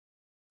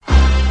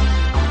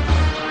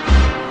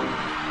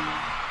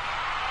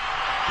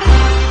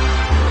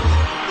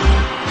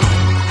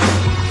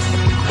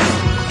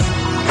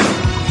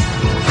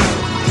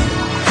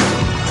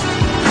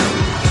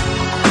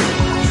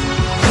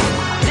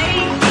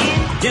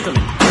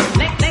gentlemen,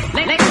 ladies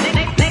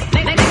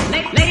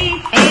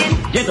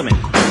and gentlemen.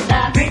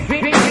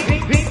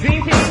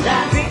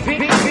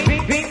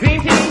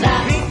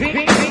 Is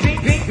in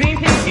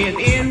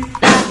the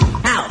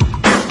house.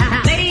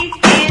 Ladies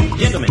and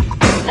gentlemen.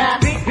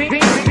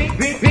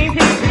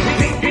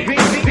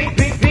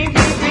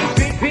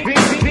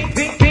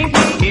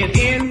 Is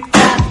in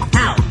the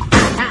house.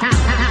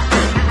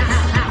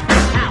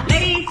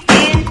 Ladies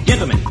and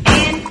gentlemen.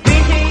 And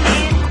gentlemen.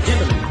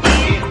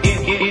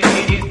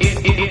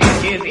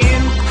 Is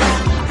in the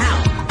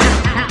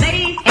house.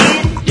 Ladies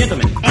and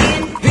gentlemen.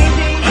 And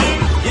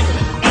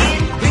gentlemen.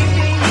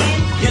 And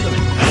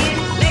gentlemen.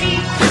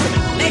 Ladies,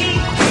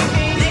 ladies.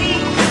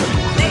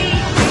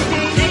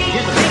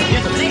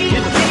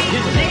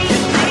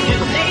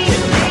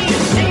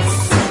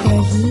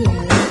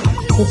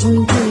 The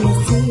dream team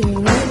is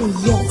here,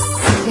 oh yes,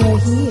 they're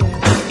here.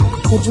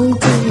 The dream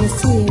team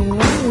is here,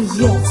 oh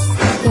yes,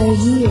 they're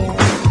here.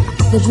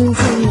 The dream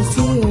team is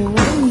here,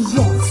 oh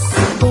yes,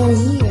 they're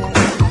here.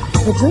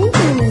 The dream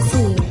team is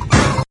here.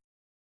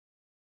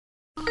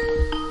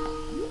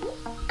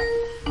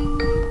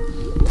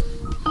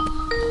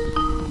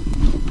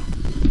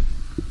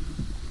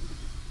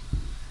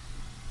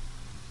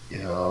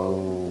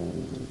 Yo,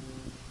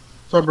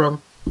 What's up, brother?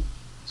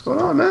 what's going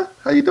on, man?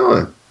 How you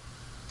doing?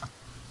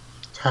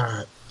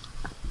 Tired.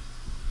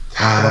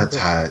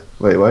 Tired.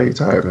 Wait, why are you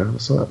tired, man?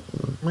 What's up?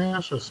 Man,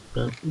 it's just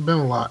been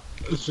a lot.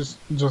 It's just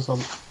a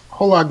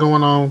whole lot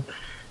going on,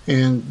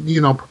 and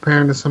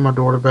preparing to send my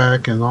daughter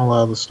back and all that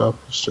other stuff.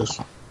 It's just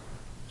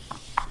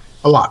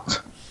a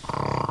lot.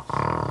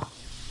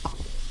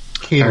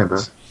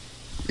 Kids,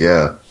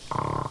 Yeah.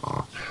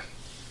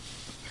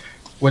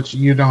 which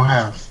you don't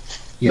have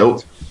yet.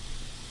 Nope.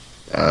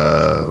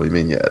 What do you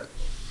mean yet?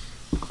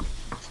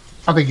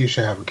 I think you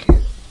should have a kid.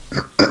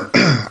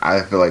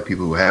 I feel like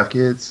people who have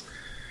kids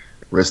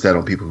risk that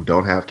on people who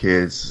don't have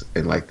kids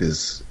in like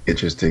this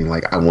interesting,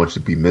 like, I want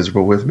you to be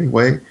miserable with me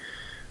way,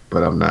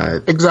 but I'm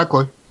not.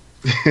 Exactly.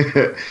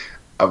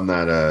 I'm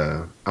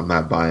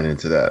not buying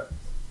into that.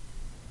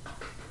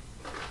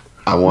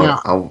 I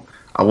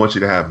want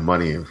you to have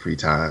money and free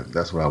time.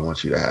 That's what I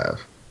want you to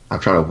have. I'm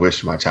trying to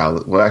wish my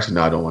child. Well, actually,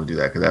 no, I don't want to do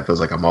that because that feels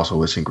like I'm also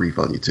wishing grief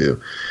on you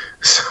too.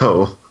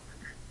 So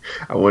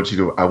I want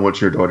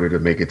your daughter to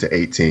make it to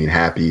 18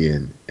 happy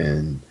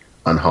and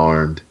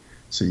unharmed,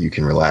 so you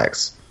can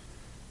relax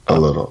a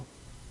little.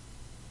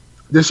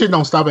 This shit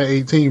don't stop at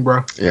 18,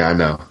 bro. Yeah, I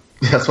know.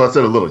 That's why I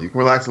said a little. You can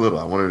relax a little.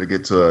 I want her to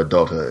get to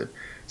adulthood.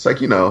 It's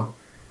like, you're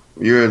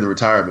in the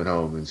retirement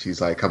home and she's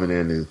like coming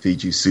in to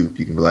feed you soup.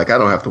 You can be like, I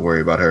don't have to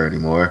worry about her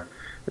anymore.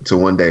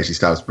 Until one day she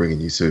stops bringing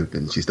you soup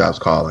and she stops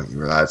calling. You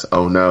realize,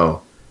 oh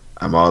no,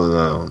 I'm all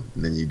alone.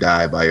 And then you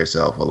die by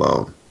yourself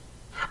alone.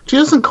 She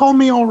doesn't call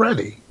me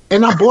already,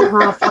 and I bought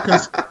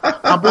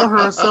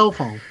her a cell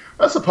phone.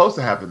 That's supposed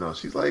to happen though.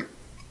 She's like,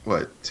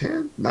 what,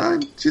 10,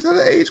 9? She's at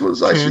an age where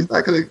it's like 10. She's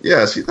not gonna.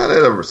 Yeah, she's not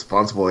at a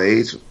responsible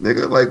age,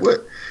 nigga. Like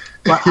what?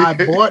 But I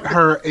bought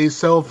her a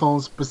cell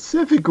phone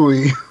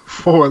specifically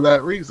for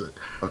that reason.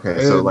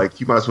 Okay, so like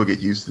you might as well get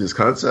used to this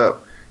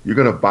concept. You're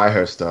gonna buy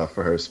her stuff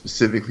for her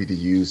specifically to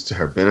use to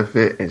her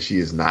benefit, and she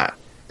is not.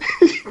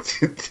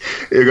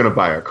 You're gonna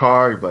buy her a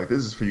car. You're like, this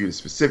is for you to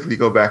specifically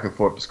go back and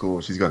forth to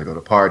school. She's gonna go to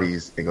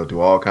parties and go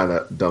do all kind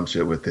of dumb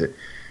shit with it.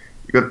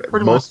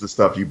 Most of the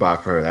stuff you buy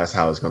for her, that's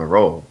how it's gonna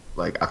roll.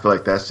 Like, I feel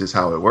like that's just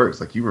how it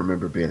works. Like, you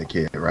remember being a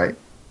kid, right?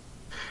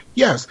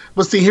 Yes,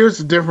 but see, here's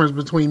the difference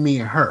between me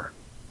and her.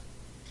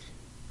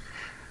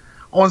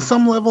 On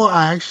some level,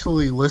 I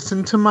actually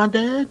listen to my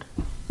dad.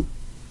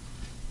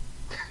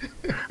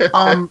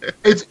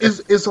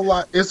 It's a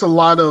lot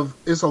of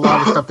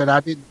stuff that I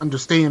didn't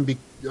understand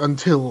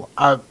until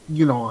I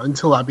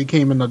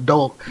became an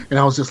adult, and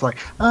I was just like,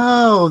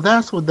 oh,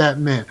 that's what that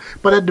meant.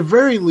 But at the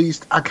very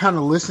least, I kind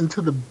of listened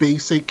to the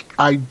basic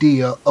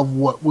idea of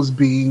what was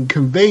being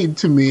conveyed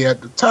to me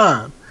at the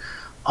time.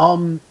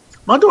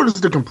 My daughter's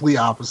the complete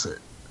opposite.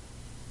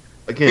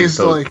 Again, it's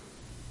so like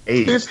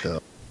age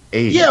though.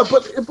 Age. Yeah,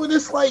 but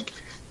it's like,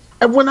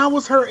 when I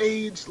was her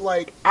age,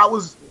 like, I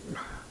was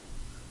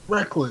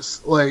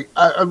reckless. Like,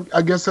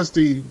 I guess that's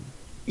the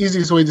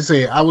easiest way to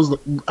say it. I was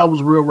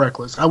real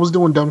reckless. I was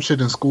doing dumb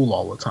shit in school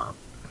all the time.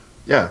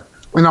 Yeah.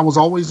 And I was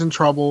always in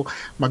trouble.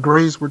 My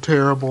grades were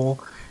terrible.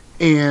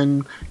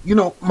 And,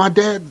 my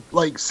dad,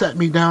 like, sat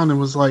me down and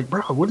was like,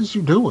 bro, what is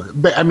you doing?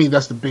 But, I mean,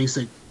 that's the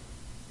basic,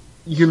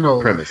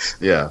 premise.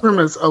 Yeah.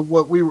 Premise of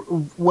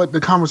what the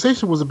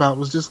conversation was about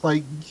was just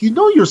like,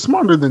 you're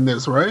smarter than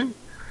this, right?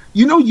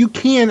 You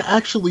can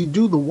actually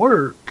do the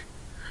work.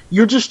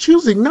 You're just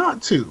choosing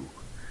not to.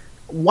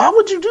 Why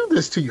would you do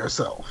this to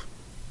yourself?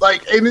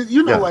 Like, and like,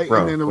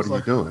 bro, and then it was what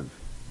like, are you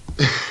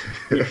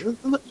doing?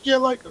 yeah,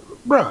 like,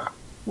 bruh,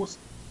 what's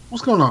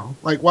going on?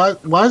 Like,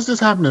 why is this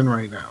happening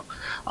right now?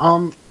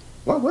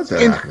 What was that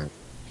happening?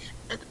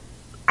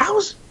 I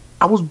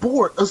was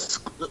bored.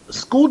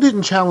 School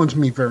didn't challenge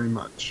me very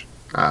much.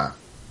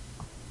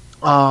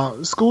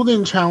 School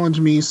didn't challenge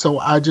me, so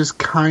I just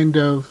kind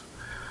of,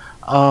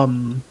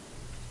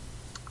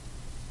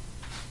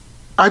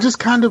 I just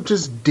kind of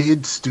just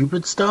did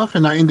stupid stuff,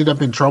 and I ended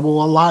up in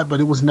trouble a lot, but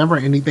it was never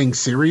anything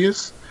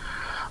serious.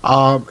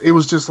 It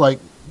was just like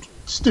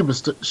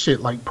stupid shit,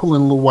 like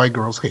pulling little white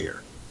girls'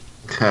 hair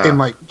and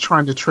like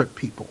trying to trick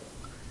people,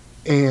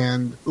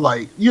 and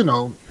like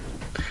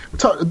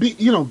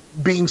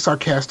being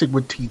sarcastic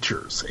with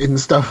teachers and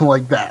stuff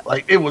like that.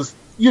 Like it was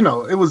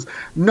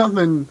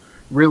nothing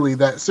really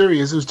that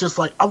serious. It was just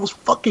like I was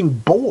fucking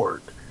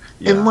bored.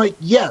 Yeah. And like,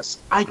 yes,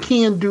 I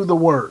can do the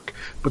work,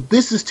 but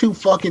this is too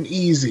fucking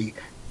easy,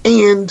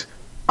 and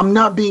I'm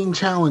not being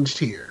challenged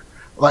here.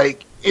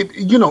 Like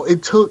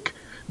it took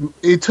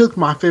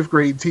my 5th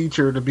grade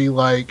teacher to be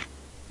like,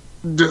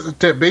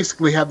 to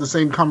basically have the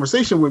same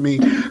conversation with me.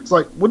 It's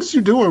like, what is you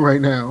doing right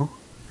now?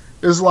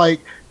 It's like,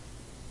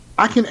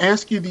 I can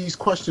ask you these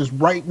questions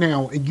right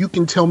now, and you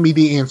can tell me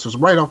the answers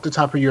right off the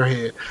top of your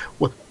head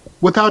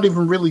without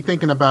even really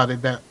thinking about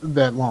it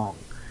that long.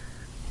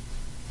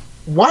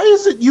 Why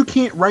is it you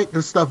can't write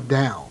the stuff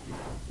down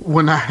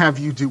when I have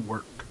you do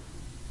work?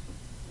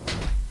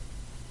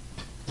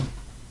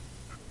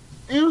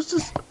 It was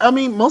just,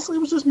 mostly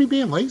it was just me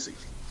being lazy.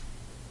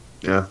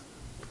 Yeah.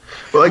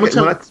 Well, like,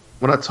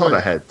 when I taught, I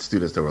had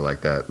students that were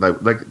like that.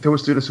 Like there were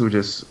students who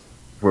just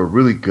were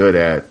really good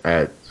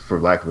at for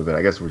lack of a better,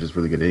 I guess we're just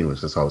really good at English.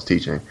 That's how I was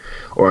teaching.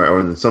 Or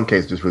in some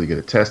cases, just really good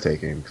at test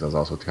taking, because I was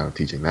also kind of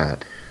teaching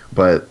that.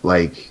 But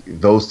like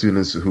those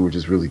students who were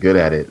just really good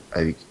at it,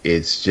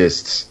 it's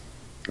just...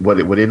 What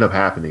ended up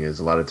happening is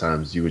a lot of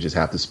times you would just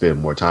have to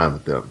spend more time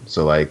with them.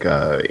 So like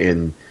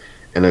in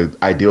an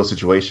ideal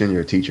situation,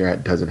 your teacher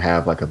doesn't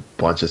have like a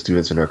bunch of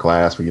students in their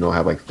class, where you don't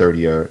have like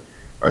 30 or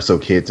so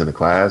kids in the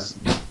class.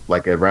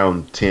 Like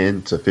around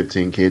 10 to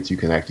 15 kids, you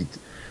can actually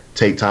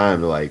take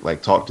time to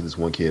like talk to this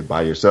one kid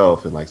by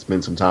yourself and like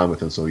spend some time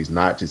with him, so he's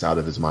not just out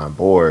of his mind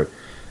bored,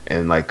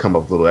 and like come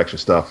up with a little extra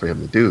stuff for him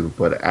to do.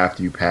 But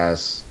after you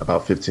pass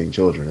about 15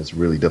 children, it's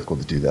really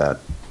difficult to do that.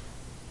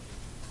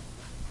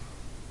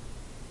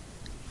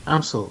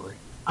 Absolutely.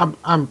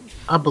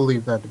 I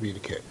believe that to be the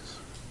case.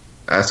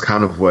 That's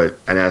kind of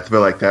and I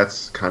feel like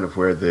that's kind of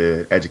where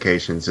the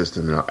education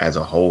system as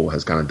a whole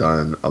has kind of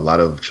done a lot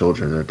of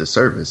children a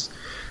disservice.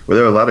 Where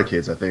there are a lot of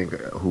kids, I think,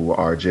 who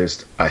are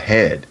just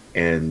ahead,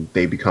 and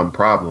they become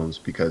problems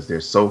because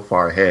they're so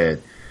far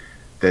ahead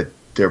that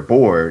they're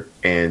bored,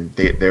 and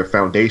their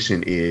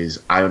foundation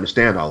is, I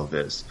understand all of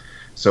this.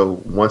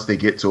 So once they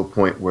get to a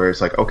point where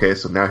it's like, okay,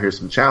 so now here's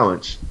some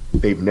challenge.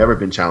 They've never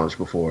been challenged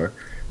before.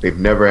 They've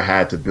never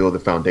had to build a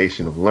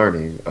foundation of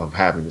learning, of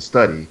having to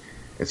study,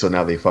 and so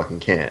now they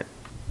fucking can't.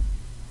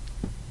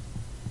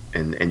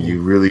 And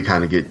you really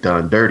kind of get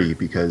done dirty,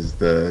 because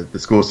the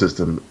school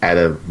system at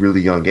a really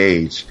young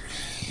age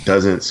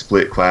doesn't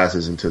split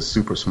classes into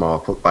super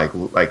small,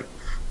 like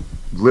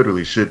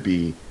literally should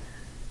be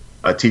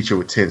a teacher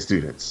with 10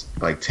 students.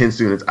 Like 10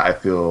 students, I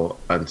feel,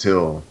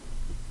 until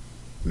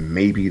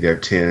maybe they're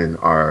 10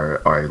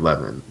 or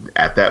 11.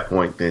 At that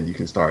point, then you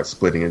can start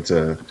splitting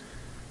into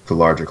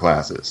larger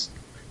classes.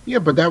 Yeah,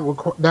 but that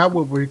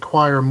would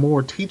require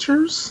more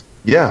teachers.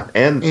 Yeah,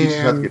 and teachers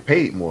have to get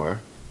paid more.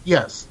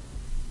 Yes.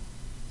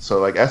 So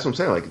like that's what I'm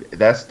saying. Like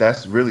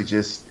that's really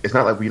just, it's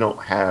not like we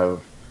don't have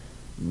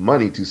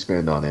money to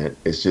spend on it.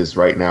 It's just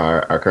right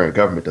now our current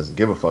government doesn't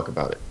give a fuck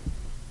about it.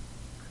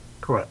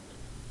 Correct.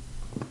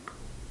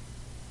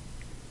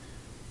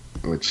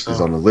 Which is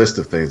on the list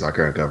of things our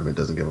current government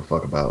doesn't give a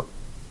fuck about.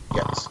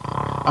 Yes.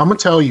 I'm gonna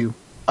tell you,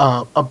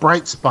 a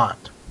bright spot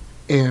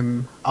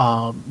in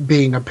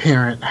being a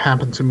parent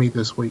happened to me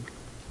this week.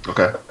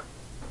 Okay.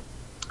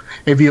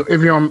 If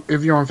you're on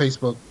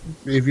Facebook,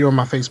 if you're on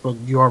my Facebook,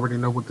 you already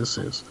know what this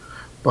is.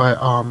 But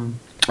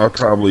I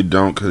probably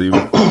don't, because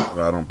even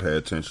I don't pay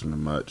attention to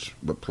much.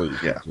 But please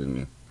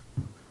continue.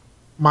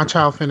 My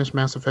child finished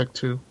Mass Effect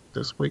 2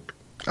 this week.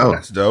 Oh,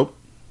 that's dope.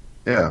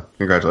 Yeah,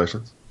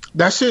 congratulations.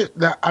 That shit.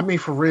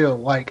 For real.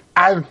 Like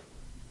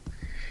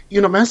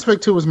Mass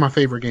Effect 2 is my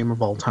favorite game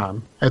of all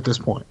time at this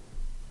point.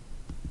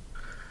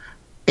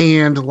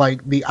 And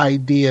like the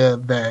idea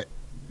that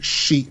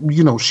she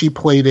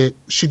played it,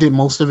 she did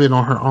most of it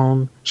on her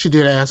own. She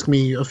did ask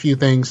me a few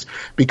things,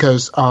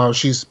 because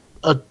she's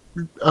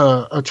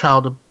a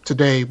child of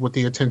today with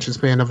the attention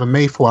span of a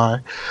mayfly.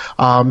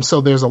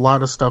 So there's a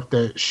lot of stuff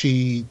that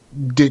she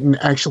didn't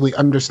actually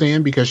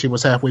understand, because she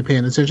was halfway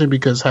paying attention,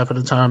 because half of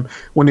the time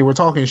when they were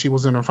talking, she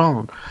was in her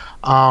phone.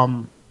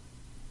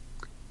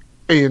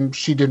 And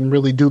she didn't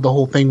really do the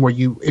whole thing where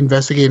you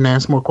investigate and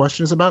ask more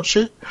questions about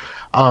shit.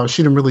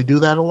 She didn't really do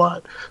that a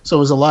lot. So it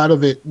was a lot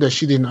of it that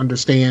she didn't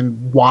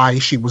understand why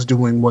she was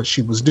doing what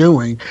she was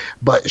doing,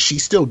 but she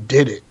still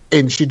did it.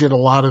 And she did a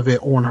lot of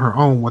it on her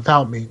own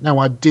without me. Now,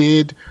 I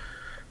did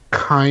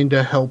kind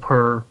of help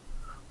her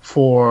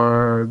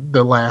for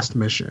the last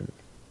mission.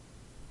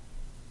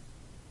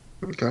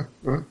 Okay.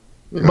 Well,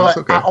 yeah, but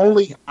okay.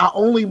 I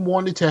only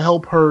wanted to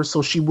help her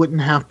so she wouldn't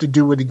have to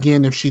do it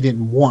again if she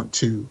didn't want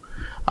to.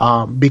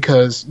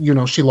 Because,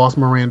 she lost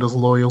Miranda's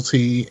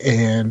loyalty,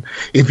 and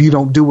if you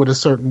don't do it a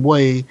certain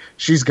way,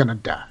 she's going to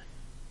die.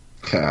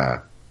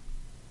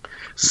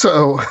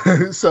 So,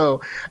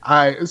 so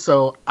I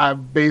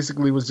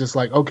basically was just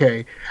like,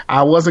 okay,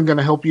 I wasn't going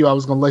to help you. I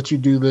was going to let you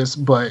do this,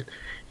 but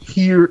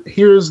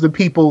here's the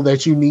people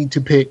that you need to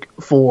pick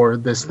for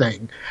this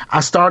thing.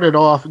 I started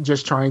off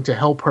just trying to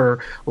help her,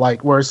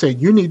 like where I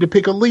said, you need to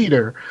pick a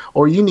leader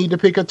or you need to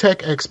pick a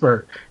tech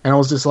expert. And I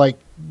was just like,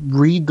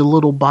 read the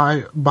little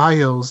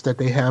bios that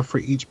they have for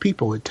each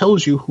people. It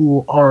tells you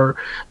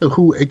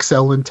who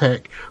excel in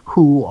tech,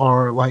 who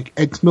are like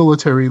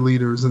ex-military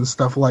leaders and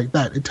stuff like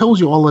that. It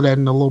tells you all of that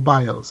in the little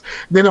bios.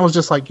 Then I was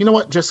just like, you know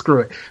what? Just screw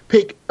it.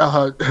 Pick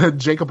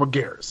Jacob or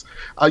Garrus.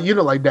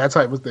 Like that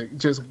type of thing.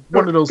 Just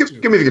one of those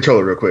two. Give me the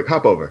controller real quick.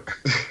 Hop over.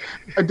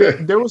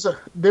 There was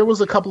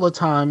a couple of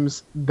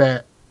times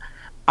that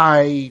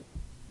I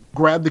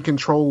grabbed the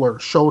controller,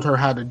 showed her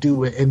how to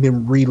do it, and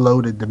then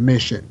reloaded the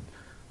mission.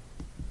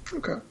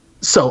 Okay.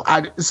 So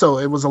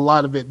it was a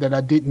lot of it that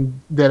I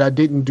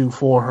didn't do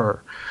for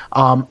her.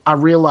 I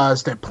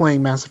realized that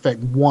playing Mass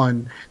Effect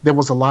 1, there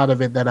was a lot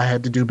of it that I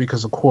had to do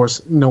because, of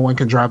course, no one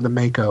can drive the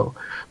Mako.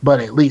 But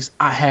at least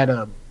I had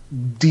a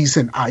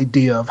decent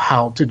idea of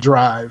how to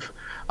drive,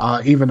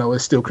 even though it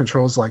still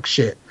controls like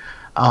shit.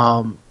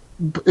 And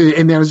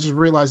then I just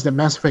realized that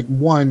Mass Effect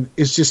 1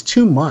 is just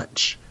too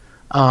much.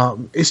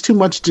 It's too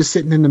much just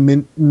sitting in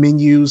the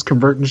menus,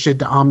 converting shit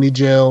to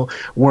Omnigel,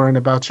 worrying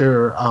about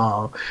your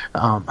how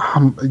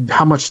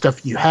much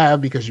stuff you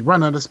have because you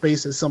run out of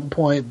space at some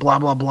point, blah,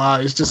 blah, blah.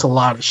 It's just a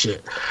lot of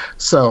shit.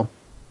 So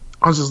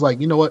I was just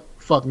like, you know what?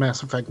 Fuck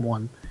Mass Effect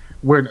 1.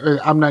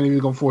 I'm not even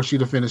going to force you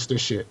to finish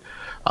this shit.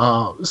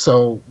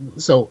 So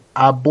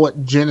I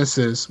bought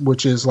Genesis,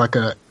 which is like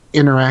a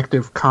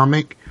interactive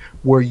comic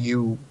where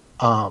you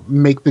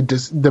make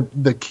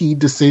the key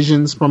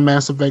decisions from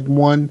Mass Effect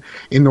 1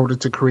 in order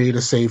to create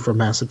a save for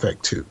Mass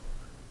Effect 2.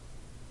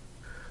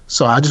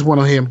 So I just went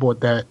ahead and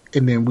bought that,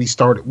 and then we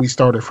started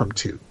from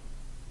 2.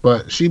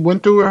 But she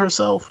went through it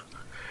herself,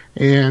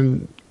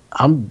 and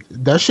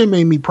that shit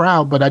made me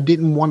proud. But I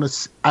didn't want to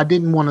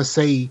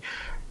say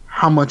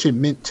how much it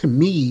meant to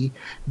me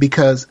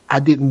because I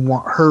didn't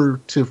want her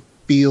to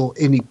feel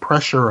any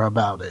pressure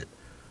about it.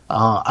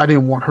 I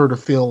didn't want her to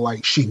feel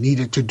like she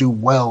needed to do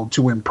well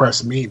to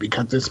impress me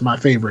because it's my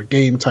favorite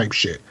game type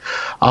shit,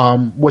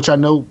 which I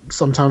know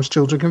sometimes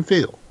children can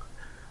feel.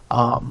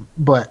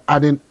 But I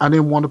didn't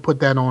want to put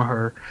that on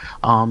her.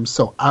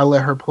 So I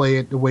let her play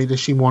it the way that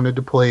she wanted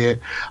to play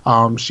it.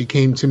 She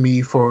came to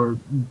me for,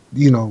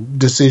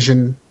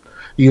 decision,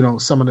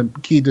 some of the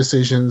key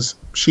decisions.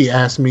 She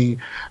asked me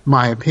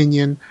my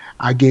opinion.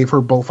 I gave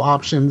her both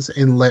options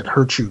and let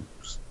her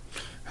choose.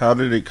 How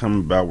did it come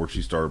about where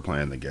she started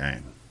playing the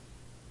game?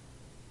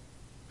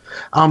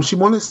 She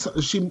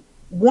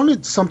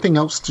wanted something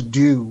else to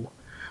do,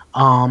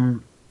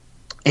 and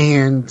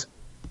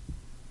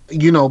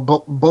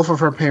both of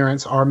her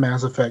parents are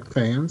Mass Effect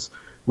fans.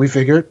 We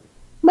figured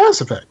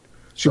Mass Effect.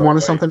 She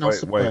wanted something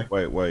else to play.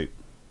 Wait.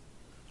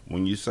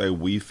 When you say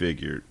we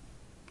figured,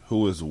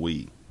 who is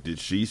we? Did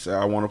she say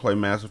I want to play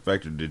Mass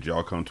Effect, or did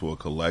y'all come to a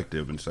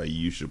collective and say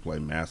you should play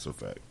Mass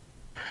Effect?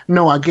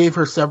 No, I gave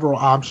her several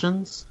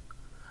options.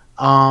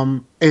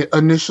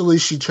 Initially,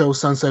 she chose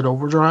Sunset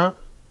Overdrive.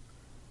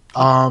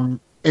 And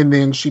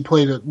then she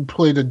played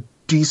a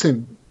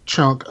decent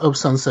chunk of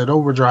Sunset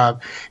Overdrive,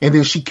 and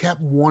then she kept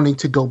wanting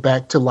to go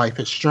back to Life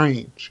is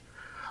Strange.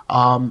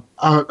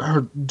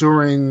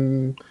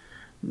 During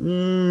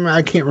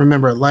I can't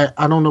remember.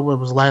 I don't know if it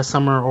was last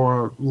summer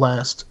or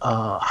last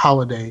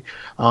holiday.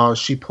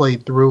 She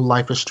played through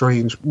Life is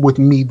Strange with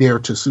me there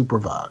to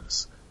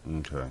supervise.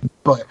 Okay.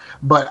 But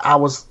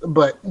there's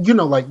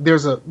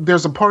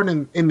a part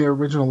in the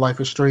original Life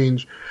is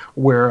Strange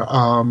where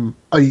a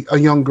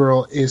young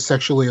girl is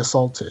sexually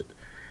assaulted,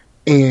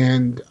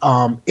 and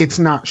it's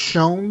not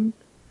shown,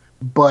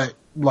 but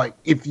like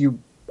if you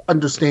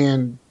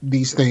understand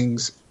these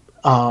things,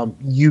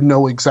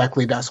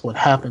 exactly that's what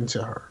happened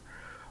to her.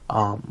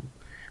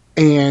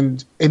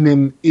 And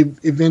then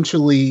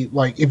eventually,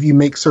 like if you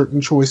make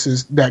certain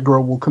choices, that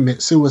girl will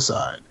commit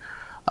suicide.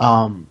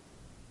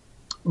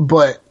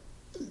 But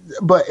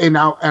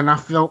I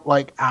felt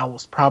like I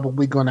was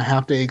probably going to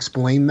have to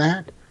explain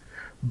that,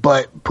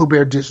 but Pooh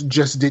Bear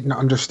just didn't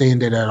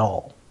understand it at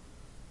all.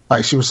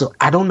 Like she was,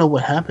 I don't know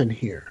what happened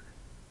here,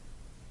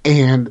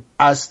 and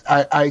I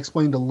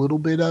explained a little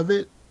bit of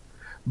it,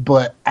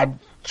 but I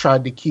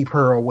tried to keep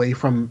her away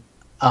from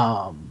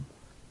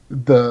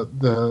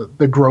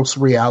the gross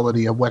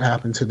reality of what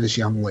happened to this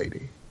young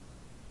lady.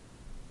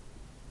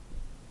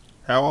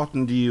 How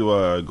often do you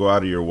go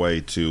out of your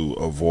way to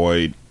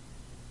avoid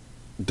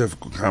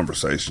difficult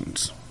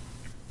conversations?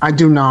 I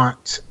do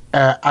not.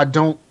 I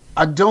don't.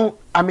 I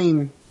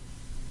mean,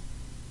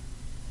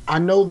 I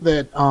know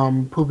that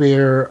Pooh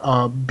Bear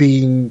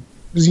being,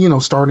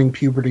 starting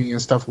puberty and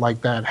stuff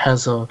like that had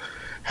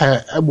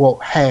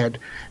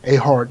a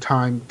hard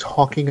time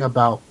talking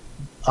about,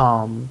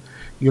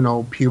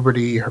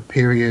 puberty, her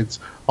periods,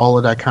 all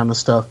of that kind of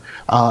stuff,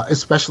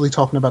 especially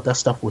talking about that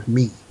stuff with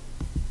me.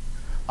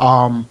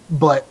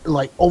 But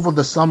like over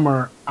the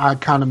summer, I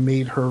kind of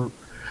made her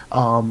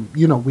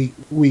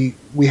we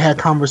had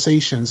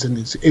conversations,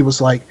 and it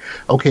was like,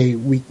 okay,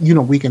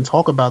 we can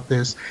talk about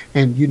this,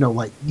 and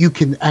like you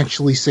can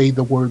actually say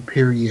the word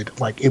period,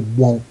 like it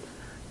won't,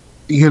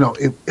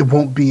 it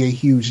won't be a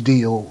huge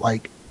deal.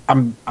 Like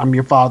I'm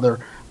your father.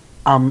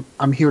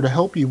 I'm here to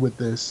help you with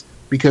this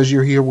because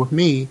you're here with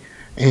me,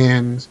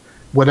 and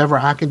whatever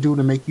I can do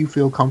to make you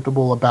feel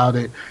comfortable about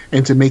it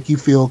and to make you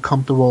feel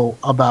comfortable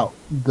about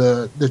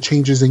the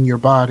changes in your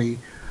body,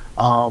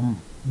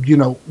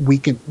 we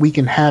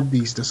can have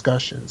these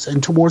discussions.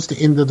 And towards the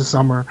end of the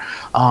summer,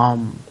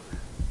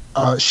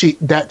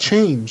 that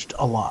changed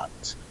a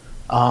lot.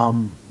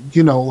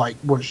 Like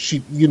where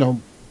she,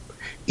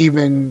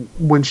 even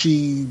when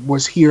she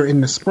was here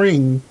in the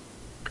spring,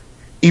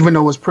 even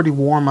though it was pretty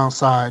warm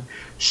outside,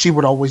 she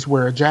would always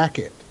wear a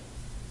jacket.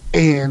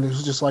 And it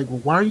was just like, well,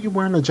 why are you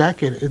wearing a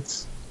jacket?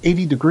 It's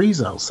 80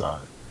 degrees outside.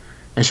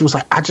 And she was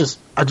like, I just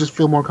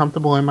feel more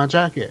comfortable in my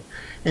jacket.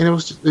 And it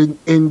was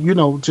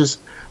just,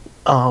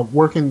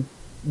 working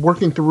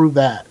through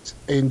that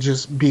and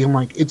just being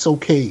like, it's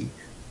okay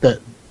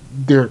that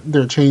there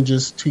are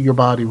changes to your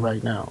body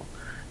right now.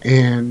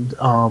 And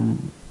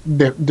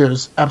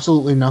there's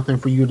absolutely nothing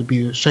for you to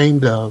be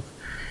ashamed of.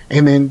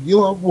 And then,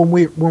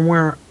 when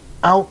we're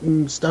out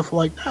and stuff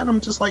like that,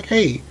 I'm just like,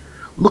 hey,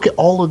 look at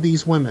all of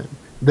these women.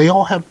 They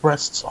all have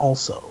breasts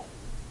also.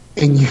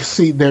 And you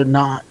see, they're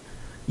not,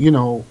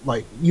 you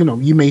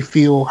may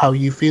feel how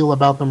you feel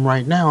about them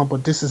right now,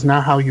 but this is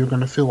not how you're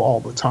going to feel all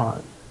the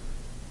time.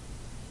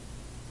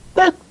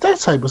 That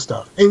type of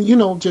stuff. And,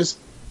 just,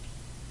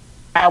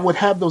 I would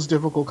have those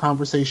difficult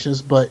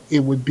conversations, but it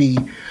would be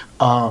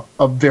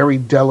a very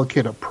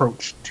delicate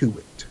approach to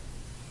it.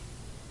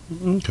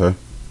 Okay.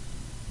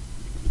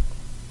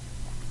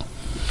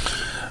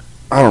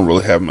 I don't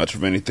really have much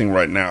of anything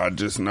right now. I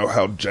just know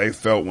how Jay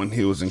felt when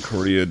he was in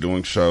Korea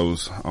doing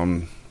shows.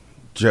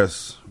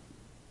 Just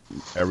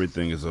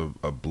everything is a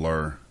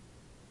blur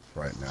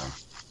right now.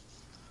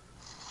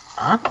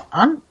 I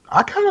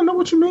kind of know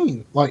what you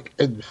mean. Like,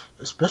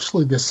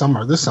 especially this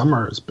summer. This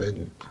summer has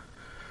been.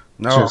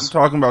 No, I'm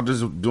talking about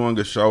just doing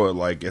a show at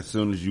like as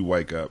soon as you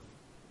wake up.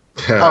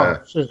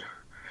 Oh shit!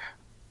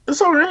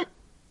 It's all right.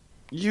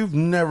 You've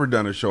never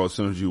done a show as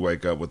soon as you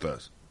wake up with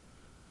us.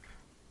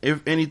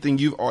 If anything,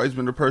 you've always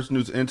been the person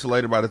who's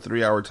insulated by the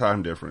 3-hour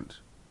time difference.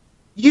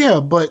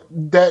 Yeah, but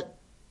that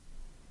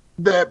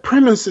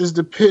premise is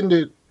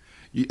dependent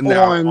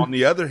on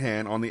the other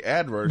hand, on the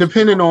adverse,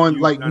 depending on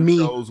like me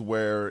shows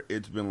where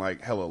it's been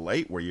like hella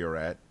late where you're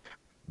at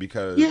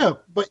because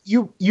but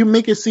you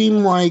make it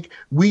seem like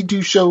we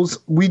do shows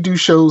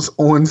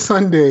on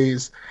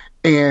Sundays,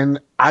 and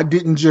I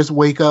didn't just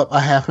wake up a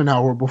half an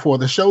hour before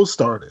the show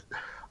started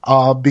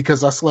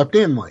because I slept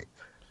in late.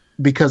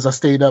 Because I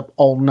stayed up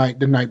all night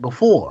the night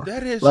before.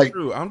 That is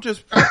true. I'm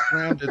just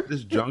programmed at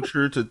this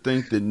juncture to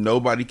think that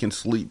nobody can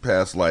sleep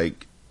past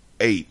like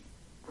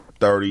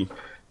 8:30.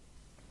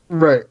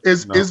 Right.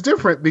 It's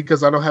different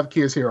because I don't have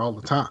kids here all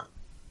the time.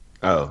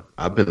 Oh,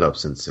 I've been up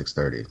since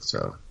 6:30.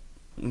 So,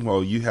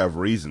 well, you have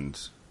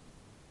reasons.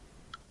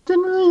 Shut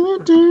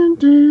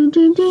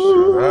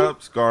Shut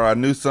up, Scar. I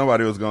knew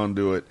somebody was going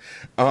to do it.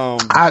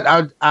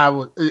 I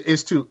would.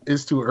 It's too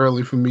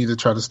early for me to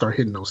try to start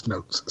hitting those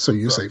notes. So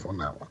you're safe on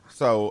that one.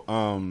 So,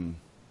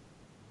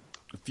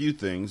 a few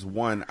things.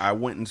 One, I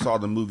went and saw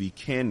the movie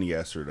Ken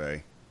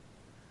yesterday.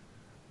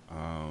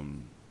 How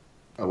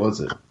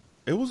was it?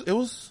 It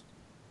was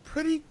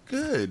pretty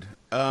good.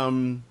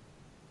 I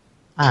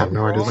have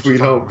no idea. We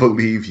don't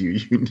believe you.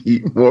 You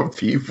need more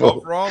people.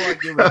 Overall, I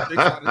give it a 6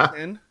 out of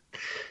 10.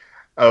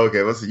 Oh,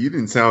 okay, well, so you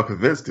didn't sound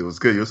convinced it was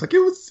good. You was like, it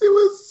was.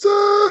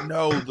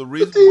 No, the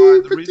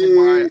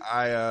reason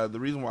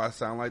why I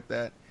sound like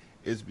that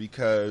is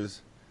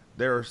because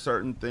there are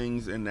certain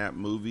things in that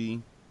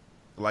movie,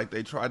 like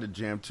they tried to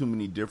jam too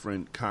many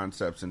different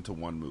concepts into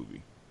one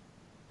movie.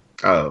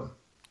 Oh,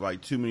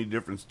 like too many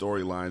different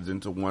storylines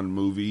into one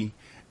movie,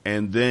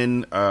 and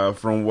then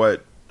from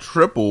what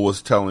Triple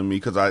was telling me,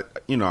 because I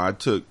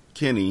took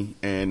Kenny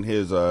and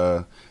his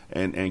and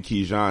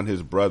Keyshawn,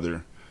 his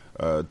brother,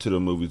 to the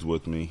movies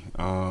with me.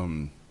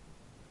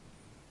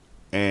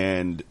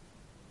 And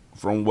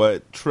from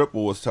what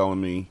Triple was telling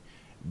me,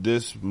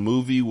 this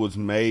movie was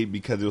made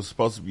because it was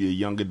supposed to be a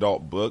young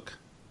adult book,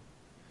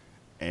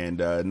 and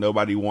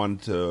nobody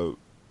wanted to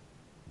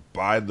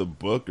buy the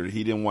book, or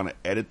he didn't want to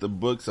edit the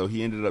book, so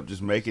he ended up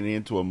just making it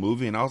into a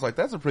movie. And I was like,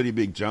 that's a pretty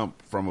big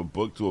jump from a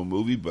book to a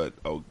movie, but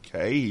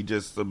okay. He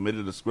just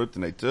submitted a script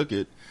and they took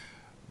it.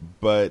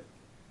 But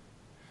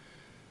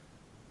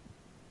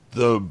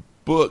the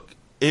book,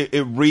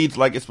 it reads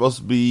like it's supposed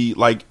to be,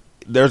 like,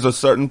 there's a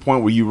certain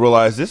point where you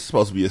realize this is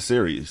supposed to be a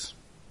series.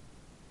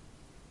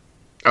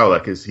 Oh,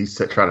 like he's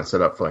trying to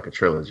set up for like a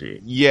trilogy.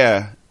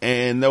 Yeah,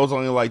 and there was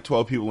only like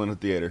 12 people in the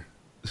theater.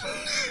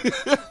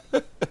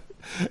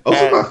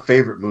 Those are my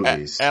favorite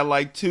movies. At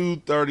like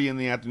 2:30 in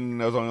the afternoon,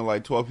 there was only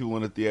like 12 people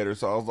in the theater.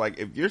 So I was like,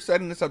 if you're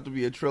setting this up to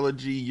be a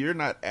trilogy, you're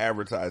not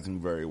advertising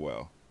very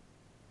well.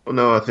 Well,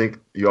 no, I think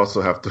you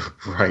also have to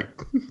write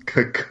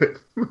a good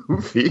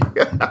movie.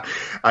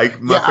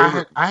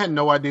 I had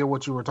no idea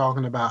what you were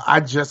talking about. I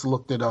just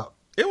looked it up.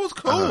 It was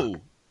cool.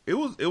 It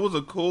was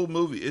a cool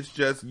movie. It's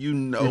just You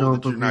that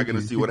don't you're not believe going to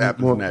me. see You what need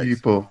happens more next.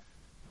 people.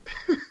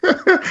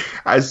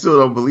 I still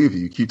don't believe you.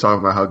 You keep talking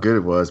about how good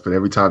it was, but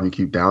every time you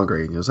keep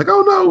downgrading, it's like,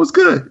 oh no, it was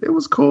good. It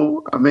was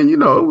cool. I mean, it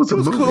was It a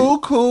was movie.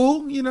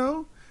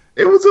 cool.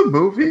 It was a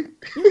movie.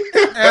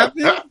 It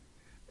happened.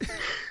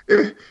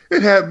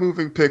 It had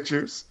moving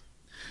pictures.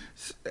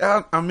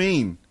 I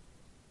mean,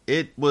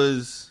 it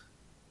was.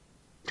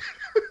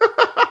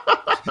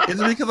 Is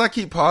it because I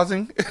keep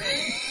pausing?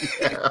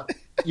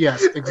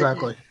 Yes,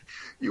 exactly.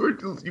 You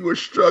were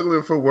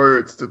struggling for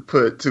words to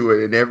put to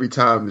it, and every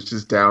time it's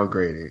just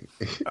downgrading.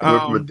 It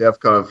went from a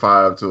DEFCON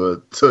 5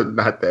 to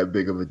not that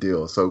big of a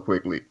deal so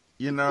quickly.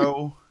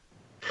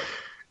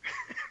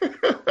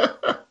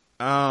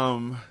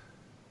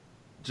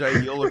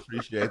 Jay, you'll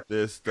appreciate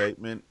this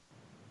statement.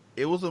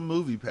 It was a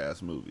Movie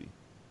Pass movie.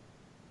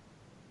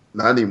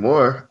 Not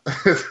anymore.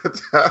 It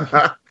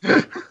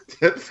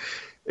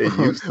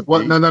used to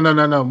Well, be.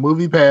 no.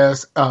 Movie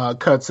Pass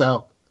cuts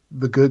out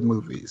the good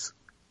movies.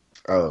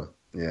 Oh,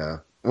 yeah.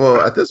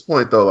 Well, at this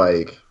point, though,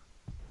 like,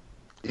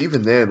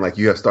 even then, like,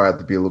 you have started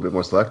to be a little bit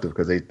more selective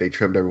because they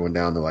trimmed everyone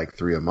down to, like,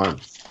 3 a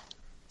month.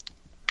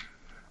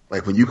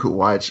 Like, when you could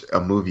watch a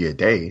movie a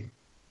day,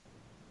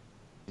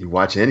 you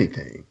watch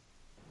anything.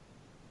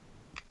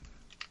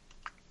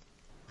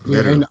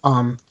 Yeah, Literally.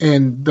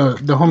 and the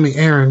homie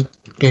Aaron,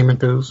 Game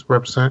Enthuse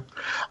represent,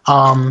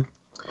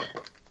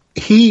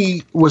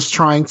 he was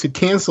trying to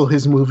cancel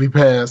his Movie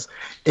Pass,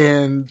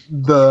 and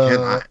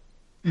Cannot.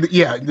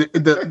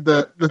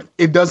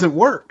 it doesn't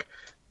work.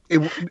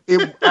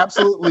 It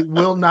absolutely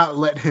will not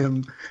let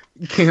him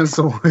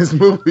cancel his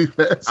Movie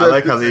Pass. I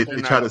like how they They're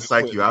try not to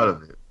psych quit. you out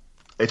of it.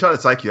 They try to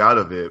psych you out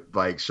of it,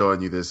 like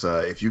showing you this,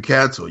 if you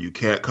cancel, you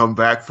can't come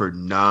back for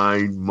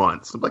 9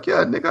 months. I'm like,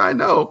 yeah, nigga, I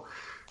know.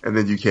 And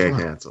then you can't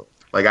cancel.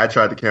 Like, I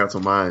tried to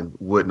cancel mine,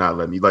 would not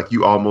let me. Like,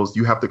 you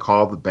have to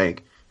call the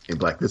bank and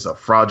be like, this is a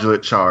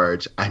fraudulent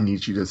charge. I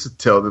need you to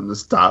tell them to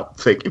stop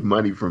taking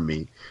money from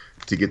me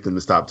to get them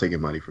to stop taking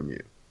money from you.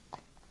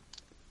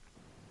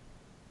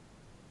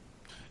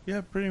 Yeah,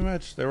 pretty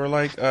much. They were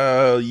like,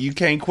 you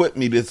can't quit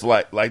me this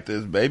like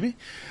this, baby.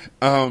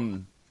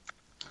 But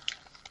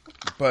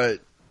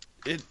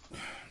it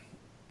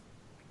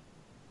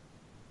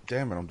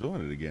damn it, I'm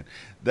doing it again.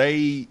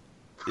 It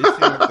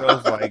seemed like there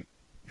was like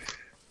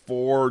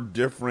 4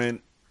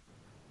 different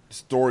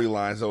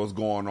storylines that was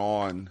going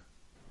on,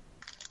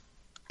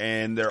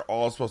 and they're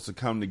all supposed to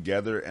come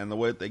together, and the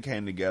way that they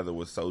came together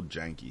was so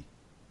janky.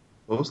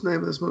 What was the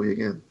name of this movie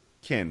again?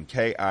 Kin,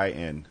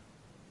 Kin.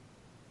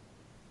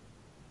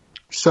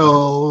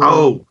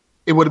 So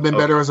it would have been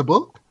better as a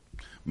book.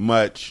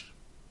 Much.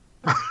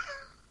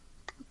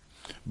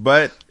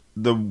 But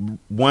the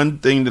one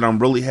thing that I'm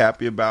really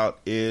happy about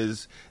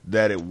is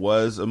that it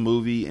was a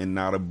movie and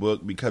not a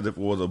book, because if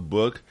it was a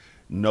book,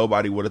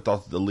 nobody would have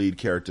thought that the lead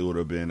character would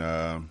have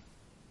been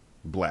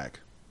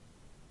black.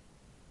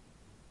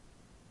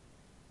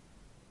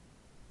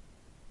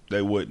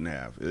 They wouldn't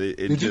have.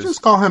 Did you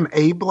just call him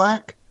a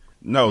black?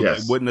 No,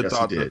 Yes. they wouldn't have Yes,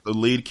 thought he that did. the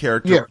lead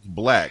character Yeah. was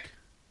black.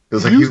 It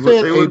was like You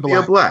said they a wouldn't be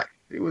a black. black.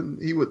 They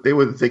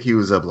wouldn't think he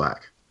was a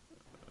black.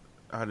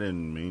 I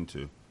didn't mean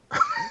to.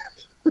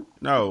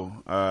 No,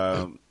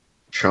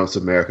 Trump's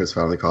America's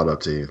finally caught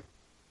up to you.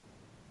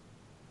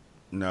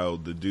 no,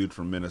 the dude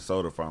from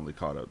Minnesota finally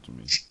caught up to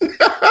me.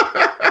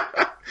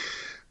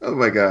 Oh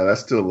my god, I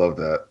still love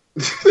that.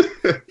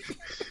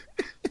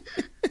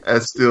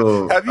 That's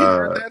still. Have you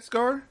heard that,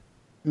 Scar?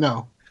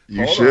 No.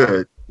 You Hold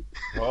should.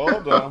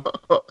 Hold on.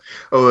 Oh,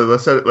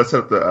 let's set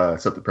up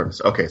the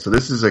premise. Okay, so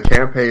this is a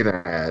campaign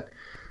ad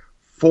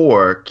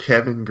for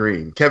Kevin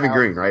Green. Kevin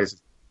Green, right?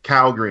 It's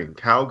Cal Green.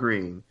 Cal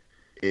Green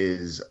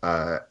is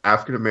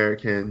African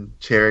American,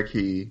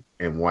 Cherokee,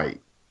 and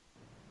white,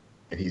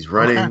 and he's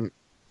running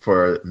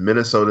for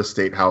Minnesota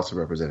State House of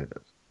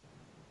Representatives.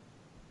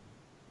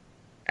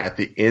 At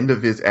the end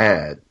of his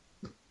ad,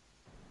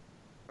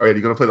 are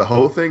you going to play the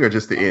whole thing or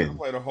just the I'm end? gonna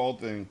play the whole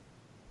thing.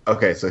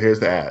 Okay, so here's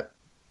the ad.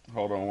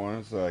 Hold on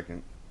 1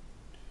 second.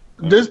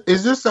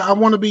 Is this I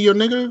Want to Be Your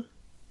Nigga?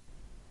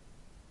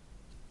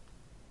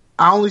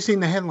 I only seen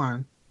the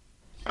headline.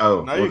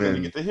 Oh, Now well you're gonna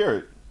then, get to hear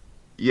it.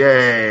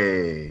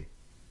 yay!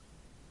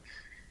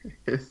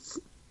 It's-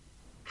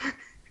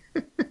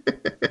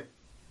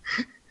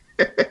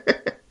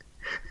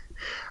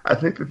 I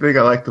think the thing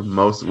I like the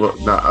most. Well,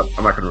 no,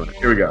 I'm not going to run it.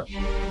 Here we go.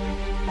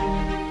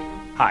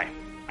 Hi,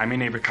 I'm your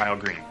neighbor Kyle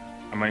Green.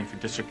 I'm running for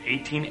District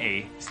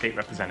 18A State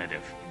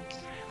Representative.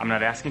 I'm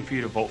not asking for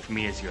you to vote for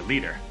me as your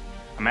leader.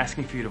 I'm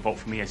asking for you to vote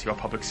for me as your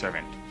public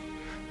servant.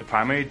 The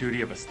primary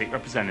duty of a state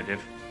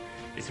representative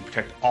is to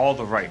protect all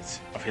the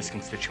rights of his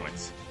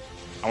constituents.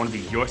 I want to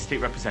be your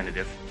state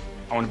representative,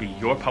 I want to be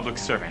your public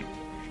servant,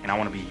 and I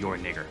want to be your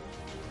nigger.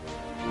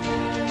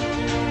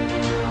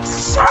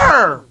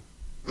 Sir!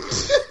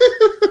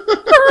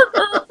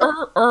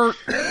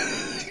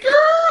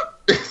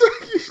 It's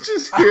like you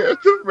just hear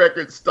the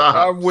record stop.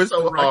 I wish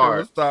so the record hard.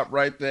 would stop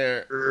right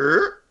there.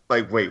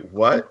 Like, wait,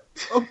 what?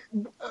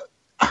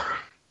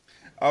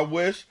 I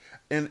wish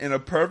in a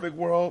perfect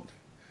world,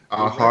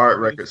 A hard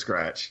record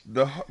scratch.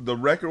 the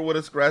record would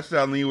have scratched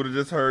out and you would have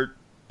just heard.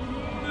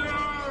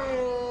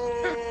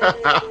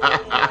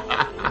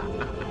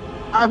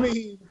 I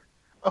mean,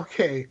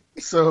 okay,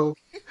 so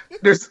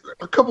there's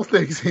a couple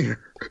things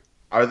here.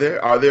 Are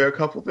there a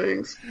couple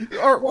things?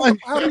 Or,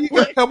 how do you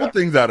get a couple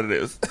things out of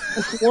this?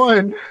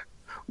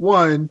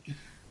 One,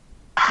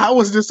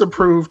 how is this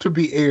approved to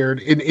be aired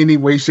in any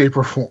way, shape,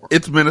 or form?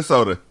 It's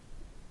Minnesota.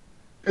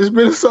 It's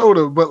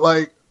Minnesota, but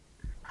like,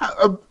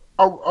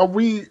 are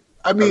we?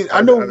 I mean,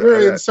 I know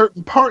we're in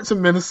certain parts of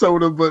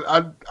Minnesota, but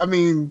I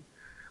mean,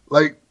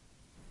 like,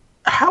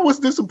 how is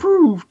this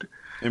approved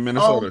In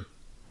Minnesota.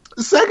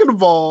 Second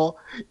of all,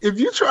 if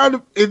you're trying to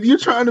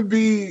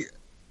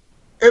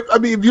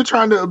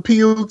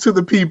appeal to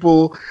the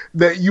people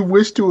that you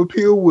wish to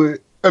appeal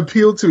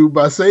to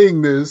by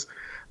saying this,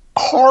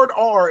 hard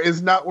R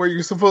is not where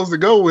you're supposed to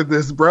go with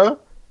this, bruh.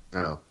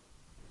 No.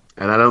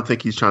 And I don't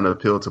think he's trying to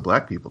appeal to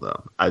black people,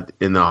 though.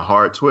 In a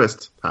hard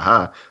twist, a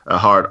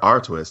hard R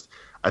twist,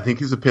 I think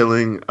he's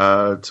appealing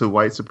to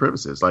white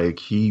supremacists. Like,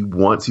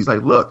 he's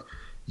like, look,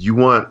 you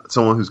want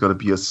someone who's going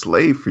to be a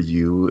slave for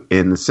you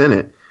in the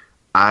Senate.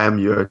 I am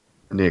your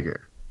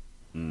nigger.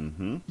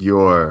 Mm-hmm.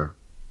 Your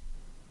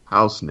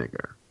house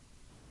nigger.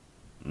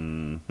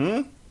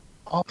 Mm-hmm.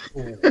 Oh,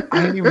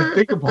 I didn't even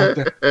think about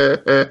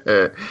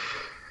that.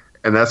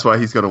 And that's why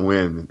he's going to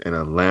win in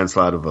a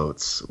landslide of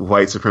votes.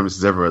 White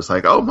supremacists everywhere. It's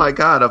like, oh my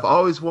God, I've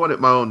always wanted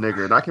my own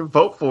nigger, and I can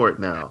vote for it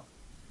now.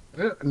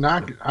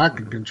 Now I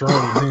can control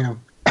him.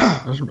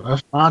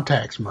 That's my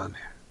tax money.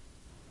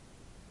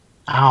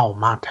 All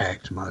my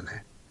tax money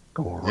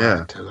going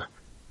right to the.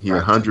 He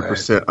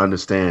 100%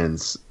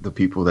 understands the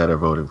people that are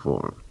voting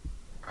for him.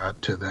 Right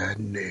to that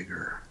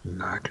nigger,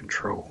 and I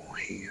control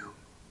him.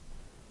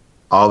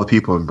 All the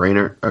people in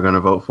Brainerd are going to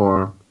vote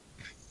for him.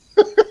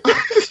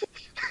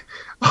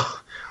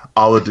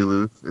 All of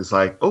Duluth is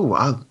like, oh,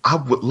 I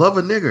would love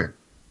a nigger.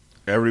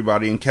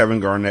 Everybody in Kevin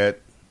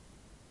Garnett.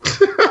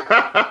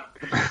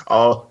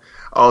 all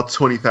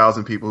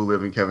 20,000 people who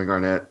live in Kevin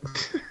Garnett.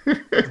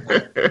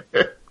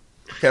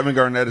 Kevin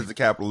Garnett is the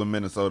capital of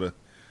Minnesota.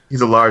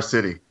 He's a large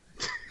city.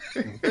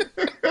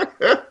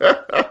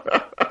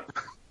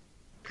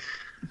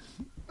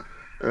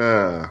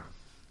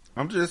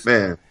 I'm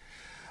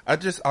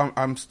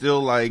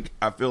still like,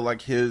 I feel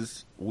like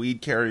his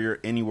weed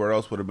carrier anywhere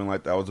else would have been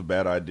like, that was a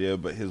bad idea,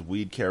 but his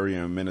weed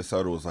carrier in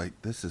Minnesota was like,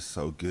 this is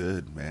so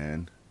good,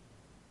 man.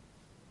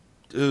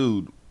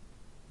 Dude,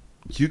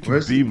 you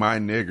can be my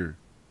nigger.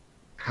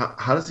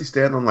 How does he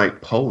stand on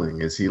like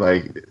polling? Is he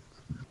like,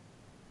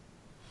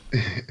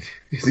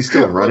 is he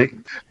still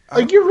running?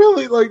 Like, you're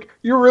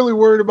really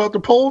worried about the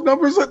poll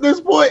numbers at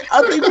this point?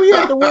 I think we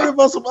have to worry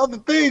about some other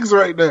things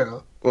right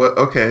now. Well,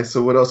 okay,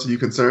 so what else are you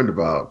concerned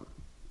about?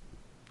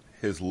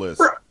 His list.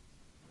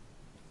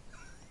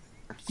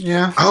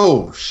 Yeah.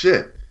 Oh,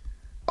 shit.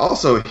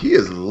 Also, he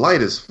is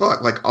light as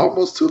fuck. Like,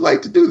 almost too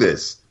light to do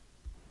this.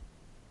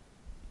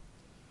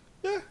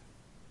 Yeah.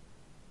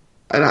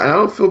 And I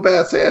don't feel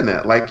bad saying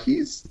that. Like,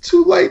 he's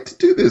too light to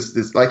do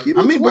this. Like, he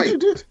looks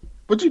white.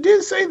 But you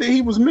did say that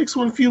he was mixed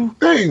with a few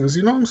things.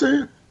 You know what I'm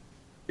saying?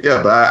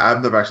 Yeah, but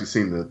I've never actually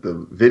seen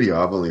the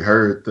video. I've only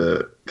heard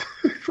the...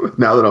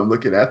 Now that I'm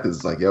looking at this,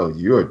 it's like, yo,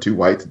 you are too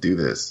white to do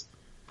this.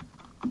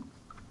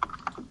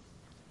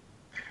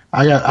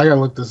 I gotta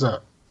look this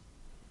up.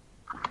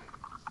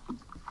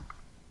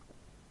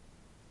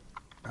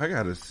 I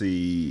gotta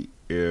see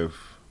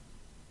if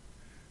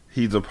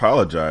he's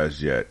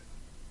apologized yet.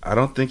 I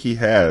don't think he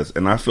has,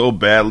 and I feel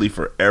badly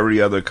for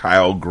every other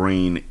Kyle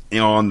Green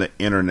on the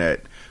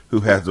internet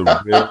who has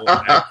a real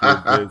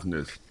actual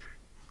business.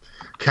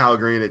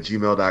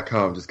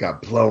 KyleGreen@gmail.com just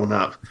got blown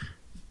up.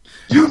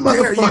 You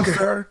motherfucker, you,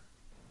 sir.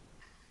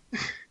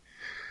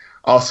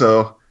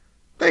 Also,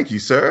 thank you,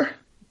 sir.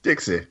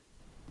 Dixie.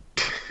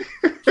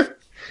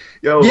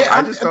 Yo, yeah,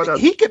 I just found out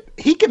he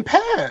can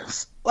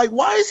pass. Like,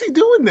 why is he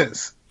doing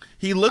this?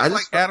 He looks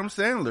like Adam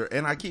Sandler,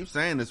 and I keep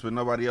saying this, but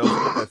nobody else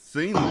has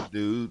seen the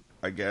dude.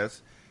 I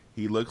guess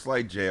he looks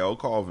like J.L.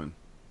 Colvin.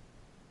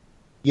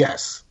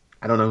 Yes,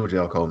 I don't know who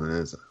J.L. Colvin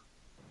is.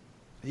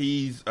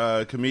 He's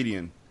a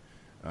comedian,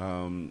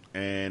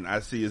 and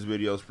I see his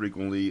videos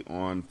frequently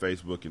on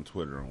Facebook and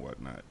Twitter and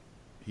whatnot.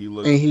 He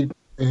looks, and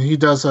he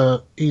does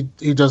a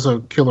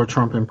killer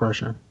Trump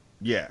impression.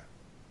 Yeah.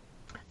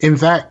 In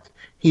fact,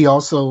 he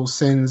also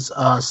sends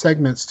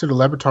segments to the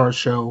Lebertar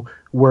show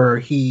where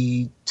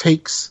he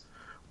takes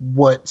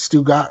what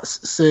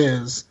Stugatz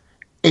says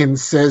and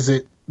says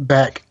it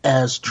back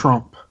as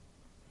Trump,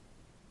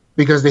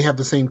 because they have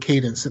the same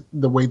cadence,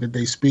 the way that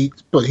they speak,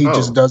 but he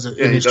just does it.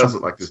 Yeah, in he his does Trump.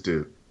 it like this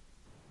dude.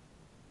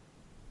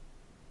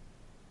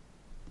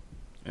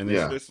 And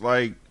it's just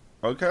like,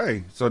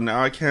 okay, so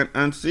now I can't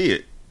unsee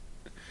it.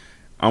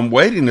 I'm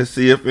waiting to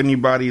see if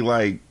anybody,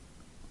 like,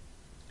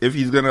 if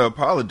he's going to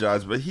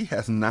apologize, but he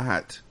has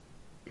not.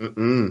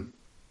 For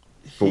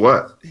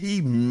what?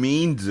 He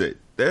means it.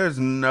 There's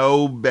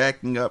no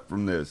backing up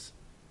from this.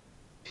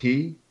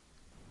 He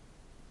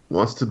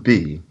wants to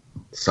be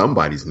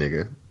somebody's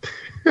nigga.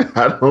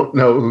 I don't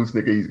know whose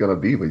nigga he's gonna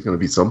be, but he's gonna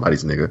be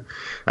somebody's nigga.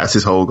 That's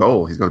his whole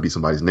goal. He's gonna be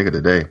somebody's nigga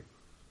today.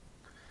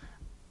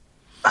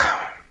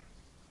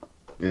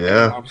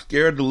 Yeah. I'm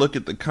scared to look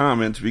at the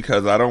comments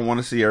because I don't want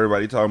to see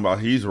everybody talking about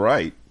he's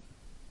right.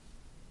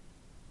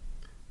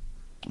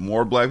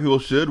 More black people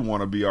should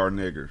want to be our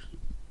niggers.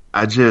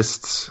 I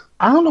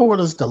don't know what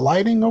is the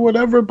lighting or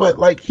whatever, but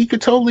like he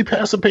could totally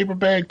pass a paper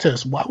bag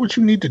test. Why would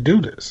you need to do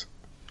this?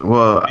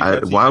 Well,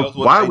 Because he why knows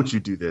what why they- would you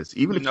do this?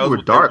 Even He if knows you were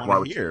what they dark, wanna why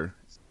would you? hear.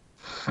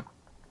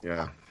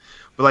 Yeah.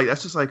 But like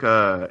that's just like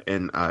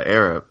in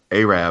Arab,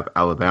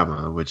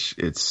 Alabama, which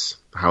it's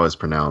how it's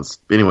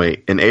pronounced.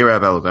 Anyway, in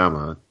Arab,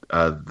 Alabama,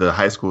 the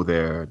high school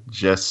there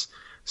just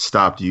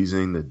stopped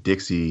using the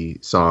Dixie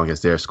song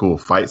as their school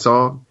fight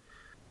song,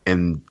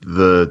 and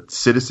the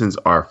citizens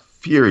are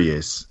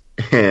furious.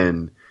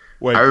 And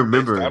Wait, I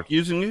remember they stopped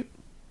using it.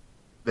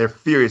 they're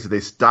furious that they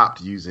stopped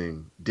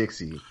using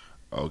Dixie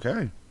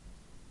Okay.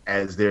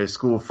 as their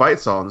school fight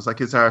song. It's like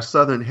it's our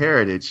Southern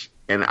heritage.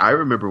 And I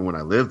remember when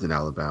I lived in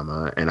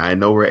Alabama, and I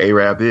know where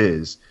Arab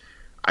is.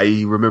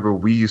 I remember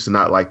we used to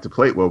not like to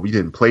play. Well, we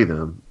didn't play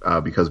them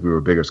because we were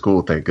a bigger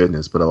school, thank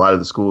goodness. But a lot of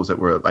the schools that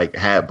were like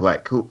had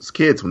black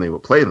kids when they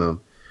would play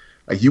them,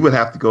 like you would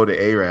have to go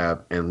to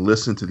Arab and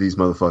listen to these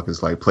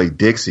motherfuckers like play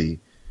Dixie.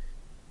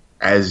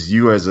 As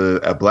you, as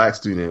a black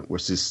student,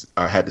 was just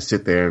had to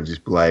sit there and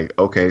just be like,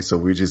 okay, so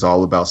we're just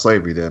all about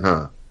slavery then,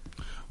 huh?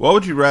 What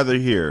would you rather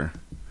hear?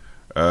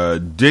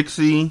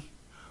 Dixie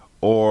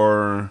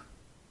or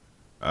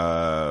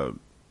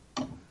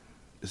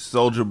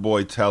Soldier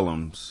Boy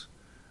Tellums?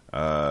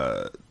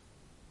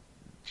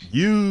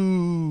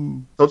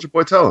 You. Soldier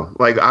Boy, tell him.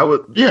 Like I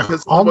would, Yeah,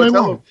 because all Soulja Boy day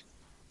Tell long. Him-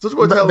 Soulja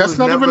Boy Tell Him That's was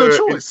not even never a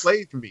choice.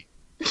 enslaved me.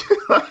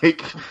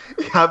 Like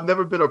I've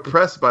never been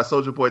oppressed by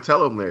Soldier Boy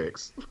Tell Him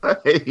lyrics.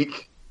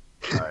 Like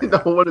no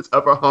one has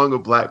ever hung a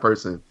black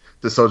person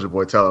to Soldier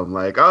Boy Tell Him.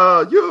 Like,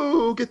 oh,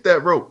 you get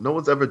that rope. No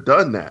one's ever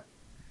done that.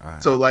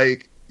 Alright. So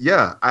like,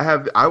 yeah,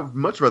 I would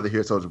much rather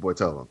hear Soldier Boy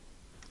Tell Him.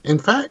 In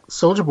fact,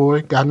 Soldier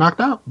Boy got knocked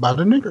out by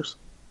the niggers.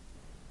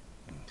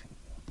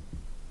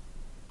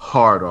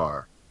 Hard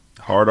R.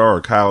 Hard R,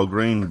 Kyle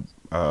Green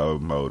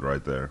mode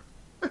right there.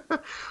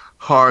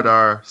 Hard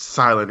R,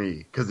 silent E,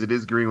 because it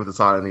is green with a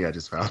silent E. I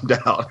just found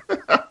out.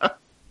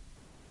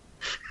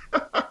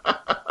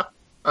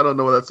 I don't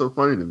know why that's so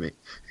funny to me.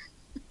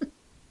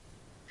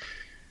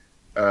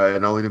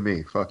 And only to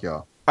me. Fuck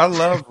y'all. I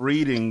love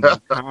reading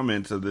the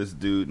comments of this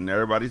dude, and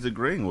everybody's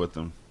agreeing with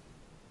him.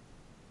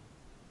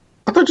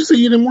 I thought you said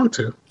you didn't want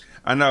to.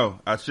 I know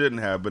I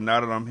shouldn't have, but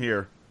now that I'm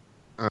here,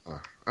 All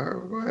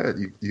right, go ahead.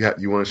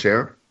 You want to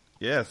share?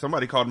 yeah,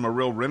 somebody called him a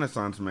real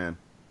Renaissance man.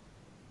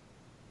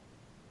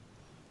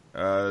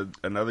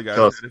 Another guy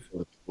Tell us said,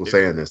 people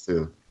saying this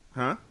too.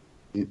 "Huh?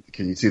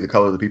 Can you see the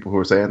color of the people who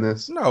are saying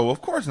this? No,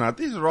 of course not.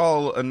 These are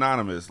all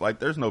anonymous. Like,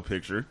 there's no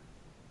picture,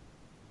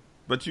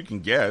 but you can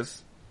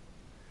guess.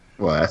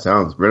 Well, that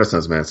sounds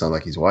Renaissance man sounds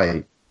like he's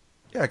white.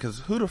 Yeah, because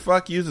who the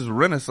fuck uses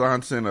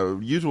Renaissance in a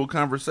usual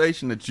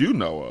conversation that you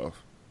know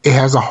of? It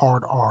has a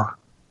hard R.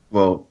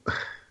 Well,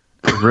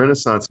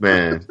 Renaissance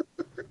man,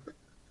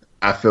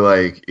 I feel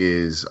like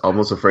is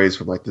almost a phrase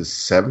from like the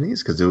 70s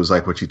because it was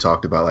like what you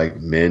talked about, like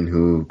men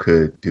who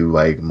could do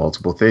like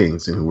multiple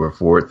things and who were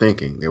forward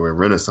thinking. They were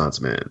Renaissance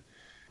men.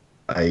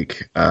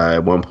 Like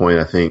at one point,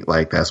 I think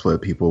like that's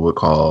what people would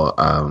call.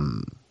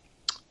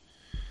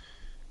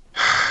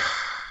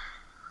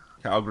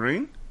 Kyle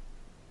Green?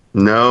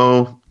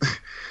 No,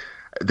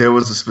 there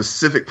was a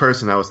specific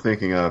person I was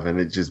thinking of, and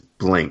it just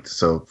blinked.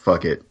 So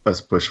fuck it,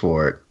 let's push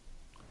forward.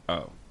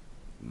 Oh,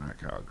 not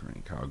Kyle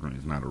Green. Kyle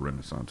Green's not a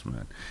Renaissance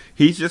man.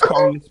 He's just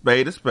calling a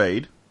spade a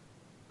spade.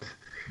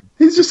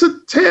 He's just a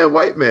tan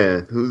white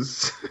man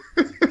who's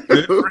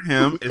Good for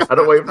him. It's got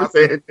away from not-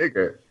 saying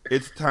nigger.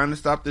 It's time to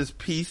stop this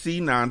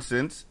PC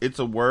nonsense. It's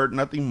a word,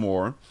 nothing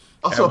more.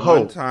 Also, At one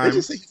Hope, time- did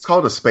you say he's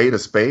called a spade a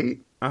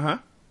spade? Uh-huh.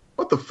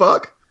 What the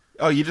fuck?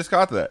 Oh, you just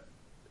got that.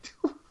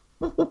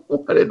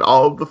 What in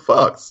all the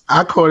fucks?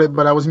 I caught it,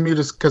 but I was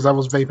muted because I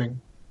was vaping.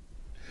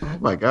 Oh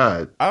my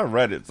god. I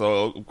read it,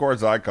 so of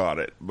course I caught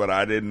it. But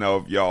I didn't know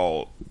if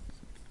y'all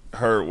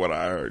heard what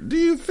I heard. Do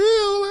you feel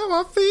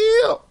how I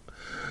feel?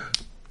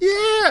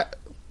 Yeah.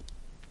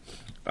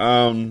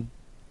 Oh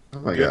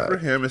my Good for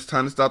god. him. It's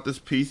time to stop this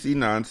PC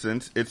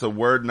nonsense. It's a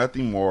word,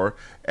 nothing more.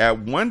 At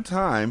one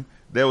time,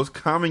 there was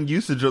common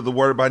usage of the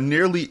word by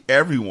nearly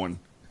everyone.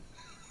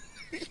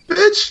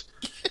 Bitch.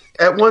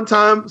 At one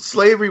time,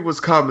 slavery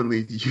was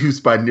commonly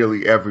used by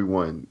nearly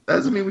everyone. That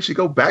doesn't mean we should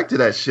go back to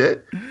that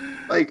shit.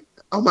 Like,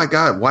 oh my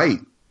god, white.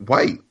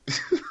 It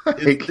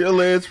Like,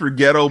 still is for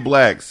ghetto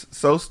blacks.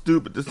 So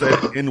stupid to say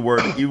the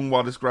N-word even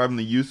while describing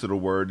the use of the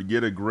word to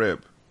get a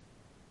grip.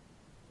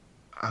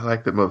 I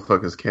like that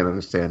motherfuckers can't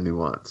understand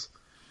nuance.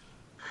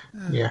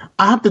 Yeah,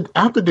 I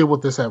have to deal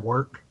with this at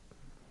work.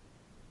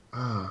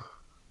 Yeah,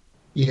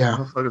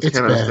 Motherfuckers it's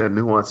can't bad. understand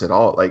nuance at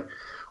all. Like,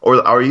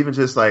 or even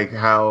just like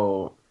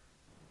how,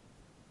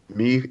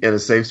 me in a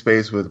safe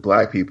space with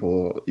black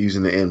people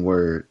using the N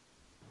word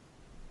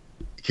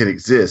can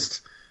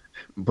exist,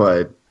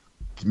 but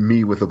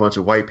me with a bunch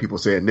of white people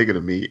saying nigga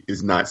to me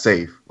is not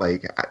safe.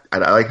 Like I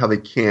like how they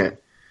can't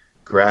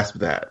grasp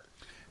that.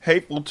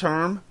 Hateful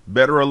term.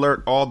 Better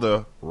alert all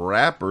the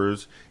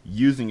rappers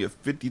using it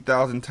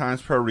 50,000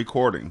 times per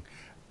recording.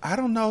 I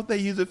don't know if they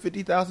use it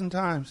 50,000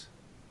 times.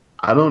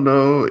 I don't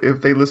know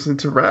if they listen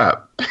to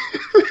rap.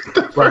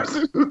 The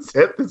person who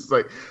said this is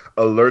like,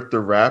 alert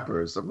the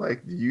rappers. I'm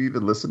like, do you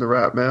even listen to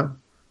rap, man?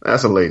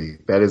 That's a lady.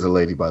 That is a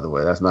lady, by the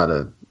way. That's not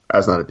a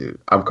dude.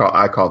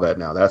 I call that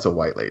now. That's a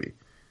white lady.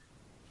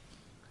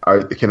 All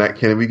right,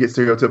 can we get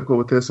stereotypical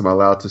with this? Am I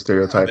allowed to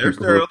stereotype They're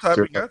people?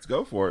 stereotyping. Let's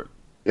go for it.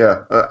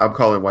 Yeah, I'm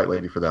calling white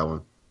lady for that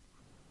one.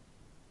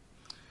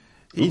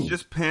 He's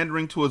just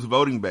pandering to his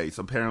voting base.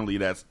 Apparently,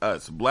 that's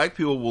us. Black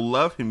people will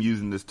love him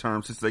using this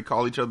term since they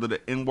call each other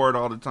the N-word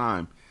all the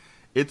time.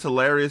 It's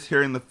hilarious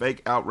hearing the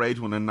fake outrage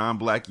when a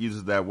non-black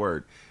uses that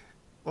word.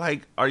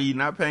 Like, are you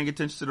not paying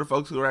attention to the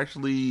folks who are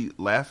actually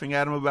laughing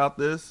at him about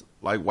this?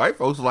 Like, white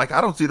folks are like, I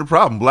don't see the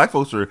problem. Black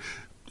folks are,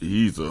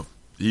 he's an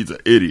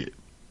idiot.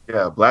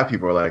 Yeah, black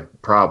people are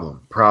like,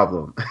 problem.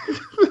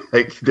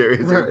 Like, there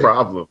is a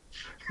problem.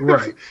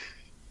 Right.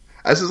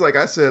 That's just like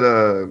I said,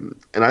 and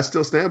I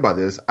still stand by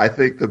this. I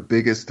think the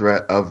biggest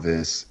threat of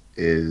this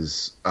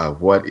is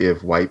what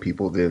if white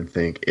people then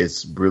think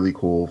it's really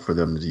cool for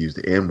them to use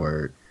the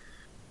N-word,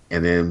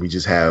 and then we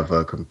just have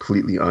a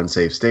completely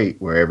unsafe state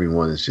where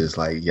everyone is just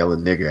like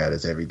yelling nigger at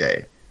us every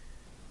day.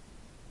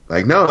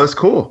 Like, no, it's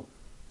cool.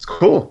 It's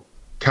cool.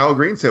 Kyle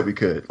Green said we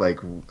could. Like,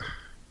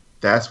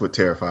 that's what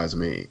terrifies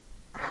me.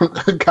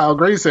 Kyle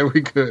Gray said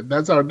we could.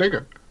 That's our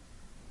nigger.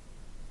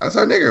 That's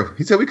our nigger.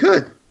 He said we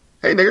could.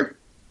 Hey, nigger.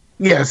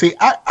 Yeah, see,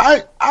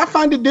 I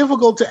find it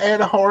difficult to add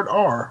a hard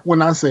R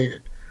when I say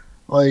it.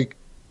 Like,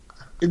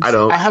 I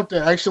don't. I have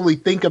to actually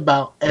think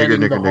about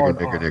adding the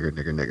hard R.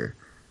 Nigger.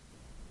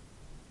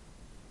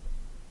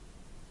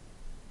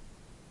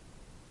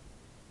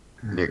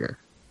 Nigger.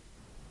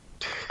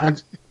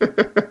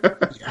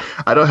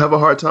 I don't have a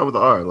hard time with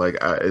the R.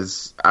 Like, I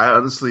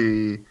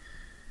honestly,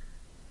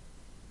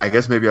 I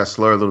guess maybe I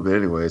slur a little bit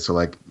anyway. So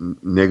like,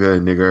 nigga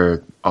and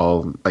nigger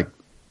all like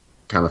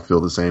kind of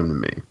feel the same to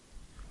me.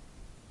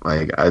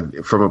 Like,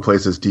 from a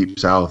place that's deep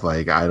south,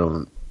 like I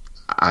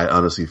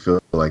honestly feel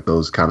like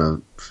those kind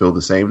of feel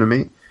the same to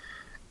me,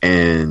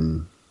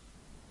 and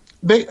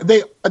they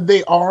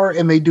are,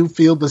 and they do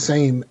feel the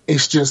same.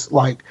 It's just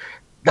like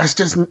it's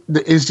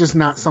just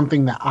not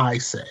something that I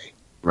say.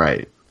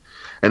 Right.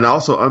 And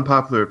also,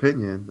 unpopular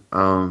opinion,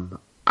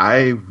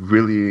 I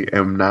really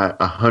am not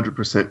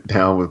 100%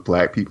 down with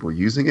black people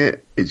using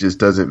it. It just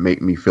doesn't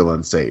make me feel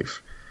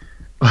unsafe.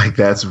 Like,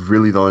 that's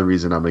really the only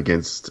reason I'm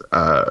against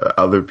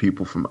other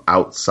people from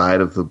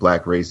outside of the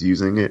black race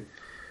using it.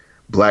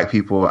 Black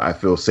people, I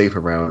feel safe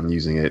around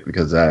using it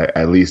because I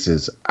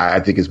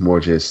think it's more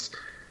just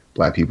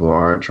black people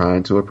aren't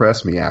trying to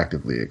oppress me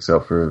actively,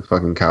 except for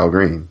fucking Kyle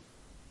Green.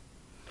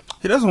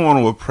 He doesn't want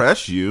to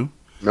oppress you.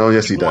 No,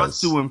 yes, he He wants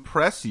does. to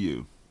impress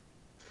you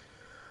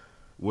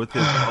with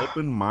his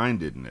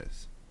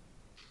open-mindedness.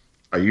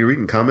 Are you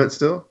reading comments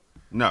still?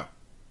 No.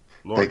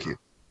 Lord. Thank you.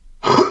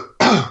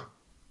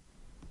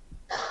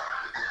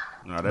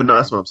 No, But no,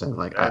 that's what I'm saying.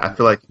 Like, I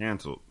feel like,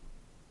 canceled.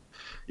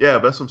 yeah,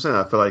 but that's what I'm saying.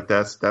 I feel like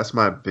that's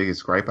my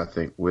biggest gripe, I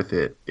think, with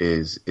it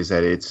is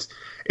that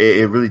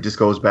it really just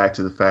goes back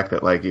to the fact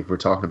that, like, if we're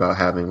talking about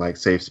having like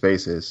safe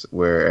spaces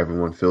where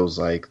everyone feels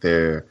like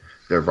their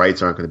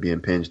rights aren't going to be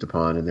impinged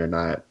upon and they're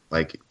not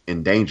like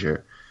in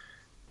danger,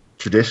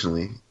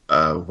 traditionally,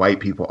 white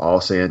people all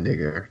say a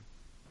nigger.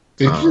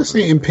 Did you just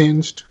say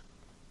impinged?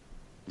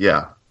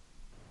 Yeah.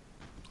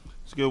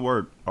 It's a good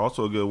word.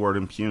 Also a good word,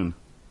 impugn.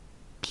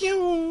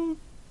 Pew.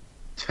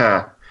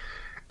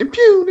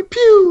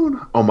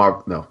 Impugn. Oh my,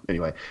 no.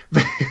 Anyway,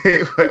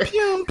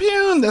 Pew,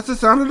 pew. That's the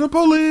sound of the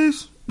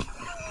police.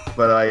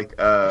 but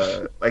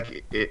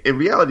like in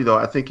reality though,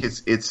 I think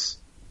it's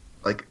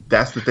like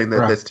that's the thing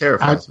that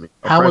terrifies me.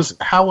 How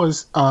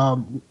was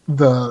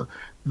the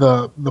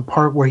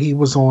part where he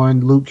was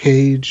on Luke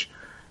Cage?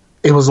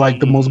 It was like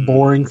the most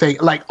boring thing.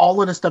 Like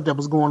all of the stuff that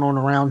was going on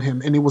around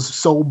him, and it was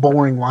so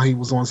boring while he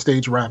was on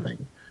stage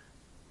rapping.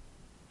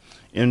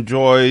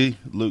 Enjoy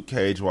Luke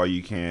Cage while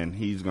you can.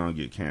 He's gonna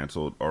get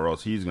canceled, or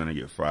else he's gonna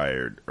get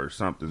fired, or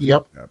something's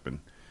gonna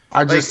happen.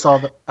 I just saw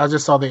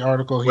the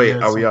article. Wait,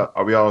 are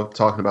we all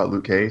talking about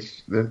Luke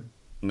Cage then?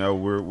 No,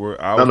 we're.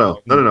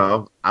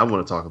 No. I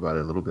want to talk about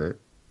it a little bit.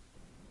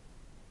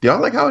 Do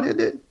y'all like how it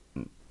ended?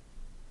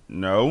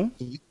 No.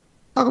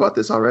 Talk about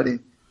this already.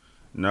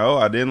 No,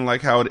 I didn't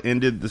like how it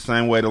ended the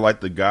same way that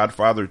like The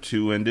Godfather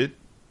 2 ended.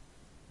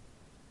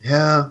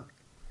 Yeah.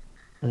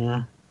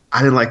 I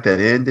didn't like that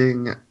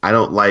ending. I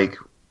don't like.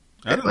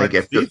 I didn't like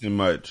the season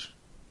much.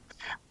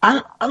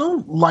 I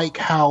don't like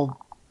how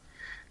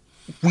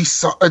we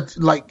saw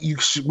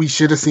we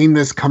should have seen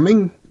this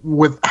coming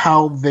with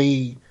how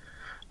they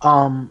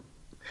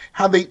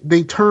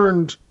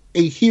turned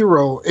a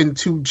hero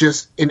into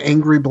just an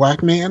angry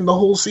black man the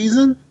whole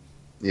season.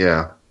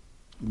 Yeah.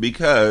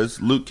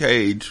 because Luke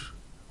Cage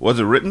was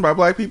it written by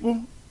black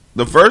people?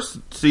 The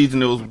first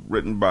season it was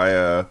written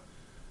by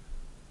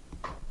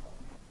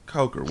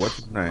Coker. What's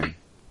his name?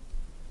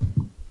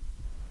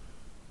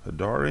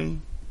 Hadari.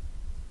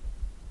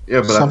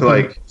 Yeah, but Something-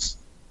 I feel like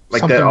that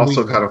something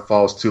also weird. kind of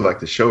falls to like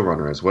the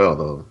showrunner as well,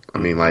 though. I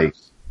mean, like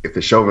if the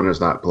showrunner's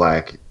not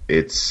black,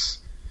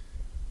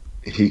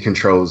 he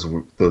controls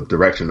the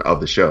direction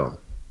of the show.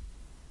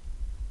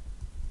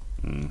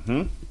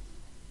 Mm-hmm.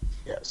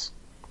 Yes.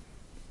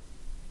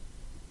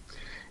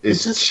 It's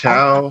It's just-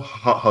 Chow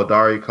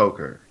Hodari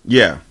Coker.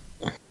 Yeah.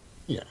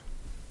 Yeah.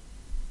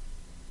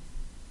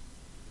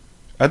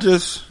 I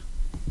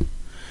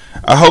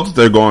hope that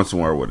they're going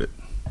somewhere with it.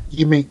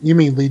 You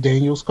mean Lee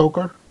Daniels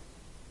Coker?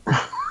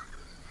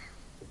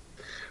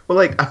 Well,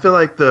 like I feel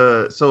like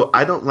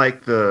I don't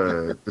like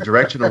the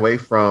direction away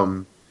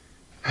from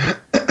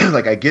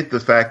like I get the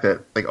fact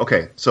that like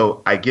okay,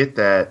 so I get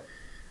that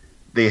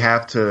they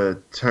have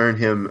to turn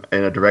him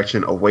in a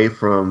direction away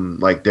from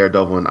like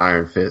Daredevil and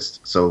Iron Fist.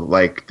 So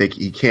like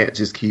he can't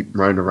just keep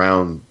running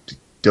around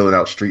dealing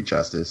out street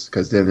justice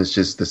because then it's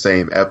just the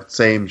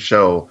same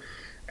show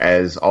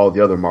as all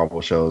the other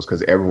Marvel shows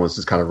because everyone's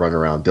just kind of running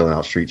around dealing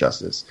out street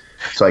justice.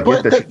 So I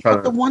get that you're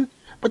trying to.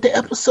 But the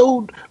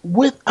episode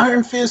with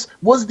Iron Fist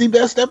was the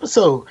best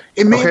episode.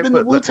 It may have been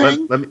the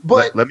Wu-Tang,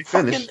 but let me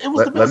finish. fucking, it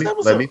was the best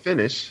episode.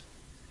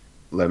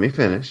 Let me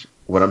finish.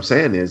 What I'm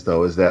saying is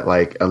that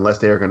like unless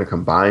they are going to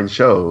combine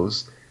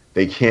shows,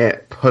 they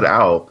can't put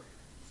out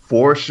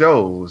 4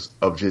 shows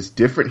of just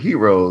different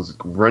heroes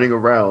running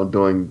around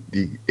doing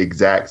the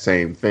exact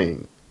same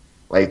thing.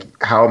 Like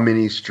how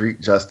many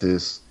Street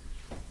Justice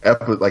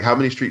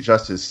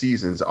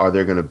seasons are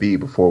there going to be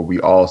before we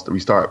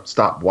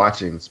stop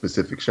watching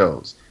specific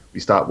shows? We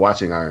stop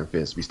watching Iron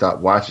Fist. We stop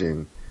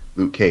watching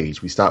Luke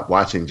Cage. We stop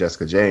watching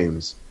Jessica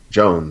Jones,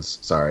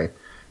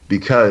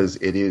 because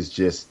it is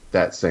just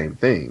that same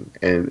thing.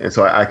 And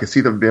so I could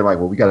see them being like,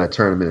 well, we got to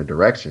turn them in a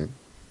direction.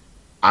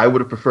 I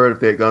would have preferred if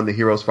they had gone the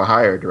Heroes for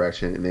Hire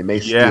direction, and they may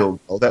still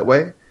go that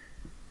way.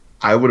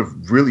 I would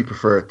have really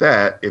preferred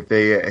that if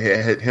they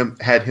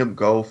had him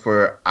go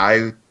for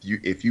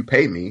if you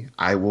pay me,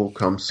 I will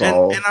come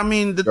solve. And I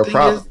mean, the your thing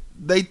problem. is,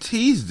 they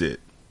teased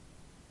it.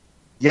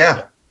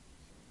 Yeah,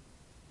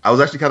 I was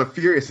actually kind of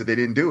furious that they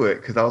didn't do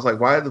it because I was like,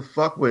 why the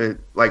fuck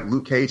would like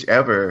Luke Cage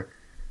ever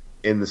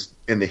in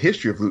the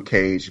history of Luke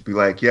Cage be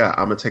like, yeah,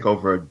 I'm gonna take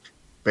over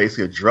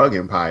basically a drug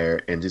empire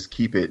and just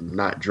keep it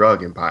not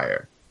drug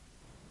empire.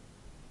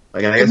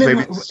 Like I guess maybe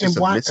it's just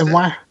a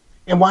misstep.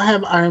 And why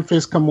have Iron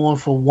Fist come on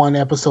for one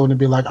episode and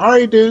be like, all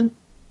right, dude?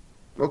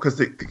 Well, because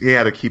he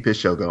had to keep his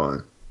show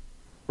going.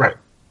 Right.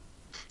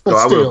 So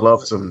I would have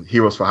loved some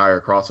Heroes for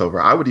Hire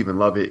crossover. I would even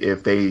love it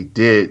if they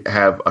did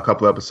have a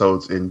couple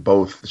episodes in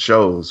both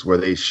shows where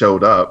they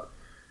showed up,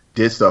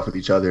 did stuff with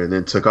each other, and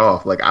then took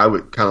off. Like I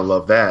would kind of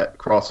love that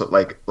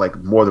crossover, like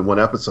more than one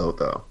episode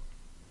though.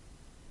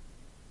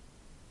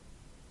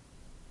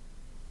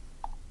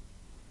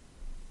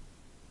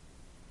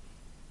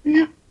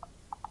 Yeah.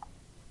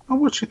 I'm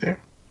with you there.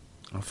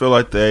 I feel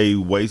like they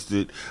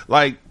wasted,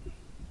 they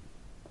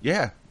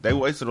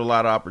wasted a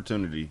lot of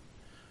opportunity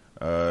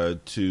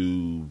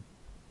to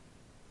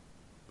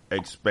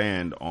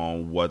expand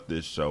on what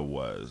this show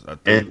was. I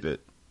think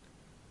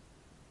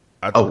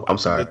I'm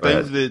sorry.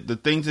 The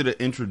things that it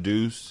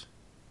introduced,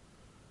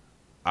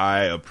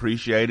 I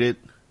appreciated.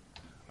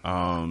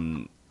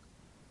 I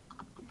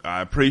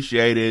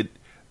appreciated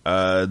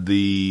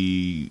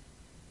the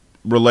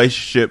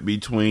relationship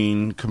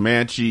between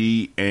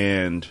Comanche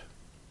and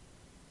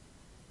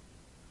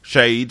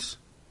Shades,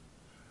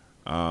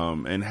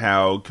 and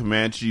how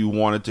Comanche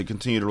wanted to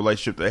continue the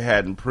relationship they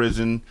had in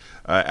prison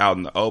out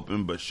in the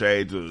open, but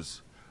Shades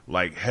was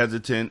like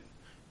hesitant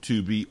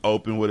to be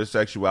open with his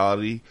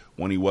sexuality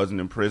when he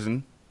wasn't in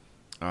prison.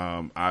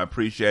 I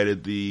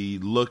appreciated the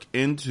look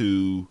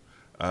into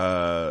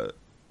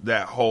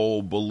that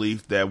whole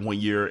belief that when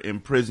you're in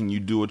prison,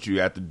 you do what you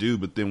have to do,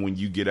 but then when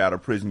you get out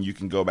of prison, you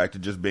can go back to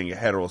just being a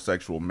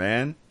heterosexual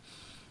man.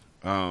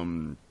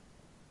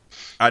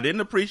 I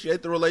didn't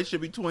appreciate the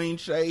relationship between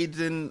Shades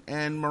and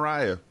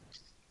Mariah.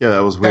 Yeah,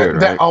 that was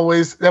weird. That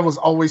was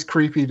always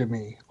creepy to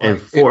me.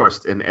 And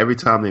forced. And every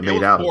time they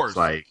made out, forced. it's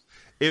like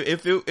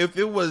if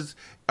it was,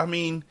 I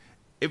mean,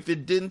 if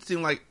it didn't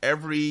seem like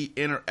every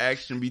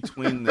interaction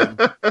between them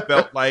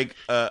felt like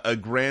a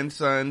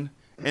grandson.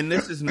 And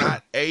this is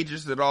not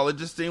ageist at all. It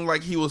just seemed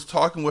like he was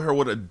talking with her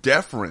with a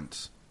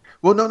deference.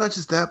 well, no, not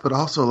just that, but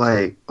also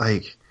like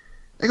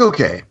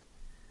okay.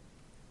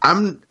 I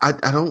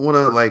don't want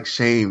to like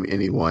shame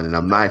anyone, and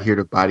I'm not here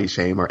to body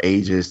shame or be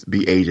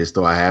ageist,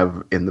 though I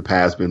have in the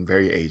past been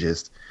very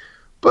ageist.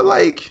 But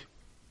like,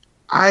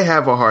 I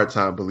have a hard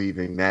time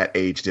believing that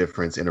age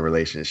difference in a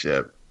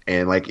relationship,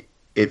 and like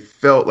it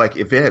felt like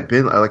if it had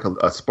been like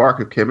a spark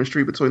of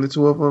chemistry between the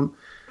two of them,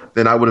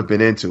 then I would have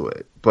been into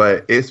it.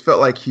 But it felt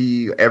like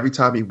every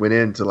time he went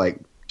in to like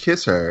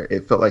kiss her,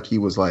 it felt like he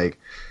was like,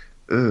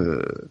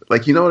 ugh.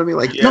 Like, you know what I mean?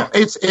 Like, No,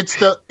 it's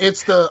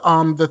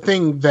the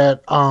thing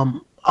that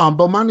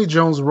Bomani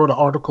Jones wrote an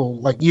article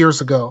like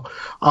years ago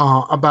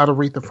about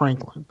Aretha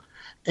Franklin,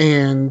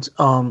 and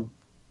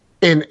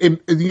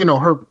it, you know,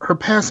 her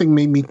passing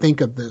made me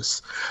think of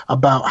this,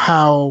 about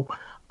how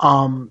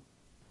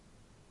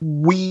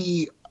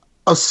we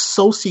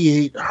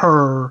associate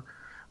her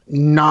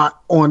not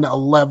on a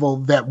level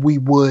that we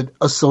would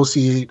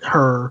associate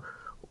her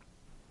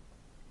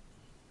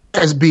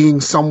as being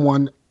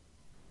someone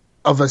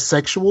of a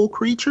sexual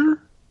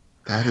creature.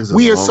 That is a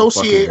We long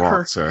associate fucking walk,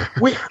 her. sir.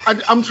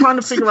 I'm trying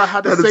to figure out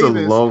how to That say is a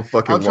this. long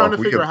fucking I'm trying walk.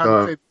 to We figure out have how to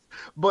done say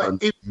this. But on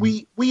if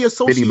we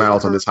associate many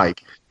miles her, on this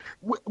hike.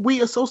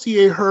 we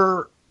associate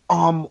her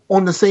on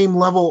the same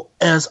level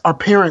as our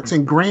parents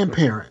and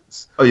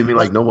grandparents. Oh, you mean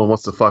like no one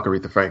wants to fuck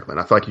Aretha Franklin?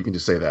 I feel like you can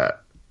just say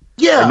that.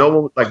 Yeah, Like, no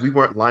one, like we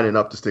weren't lining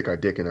up to stick our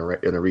dick in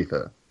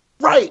Aretha.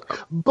 right.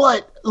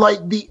 But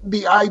like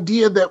the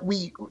idea that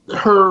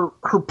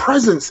her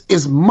presence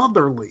is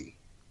motherly.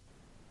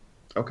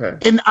 Okay.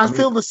 And I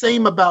feel the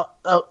same about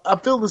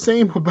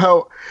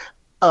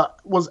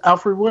was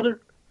Alfred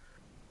Woodard.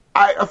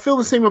 I feel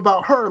the same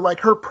about her. Like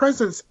her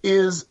presence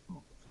is,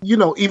 you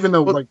know, even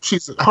though like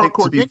she's a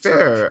hardcore to be dancer,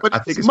 fair, but I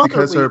think it's it's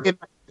because motherly, and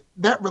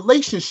that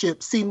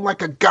relationship seemed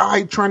like a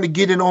guy trying to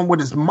get it on with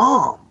his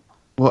mom.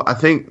 Well, I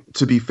think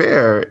to be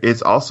fair,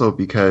 it's also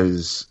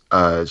because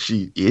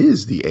she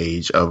is the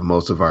age of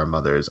most of our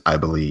mothers, I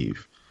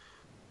believe.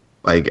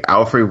 Like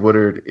Alfred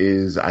Woodard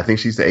is, I think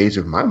she's the age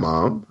of my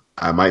mom.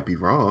 I might be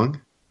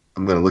wrong.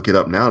 I'm going to look it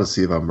up now to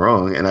see if I'm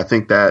wrong. And I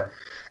think that,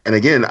 and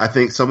again, I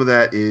think some of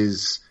that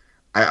is,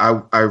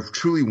 I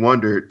truly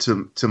wondered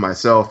to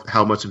myself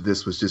how much of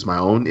this was just my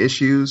own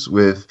issues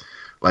with,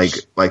 like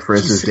for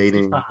instance,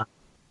 dating.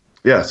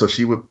 Yeah, so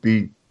she would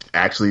be,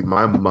 actually,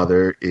 my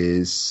mother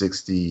is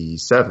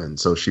 67,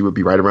 so she would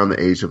be right around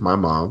the age of my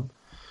mom.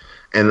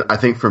 And I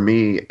think for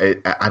me,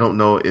 I don't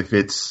know if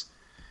it's,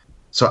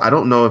 so I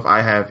don't know if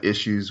I have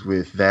issues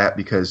with that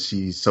because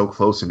she's so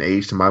close in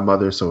age to my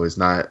mother, so it's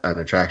not an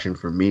attraction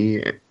for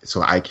me.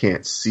 So I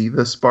can't see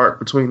the spark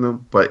between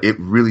them, but it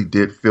really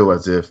did feel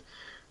as if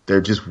there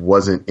just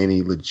wasn't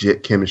any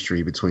legit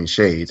chemistry between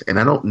Shades. And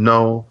I don't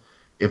know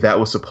if that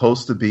was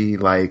supposed to be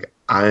like,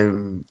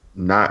 I'm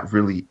not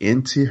really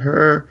into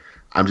her.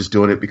 I'm just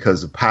doing it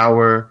because of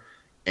power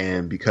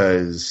and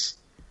because,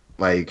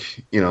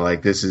 like, you know,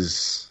 like this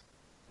is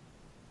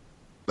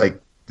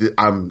like,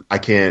 I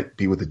can't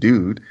be with a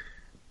dude.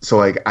 So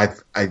like I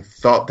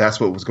thought that's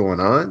what was going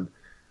on,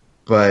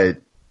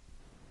 but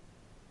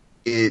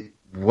it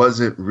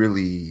wasn't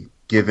really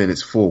given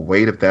its full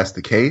weight if that's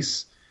the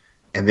case.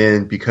 And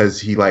then because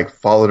he like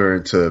followed her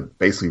into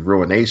basically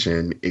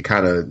ruination, it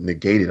kind of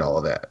negated all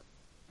of that.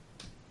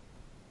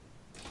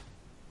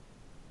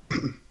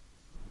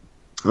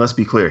 Let's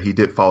be clear, he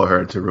did follow her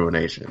into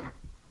ruination.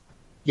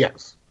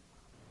 Yes.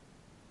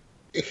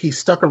 He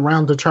stuck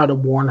around to try to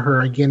warn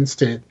her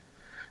against it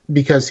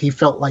because he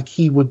felt like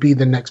he would be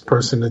the next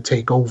person to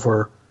take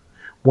over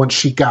once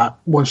she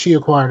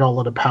acquired all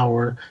of the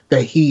power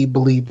that he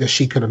believed that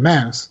she could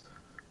amass.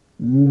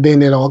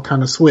 Then it all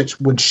kind of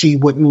switched when she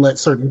wouldn't let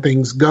certain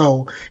things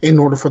go in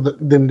order for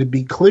them to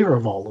be clear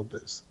of all of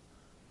this.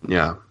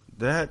 Yeah.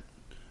 That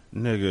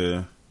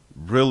nigga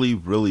really,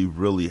 really,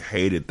 really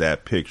hated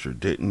that picture,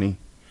 didn't he?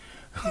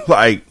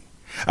 Like,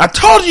 I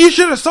told you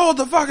should have sold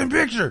the fucking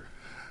picture.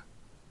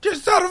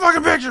 Just sell the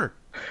fucking picture.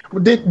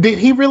 Did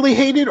he really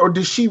hate it, or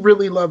did she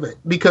really love it?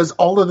 Because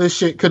all of this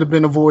shit could have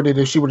been avoided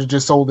if she would have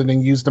just sold it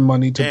and used the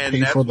money to And pay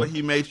that's for what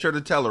he made sure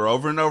to tell her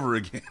over and over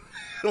again.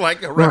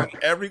 Like around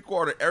every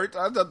quarter, every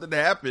time something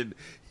happened,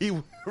 he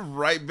went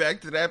right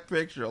back to that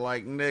picture.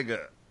 Like,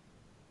 nigga,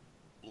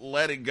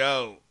 let it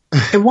go.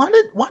 And why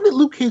did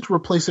Luke Cage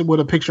replace it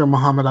with a picture of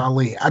Muhammad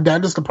Ali?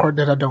 That is the part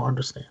that I don't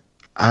understand.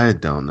 I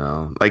don't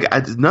know. Like,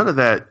 none of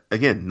that,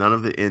 again, none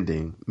of the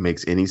ending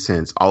makes any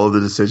sense. All of the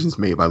decisions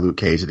made by Luke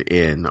Cage at the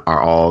end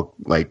are all,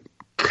 like,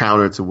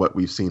 counter to what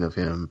we've seen of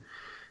him.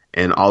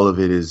 And all of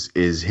it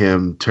is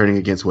him turning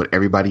against what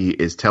everybody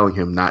is telling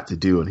him not to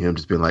do, and him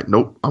just being like,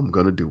 nope, I'm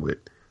going to do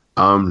it.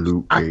 I'm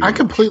Luke Cage. I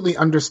completely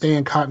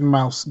understand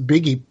Cottonmouth's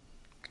Biggie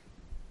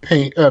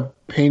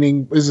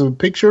painting. Is it a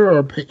picture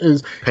or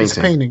it's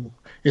painting?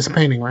 It's a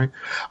painting, right?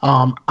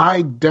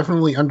 I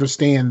definitely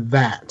understand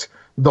that.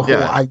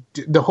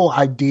 The whole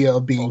idea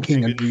of being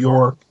king of New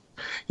York.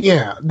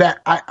 Yeah,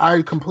 that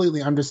I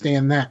completely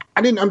understand that.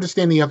 I didn't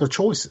understand the other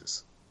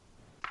choices.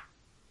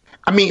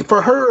 I mean,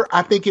 for her,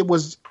 I think it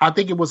was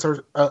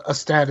her a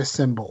status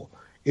symbol.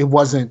 It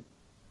wasn't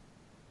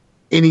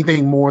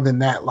anything more than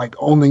that. Like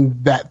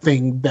owning that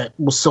thing that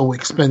was so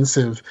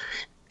expensive,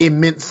 it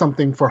meant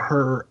something for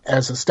her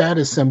as a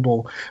status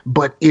symbol.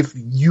 But if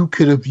you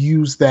could have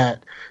used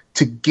that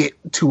to get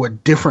to a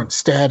different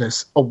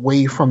status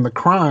away from the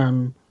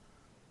crime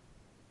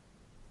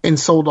and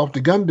sold off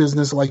the gun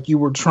business like you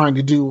were trying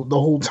to do the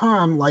whole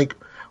time, like,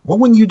 why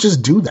wouldn't you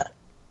just do that?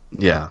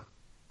 Yeah.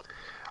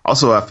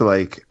 Also, I feel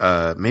like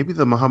maybe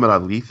the Muhammad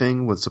Ali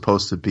thing was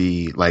supposed to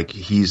be like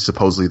he's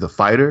supposedly the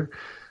fighter.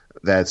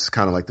 That's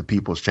kind of like the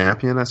people's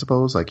champion, I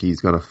suppose. Like he's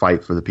going to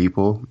fight for the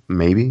people,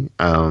 maybe.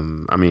 I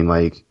mean,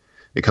 like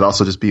It could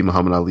also just be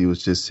Muhammad Ali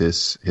was just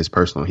his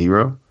personal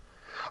hero.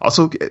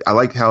 Also, I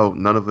like how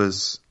none of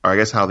us, or I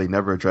guess how they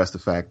never addressed the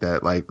fact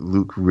that like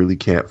Luke really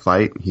can't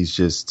fight. He's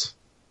just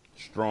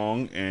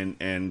strong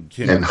and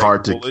can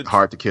hard bullets.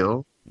 to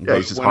kill. Yeah, But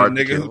he's just when hard a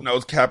to nigga kill. who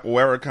knows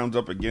capoeira comes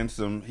up against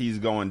him, he's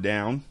going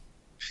down.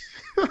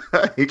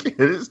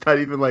 It's not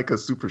even like a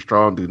super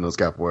strong dude in those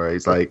capoeira.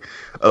 He's like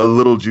a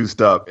little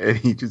juiced up, and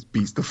he just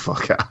beats the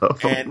fuck out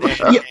of him.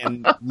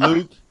 And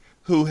Luke,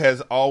 who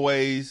has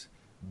always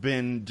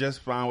been just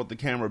fine with the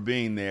camera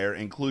being there,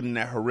 including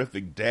that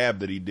horrific dab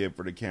that he did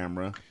for the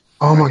camera,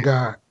 Oh my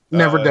god,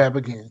 never dab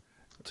again.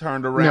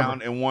 turned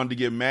around and wanted to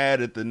get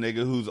mad at the nigga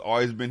who's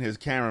always been his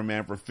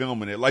cameraman for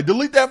filming it. Like,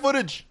 delete that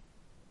footage.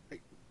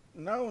 Like,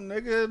 no,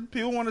 nigga,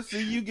 people want to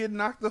see you get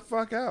knocked the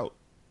fuck out.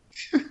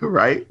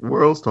 Right?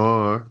 World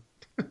star.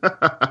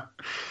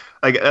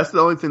 Like, that's the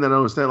only thing that I don't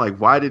understand. Like,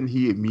 why didn't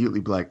he immediately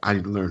be like, I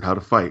need to learn how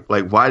to fight?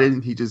 Like, why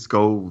didn't he just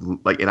go,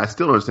 like, and I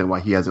still don't understand why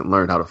he hasn't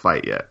learned how to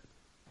fight yet.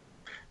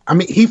 I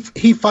mean,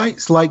 he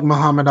fights like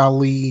Muhammad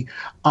Ali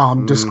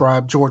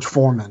described George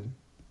Foreman.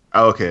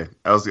 Oh, okay.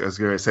 I was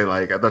going to say,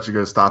 like, I thought you were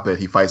going to stop at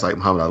he fights like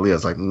Muhammad Ali. I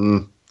was like,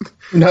 No,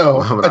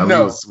 Muhammad Ali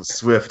no. was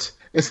swift.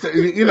 It's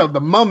the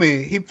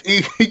mummy.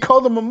 He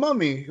called him a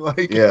mummy.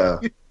 Like, Yeah.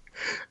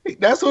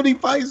 that's what he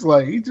fights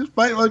like. He just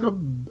fights like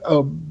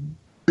a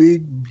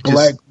big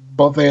black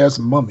buff ass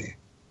mummy.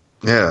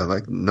 Yeah,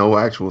 like, no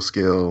actual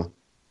skill.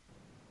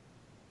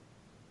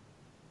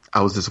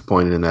 I was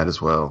disappointed in that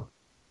as well.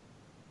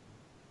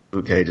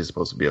 Luke Cage is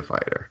supposed to be a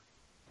fighter.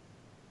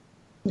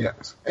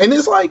 Yes, and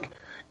it's like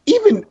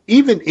even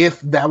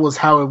if that was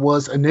how it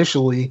was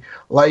initially,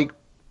 like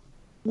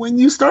when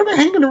you started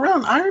hanging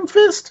around Iron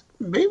Fist,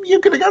 maybe you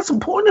could have got some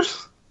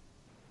pointers.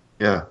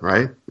 Yeah,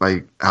 right?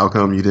 Like, how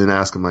come you didn't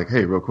ask him, like,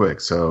 hey, real quick,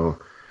 so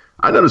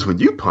I noticed when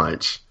you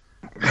punch,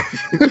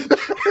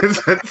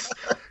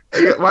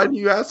 why didn't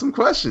you ask some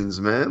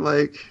questions, man?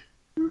 Like,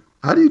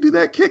 how do you do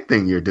that kick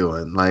thing you're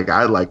doing? Like,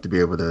 I'd like to be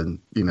able to,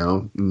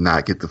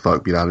 not get the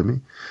fuck beat out of me.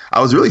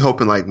 I was really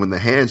hoping, like, when the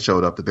hand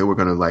showed up that they were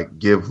going to, like,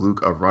 give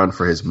Luke a run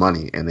for his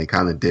money, and they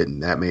kind of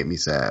didn't. That made me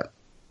sad.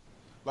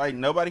 Like,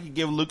 nobody could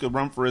give Luke a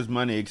run for his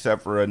money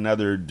except for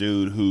another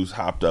dude who's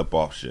hopped up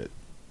off shit.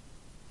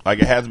 Like,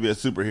 it has to be a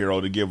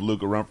superhero to give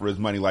Luke a run for his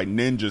money. Like,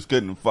 ninjas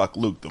couldn't fuck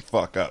Luke the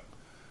fuck up.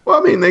 Well,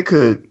 I mean, they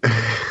could.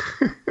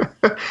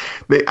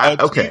 A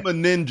Okay. team of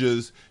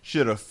ninjas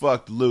should have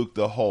fucked Luke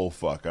the whole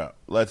fuck up.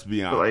 Let's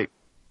be honest.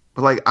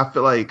 But I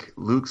feel like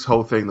Luke's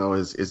whole thing though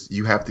is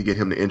you have to get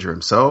him to injure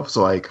himself.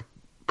 So like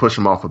push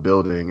him off a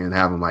building and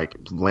have him like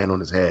land on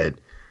his head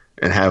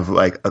and have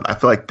like I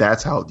feel like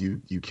that's how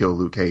you kill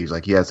Luke Cage.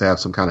 Like he has to have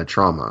some kind of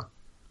trauma.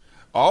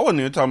 I wasn't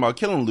even talking about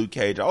killing Luke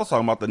Cage. I was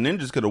talking about the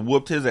ninjas could have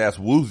whooped his ass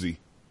woozy.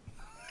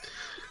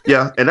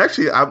 Yeah, and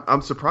actually,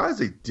 I'm surprised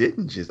they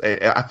didn't just.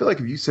 I feel like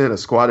if you send a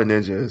squad of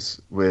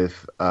ninjas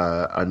with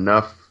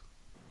enough,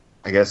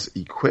 I guess,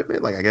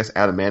 equipment, like I guess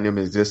adamantium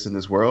exists in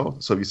this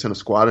world. So if you send a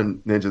squad of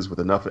ninjas with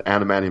enough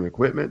adamantium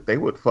equipment, they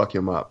would fuck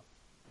him up.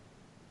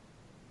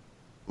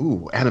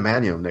 Ooh,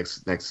 adamantium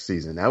next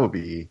season. That would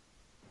be.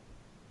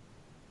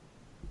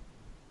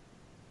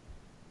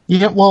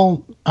 Yeah,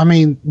 well, I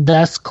mean,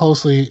 that's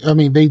closely. I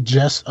mean, they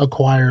just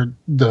acquired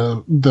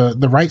the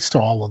rights to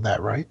all of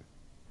that, right?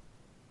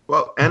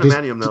 Well,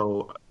 adamantium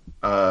though,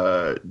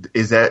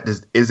 is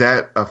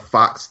that a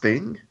Fox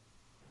thing?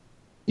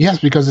 Yes,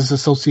 because it's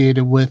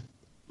associated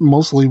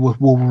mostly with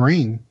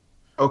Wolverine.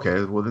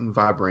 Okay, well then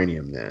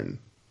vibranium then.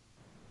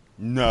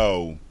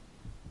 No.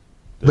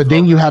 But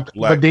then you have to,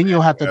 Black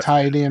you'll have to Panther.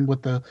 tie it in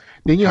with the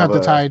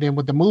tie it in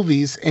with the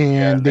movies,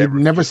 and they've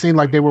never seemed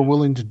like they were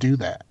willing to do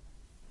that.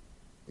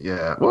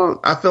 Yeah,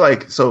 well, I feel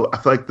like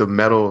the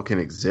metal can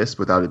exist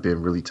without it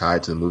being really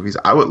tied to the movies.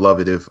 I would love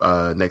it if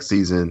next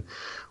season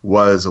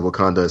was a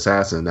Wakanda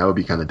assassin. That would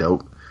be kind of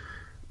dope,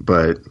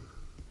 but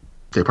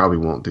they probably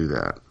won't do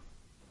that.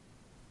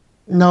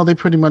 No, they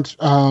pretty much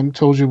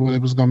told you what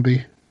it was going to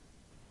be.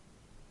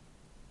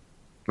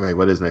 Wait,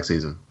 what is next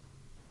season?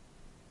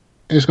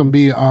 It's going to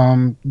be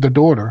the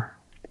daughter.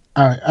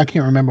 I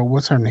can't remember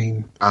what's her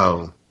name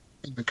Oh,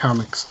 in the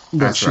comics. But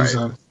That's she's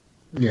right.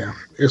 yeah,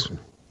 it's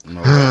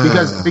No.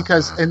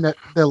 because in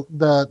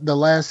the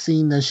last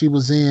scene that she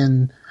was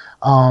in,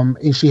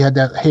 and she had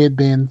that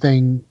headband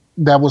thing.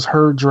 That was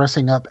her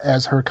dressing up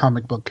as her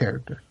comic book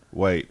character.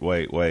 Wait.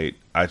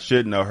 I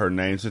should know her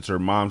name since her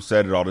mom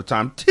said it all the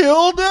time.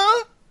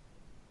 Tilda?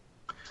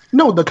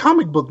 No, the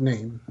comic book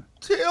name.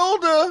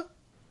 Tilda?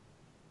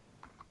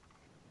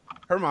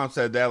 Her mom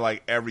said that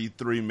like every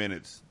 3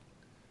 minutes.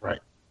 Right.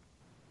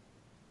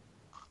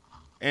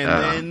 And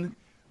then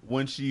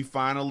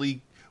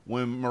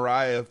when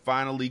Mariah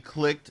finally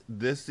clicked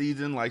this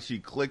season, like she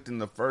clicked in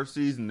the first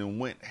season and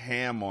went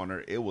ham on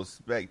her, it was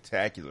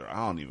spectacular.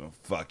 I don't even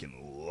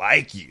fucking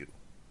like you,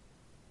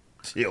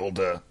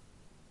 Tilda.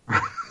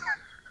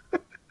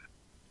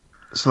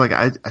 so like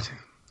I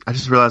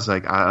just realized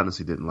like I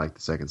honestly didn't like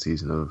the second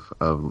season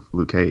of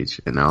Luke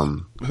Cage, and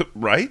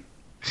Right?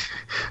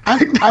 I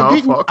I'm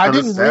didn't kinda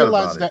realize sad that.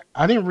 about it.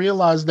 I didn't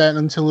realize that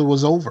until it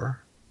was over.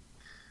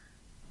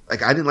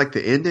 like I didn't like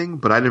the ending,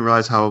 but I didn't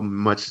realize how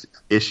much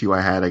issue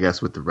I had, I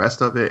guess, with the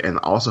rest of it, and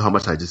also how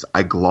much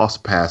I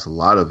glossed past a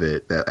lot of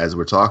it. That as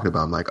we're talking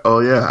about, I'm like, oh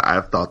yeah,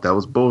 I thought that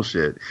was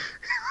bullshit.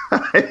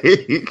 Like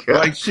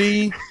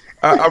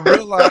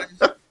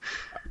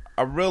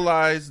I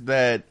realized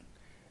that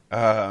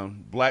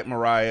Black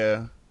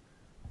Mariah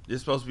is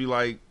supposed to be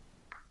like,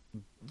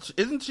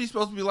 isn't she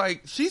supposed to be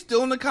like, she's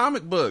still in the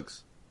comic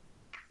books?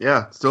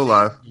 Yeah, still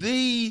alive.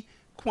 The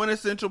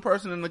quintessential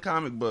person in the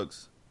comic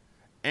books.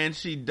 And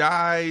she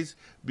dies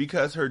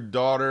because her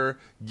daughter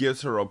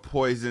gives her a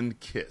poisoned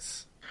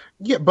kiss.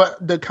 Yeah,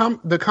 but the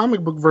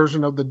comic book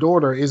version of the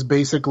daughter is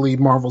basically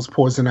Marvel's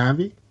Poison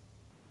Ivy.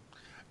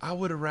 I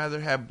would have rather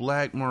had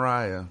Black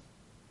Mariah.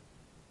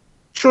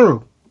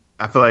 True.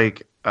 I feel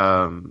like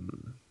the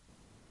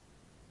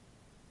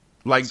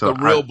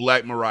real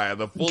Black Mariah.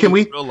 The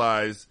fully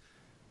realize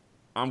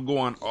I'm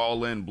going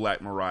all in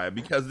Black Mariah,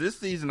 because this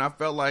season I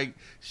felt like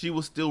she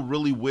was still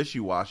really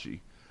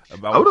wishy-washy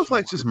about. I would have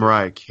liked just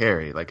Mariah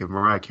Carey. Like if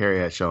Mariah Carey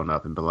had shown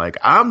up and been like,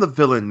 "I'm the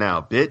villain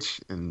now,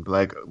 bitch," and be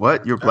like,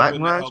 "What? You're Black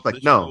Mariah?"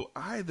 Like, no,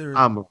 either.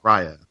 I'm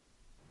Mariah.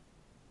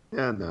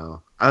 Yeah,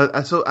 no.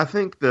 I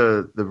think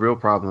the real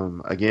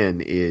problem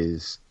again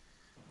is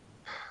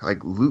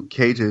like Luke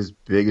Cage's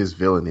biggest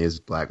villain is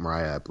Black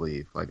Mariah, I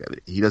believe. Like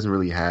he doesn't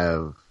really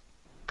have,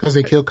 because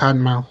they killed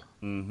Cottonmouth.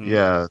 Mm-hmm.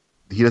 Yeah,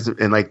 he doesn't,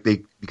 and like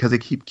because they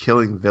keep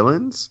killing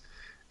villains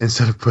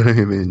instead of putting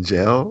him in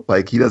jail.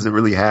 Like he doesn't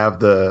really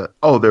have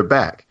they're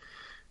back.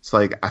 It's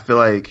like I feel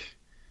like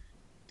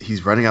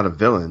he's running out of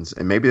villains,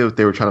 and maybe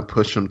they were trying to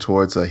push him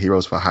towards a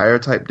Heroes for Hire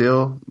type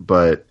deal,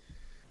 but.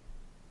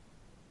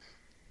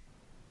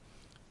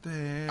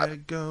 There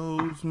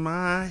goes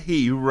my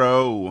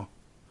hero.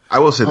 I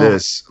will say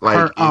this: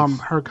 like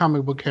her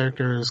comic book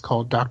character is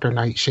called Dr.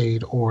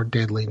 Nightshade or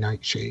Deadly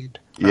Nightshade.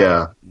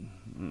 Yeah,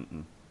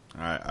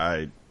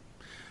 I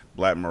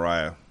Black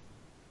Mariah,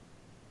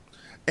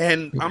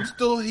 and I'm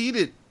still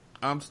heated.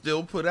 I'm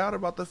still put out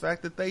about the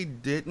fact that they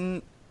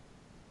didn't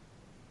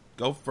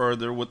go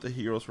further with the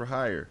Heroes for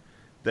Hire.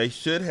 They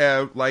should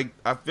have. Like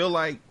I feel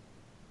like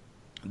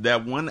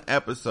that one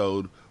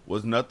episode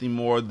was nothing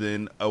more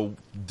than a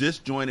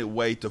disjointed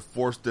way to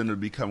force them to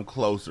become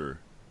closer.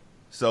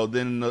 So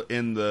then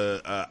in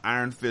the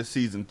Iron Fist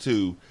season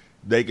 2,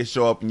 they could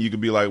show up and you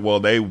could be like, well,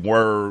 they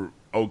were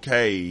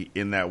okay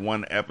in that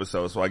one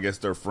episode, so I guess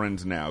they're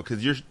friends now.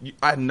 Because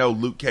I know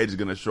Luke Cage is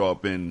going to show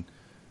up in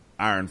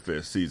Iron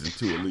Fist season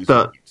 2 at least.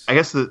 So, I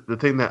guess the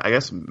thing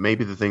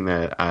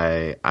that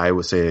I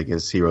would say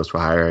against Heroes for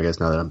Hire, I guess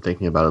now that I'm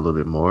thinking about it a little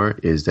bit more,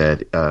 is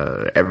that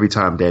every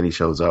time Danny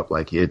shows up,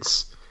 like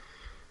it's.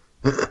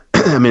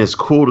 I mean, it's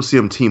cool to see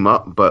them team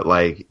up, but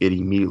like it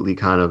immediately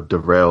kind of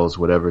derails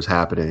whatever's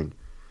happening.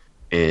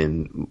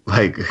 And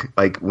like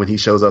when he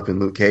shows up in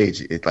Luke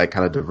Cage, it like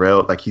kind of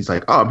derailed. Like he's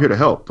like, "Oh, I'm here to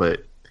help,"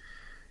 but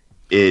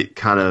it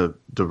kind of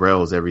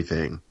derails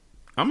everything.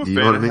 I'm a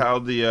fan of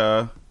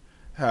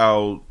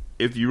how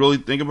if you really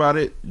think about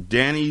it,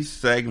 Danny's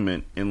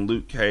segment in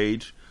Luke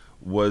Cage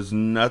was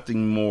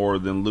nothing more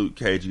than Luke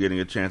Cage getting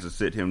a chance to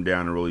sit him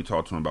down and really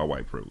talk to him about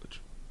white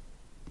privilege.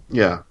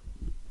 Yeah,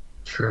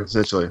 sure,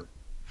 essentially.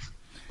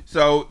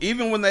 So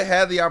even when they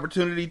had the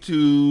opportunity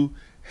to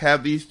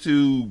have these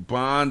two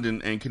bond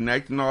and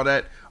connect and all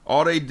that,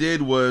 all they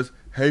did was,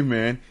 hey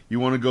man, you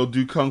want to go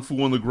do Kung Fu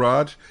in the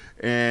garage?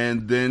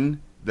 And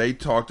then they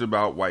talked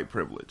about white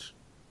privilege.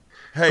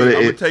 Hey, I'm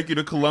going to take you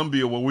to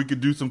Colombia where we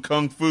could do some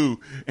Kung Fu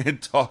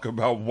and talk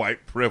about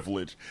white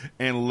privilege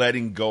and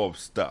letting go of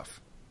stuff.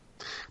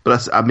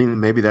 But I mean,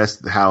 maybe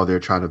that's how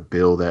they're trying to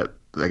build that,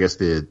 I guess,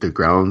 the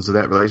grounds of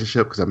that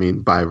relationship. Because I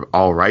mean, by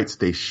all rights,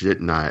 they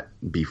should not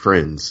be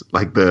friends.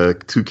 Like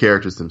the two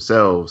characters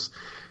themselves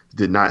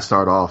did not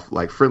start off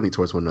like friendly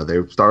towards one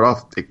another. They start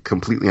off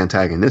completely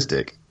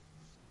antagonistic.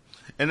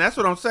 And that's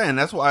what I'm saying.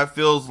 That's why it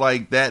feels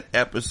like that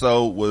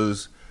episode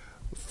was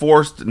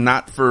forced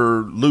not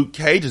for Luke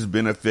Cage's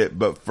benefit,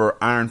 but for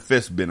Iron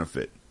Fist's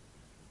benefit.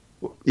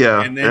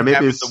 Yeah, and then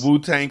having the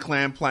Wu-Tang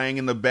Clan playing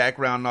in the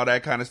background and all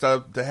that kind of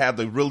stuff to have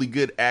the really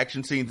good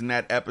action scenes in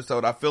that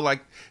episode. I feel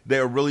like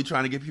they're really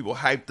trying to get people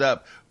hyped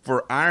up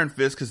for Iron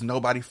Fist because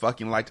nobody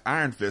fucking liked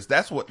Iron Fist.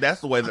 That's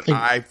the way that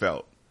I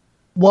felt.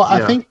 Well,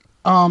 I think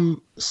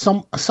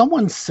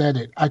someone said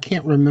it. I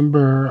can't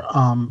remember.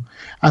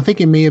 I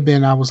think it may have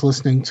been I was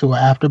listening to an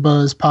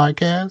AfterBuzz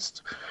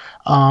podcast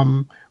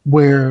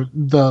where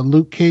the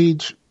Luke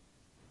Cage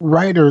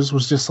writers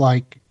was just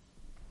like,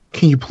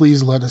 can you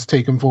please let us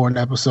take him for an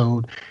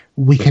episode?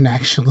 We can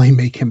actually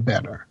make him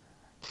better.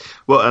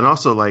 Well, and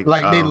also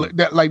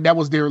that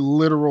was their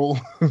literal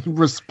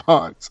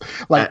response.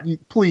 Like,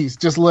 please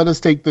just let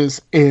us take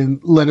this and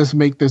let us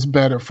make this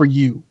better for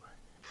you.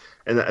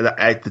 And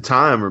at the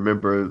time,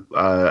 remember,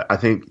 I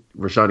think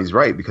Rashani's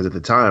right, because at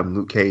the time,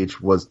 Luke Cage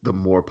was the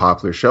more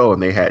popular show,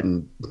 and they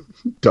hadn't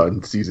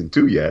done season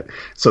 2 yet.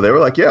 So they were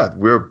like, "Yeah,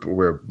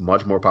 we're a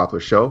much more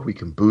popular show. We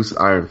can boost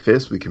Iron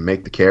Fist. We can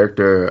make the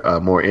character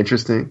more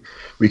interesting.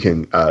 We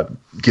can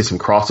get some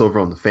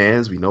crossover on the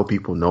fans. We know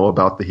people know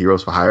about the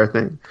Heroes for Hire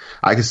thing.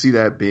 I can see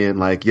that being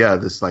like, yeah,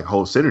 this like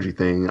whole synergy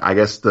thing. I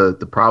guess the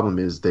problem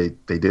is they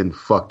didn't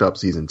fucked up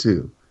season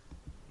 2.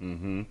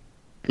 Mm-hmm.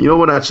 You know,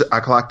 when I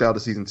clocked out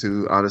of season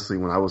 2, honestly,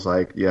 when I was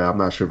like, yeah, I'm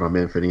not sure if I'm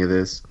in for any of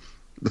this.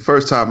 The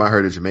first time I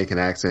heard a Jamaican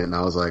accent, and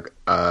I was like,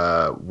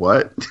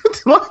 what?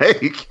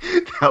 Like,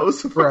 that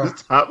was the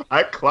first time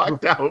I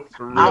clocked out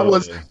for real.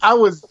 I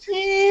was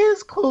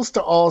this close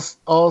to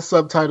all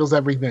subtitles,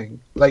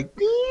 everything. Like,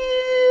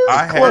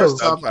 I had close.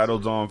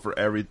 subtitles on for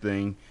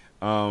everything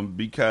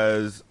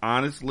because,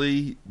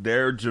 honestly,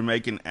 their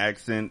Jamaican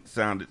accent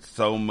sounded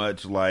so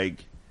much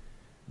like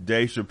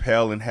Dave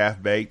Chappelle and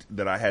Half Baked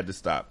that I had to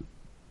stop.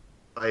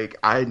 Like,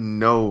 I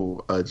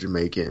know a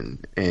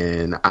Jamaican,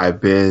 and I've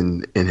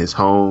been in his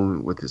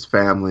home with his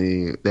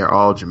family. They're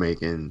all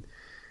Jamaican,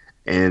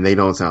 and they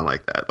don't sound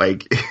like that.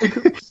 Like,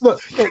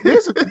 look,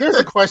 there's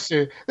a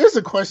question. There's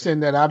a question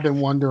that I've been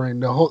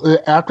wondering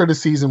after the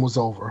season was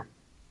over.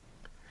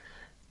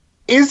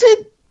 Is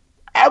it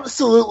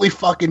absolutely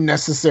fucking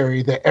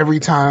necessary that every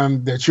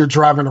time that you're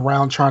driving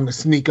around trying to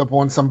sneak up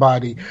on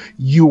somebody,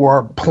 you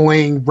are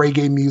playing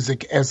reggae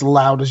music as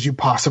loud as you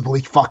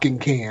possibly fucking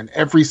can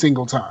every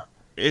single time?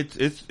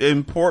 It's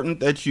important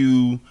that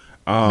you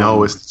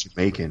no, it's the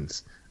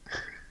Jamaicans.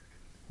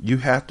 You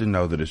have to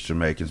know that it's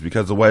Jamaicans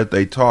because the way that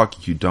they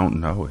talk, you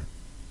don't know it.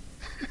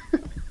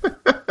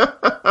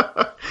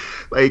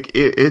 Like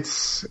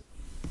it's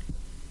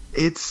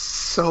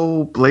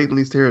so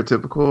blatantly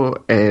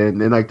stereotypical, and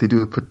then like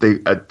they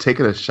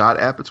taking a shot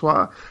at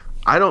Patois.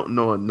 I don't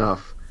know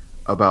enough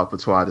about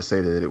Patois to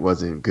say that it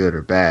wasn't good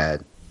or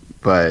bad,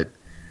 but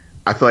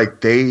I feel like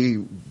they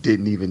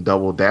didn't even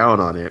double down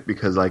on it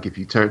because, like, if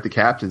you turned the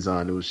captions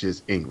on, it was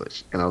just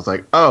English. And I was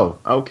like, oh,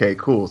 okay,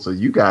 cool. So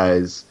you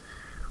guys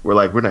were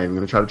like, we're not even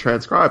going to try to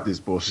transcribe this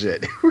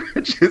bullshit.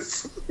 We're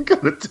just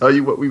going to tell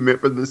you what we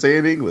meant for them to say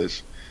in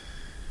English.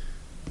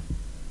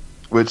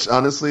 Which,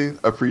 honestly,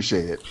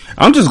 appreciate it.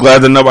 I'm just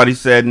glad that nobody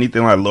said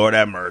anything like, Lord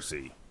have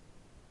mercy.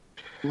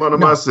 No,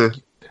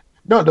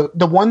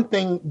 the one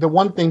thing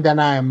that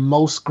I am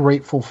most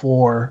grateful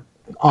for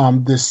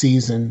this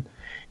season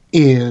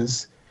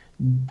is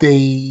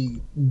they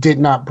did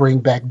not bring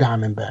back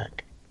Diamondback.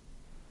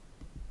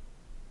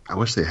 I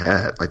wish they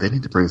had. Like, they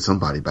need to bring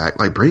somebody back.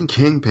 Like, bring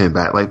Kingpin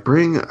back. Like,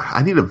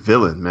 I need a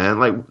villain, man.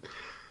 Like,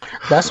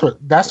 that's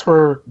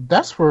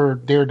for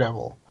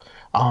Daredevil.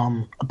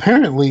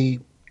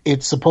 Apparently,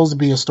 it's supposed to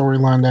be a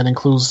storyline that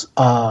includes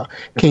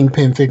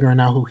Kingpin figuring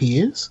out who he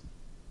is.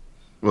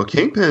 Well,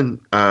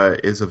 Kingpin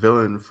is a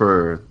villain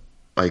for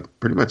like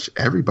pretty much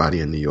everybody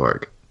in New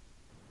York.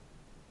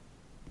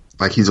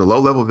 Like, he's a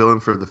low-level villain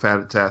for the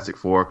Fantastic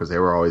Four because they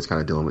were always kind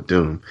of dealing with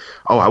Doom.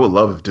 Oh, I would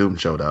love if Doom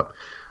showed up.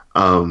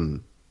 I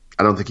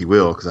don't think he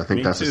will because I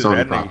think that's a Sony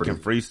that property. Can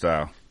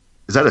freestyle.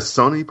 Is that a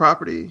Sony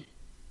property?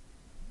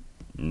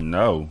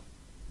 No,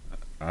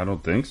 I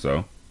don't think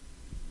so.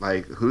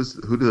 Like, who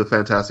do the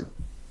Fantastic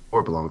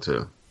Four belong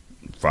to?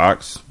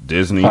 Fox,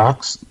 Disney,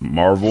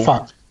 Marvel.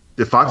 Fox.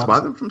 Did Fox buy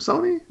them from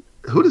Sony?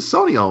 Who does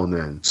Sony own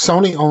then?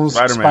 Sony owns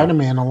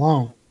Spider-Man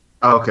alone.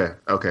 Oh,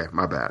 okay,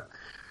 my bad.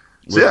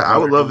 So yeah, I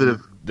would love it if...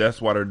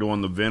 That's why they're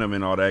doing the Venom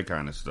and all that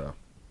kind of stuff.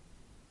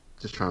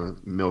 Just trying to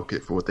milk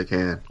it for what they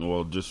can.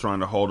 Well, just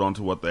trying to hold on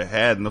to what they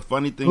had. And the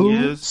funny thing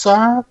is...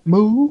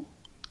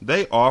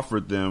 They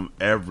offered them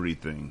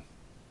everything.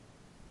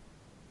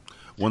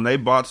 When they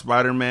bought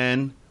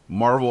Spider-Man,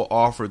 Marvel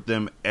offered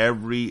them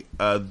every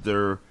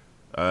other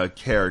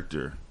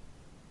character.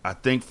 I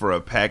think for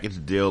a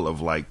package deal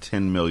of like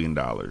 $10 million.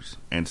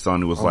 And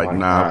Sony was like,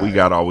 nah, God. We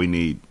got all we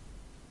need.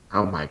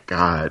 Oh my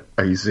God.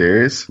 Are you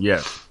serious?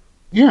 Yes.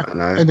 Yeah,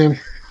 and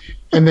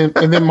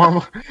then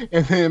Marvel,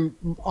 and then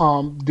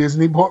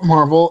Disney bought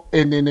Marvel,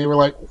 and then they were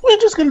like, "We're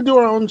just gonna do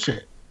our own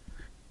shit."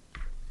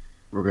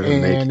 We're gonna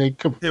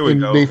Here we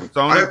go.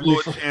 Sony blew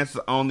a chance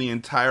to own the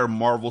entire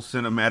Marvel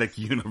Cinematic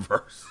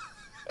Universe.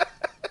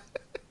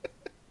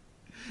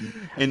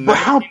 But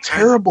how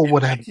terrible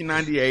would that be? In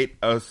 1998,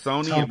 a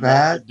Sony and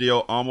Marvel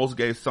deal almost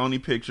gave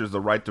Sony Pictures the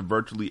right to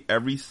virtually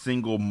every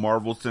single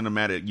Marvel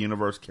Cinematic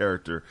Universe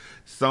character.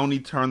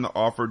 Sony turned the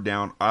offer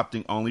down,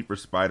 opting only for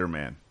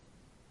Spider-Man.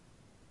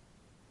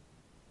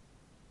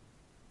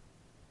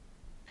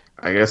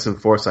 I guess in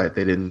foresight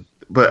they didn't.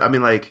 But I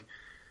mean, like,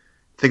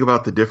 think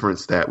about the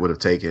difference that would have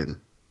taken.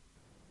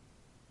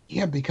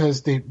 Yeah,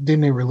 because they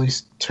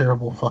release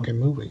terrible fucking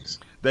movies.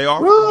 They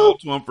offered them all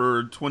to him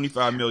for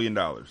 $25 million.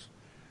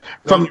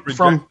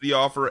 From the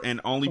offer and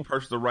only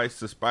purchased the rights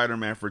to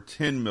Spider-Man for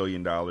 $10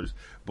 million,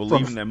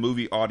 believing that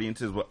movie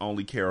audiences would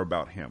only care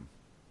about him.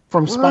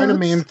 From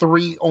Spider-Man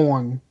 3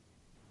 on.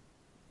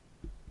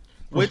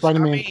 Which, I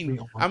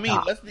mean,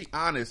 let's be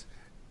honest.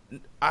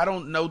 I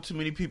don't know too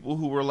many people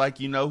who were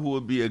like, you know who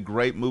would be a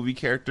great movie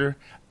character?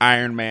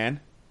 Iron Man.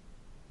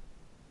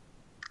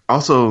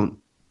 Also,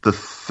 the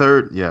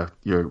third, yeah,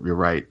 you're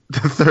right.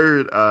 The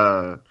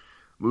third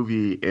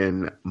movie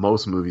in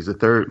most movies, the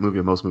third movie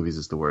in most movies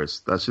is the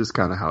worst. That's just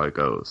kind of how it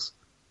goes.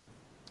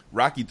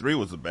 Rocky 3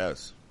 was the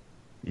best.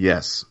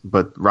 Yes,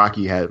 but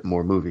Rocky had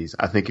more movies.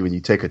 I think when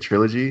you take a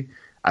trilogy,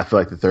 I feel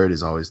like the third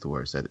is always the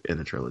worst in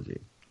a trilogy.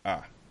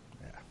 Yeah.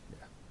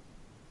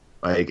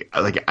 Like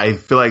I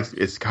feel like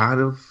it's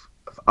kind of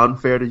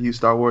unfair to use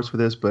Star Wars for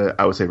this, but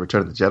I would say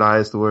Return of the Jedi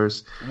is the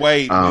worst.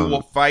 Wait, we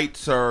will fight,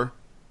 sir.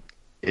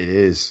 It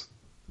is.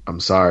 I'm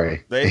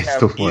sorry. They it's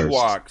have the worst.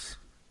 Ewoks.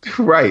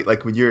 Right,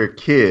 like when you're a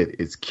kid,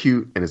 it's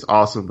cute and it's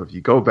awesome, but if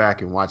you go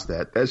back and watch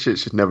that shit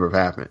should never have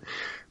happened.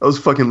 Those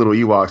fucking little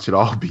Ewoks should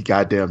all be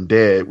goddamn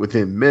dead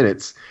within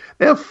minutes.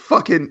 They have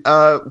fucking,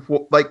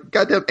 like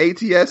goddamn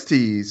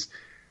ATSTs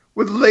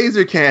with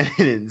laser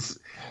cannons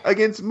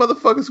against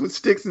motherfuckers with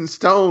sticks and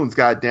stones,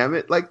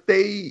 goddammit. Like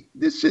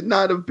this should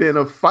not have been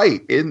a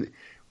fight. And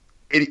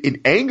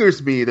it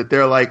angers me that they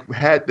were like,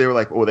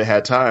 they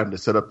had time to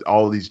set up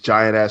all these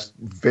giant ass,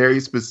 very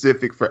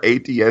specific for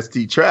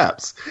ATST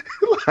traps.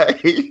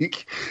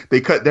 Like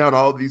they cut down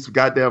all these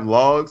goddamn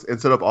logs and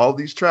set up all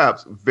these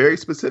traps very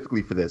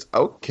specifically for this.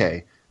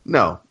 Okay.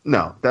 No,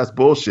 that's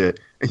bullshit.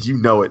 And you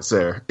know it,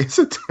 sir. It's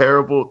a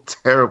terrible,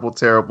 terrible,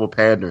 terrible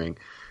pandering.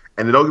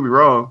 And don't get me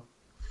wrong,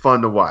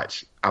 fun to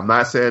watch. I'm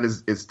not saying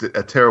it's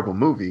a terrible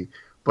movie,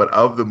 but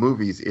of the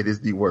movies, it is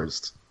the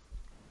worst.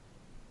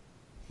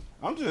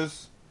 I'm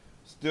just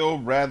still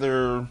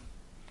rather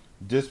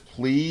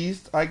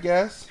displeased, I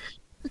guess,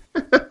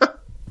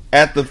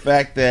 at the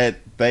fact that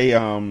they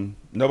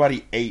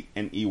nobody ate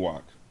an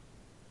Ewok.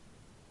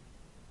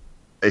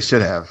 They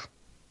should have.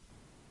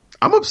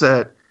 I'm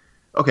upset.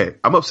 Okay,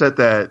 I'm upset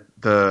that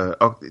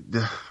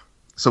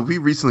so we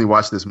recently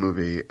watched this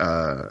movie,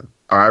 or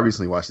I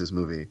recently watched this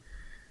movie,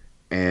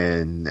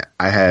 and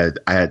I had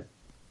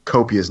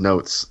copious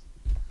notes,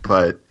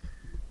 but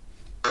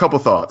couple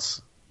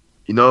thoughts.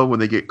 You know, when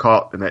they get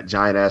caught in that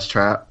giant ass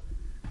trap,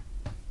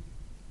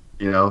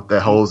 you know,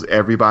 that holds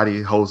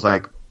everybody, holds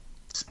like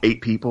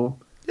 8 people.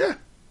 Yeah.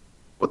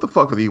 What the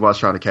fuck were the Ewoks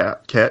trying to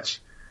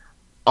catch?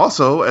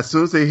 Also, as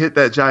soon as they hit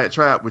that giant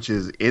trap, which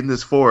is in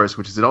this forest,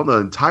 which is on the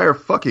entire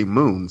fucking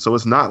moon, so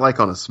it's not like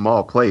on a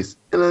small place,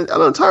 on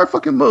an entire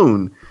fucking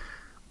moon,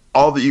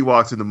 all the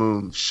Ewoks in the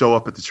moon show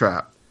up at the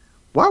trap.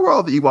 Why were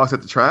all the Ewoks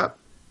at the trap?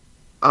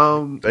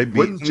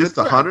 Wouldn't just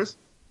the hunters?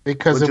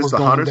 Because it was the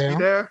going hunters down.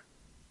 be there?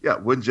 Yeah,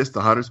 wouldn't just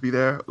the hunters be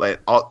there? Like,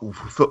 what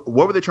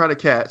were they trying to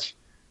catch?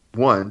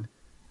 One,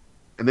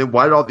 and then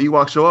why did all the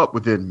Ewoks show up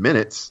within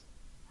minutes?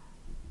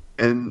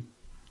 And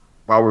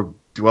while we're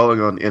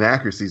dwelling on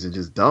inaccuracies and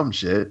just dumb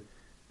shit,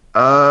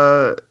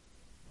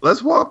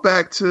 let's walk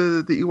back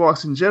to the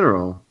Ewoks in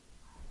general.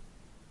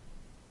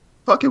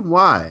 Fucking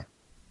why?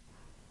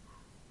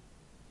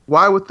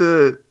 Why would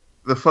the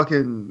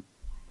fucking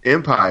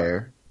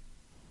Empire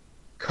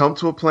come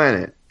to a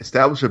planet,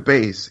 establish a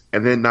base,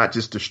 and then not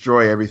just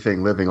destroy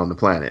everything living on the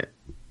planet?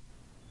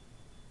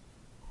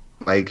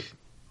 Like,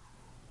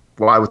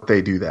 why would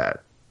they do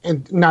that?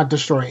 And not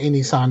destroy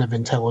any sign of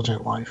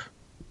intelligent life.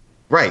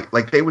 Right,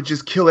 like they would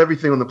just kill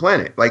everything on the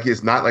planet. Like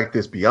it's not like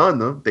this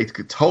beyond them. They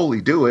could totally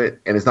do it,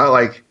 and it's not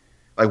like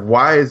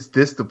why is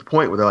this the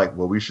point where they're like,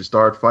 well, we should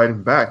start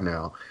fighting back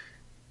now?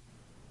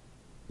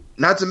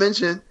 Not to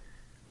mention,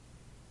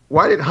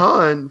 why did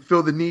Han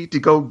feel the need to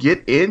go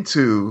get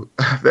into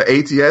the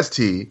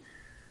ATST,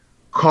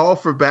 call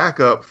for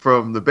backup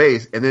from the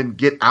base, and then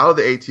get out of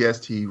the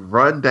ATST,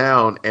 run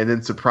down, and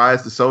then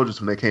surprise the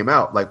soldiers when they came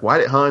out? Like, why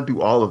did Han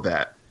do all of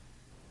that?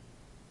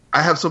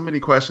 I have so many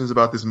questions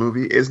about this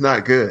movie. It's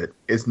not good.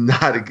 It's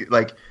not a good,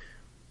 like,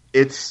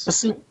 it's... But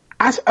see,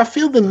 I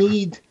feel the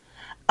need.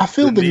 I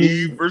feel the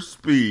need for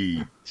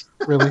speed.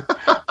 Really.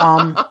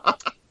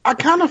 I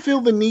kind of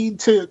feel the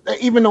need to,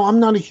 even though I'm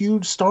not a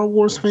huge Star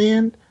Wars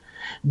fan,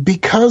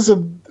 because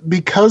of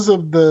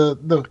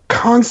the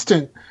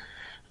constant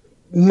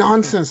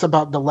nonsense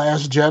about The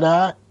Last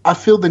Jedi, I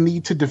feel the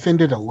need to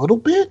defend it a little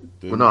bit.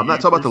 Well, no, I'm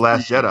not talking about The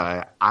Last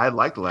Jedi. I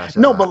like The Last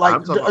Jedi. No, but like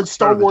I'm talking about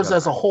Star Return of the Wars Jedi.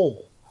 as a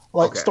whole.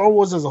 Like Okay. Star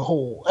Wars as a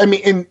whole. I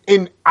mean,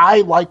 and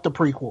I like the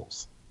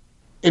prequels.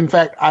 In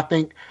fact, I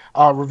think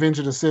Revenge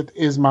of the Sith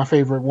is my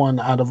favorite one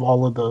out of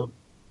all of the.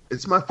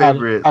 It's my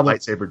favorite I don't-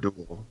 lightsaber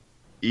duel,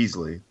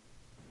 easily.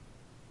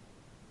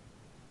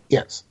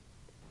 Yes.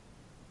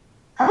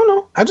 I don't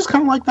know. I just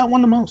kind of like that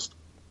one the most.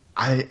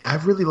 I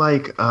really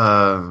like.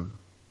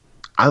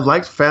 I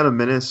liked Phantom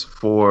Menace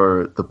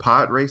for the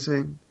pod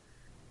racing.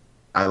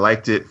 I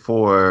liked it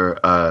for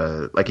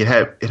like it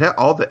had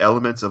all the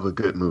elements of a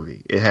good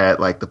movie. It had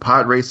like the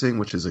pod racing,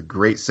 which is a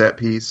great set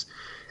piece.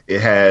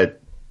 It had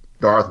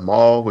Darth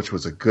Maul, which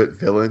was a good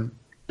villain.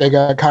 They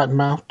got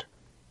cotton-mouthed.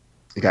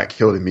 He got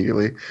killed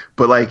immediately,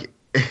 but like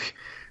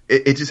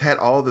it just had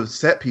all the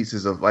set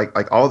pieces of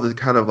like all the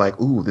kind of like,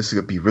 ooh, this is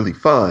gonna be really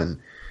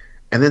fun,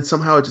 and then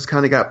somehow it just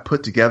kind of got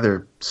put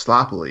together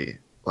sloppily.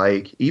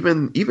 Like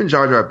even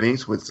Jar Jar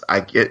Binks, which I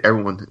get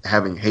everyone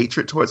having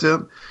hatred towards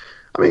him.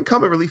 I mean,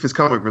 comic relief is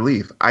comic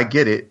relief. I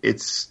get it.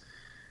 It's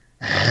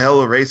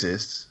hella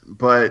racist,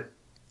 but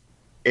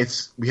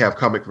we have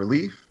comic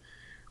relief.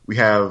 We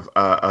have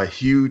a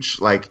huge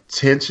like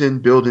tension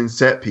building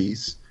set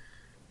piece.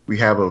 We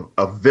have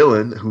a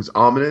villain who's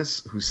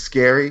ominous, who's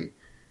scary.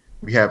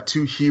 We have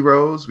two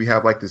heroes. We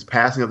have like this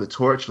passing of the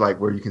torch, like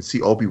where you can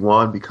see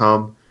Obi-Wan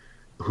become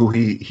who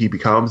he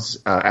becomes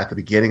at the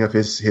beginning of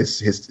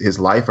his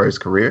life or his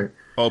career.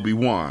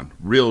 Obi-Wan,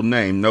 real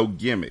name, no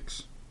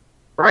gimmicks.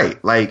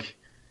 Right, like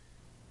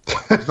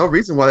there's no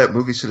reason why that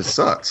movie should have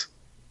sucked.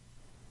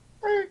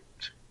 I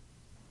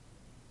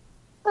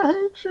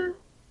hate you.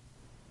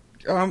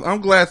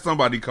 I'm glad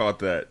somebody caught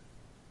that.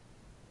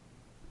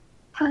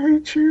 I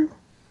hate you.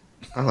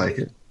 I like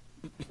it.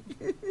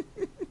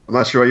 I'm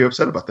not sure why you're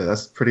upset about that.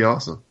 That's pretty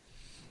awesome.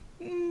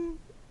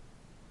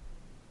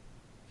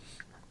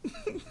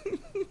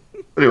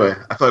 Anyway,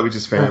 I thought we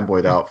just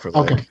fanboyed out for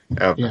like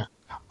ever. Yeah.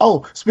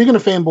 Oh, speaking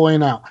of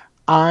fanboying out,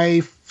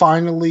 I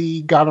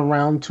finally got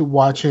around to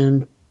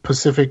watching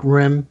Pacific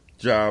Rim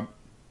Job.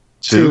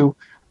 2.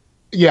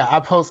 Yeah,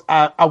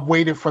 I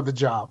waited for the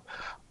job.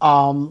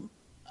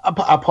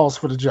 I paused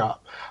for the job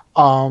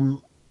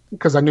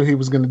because I knew he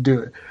was going to do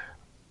it.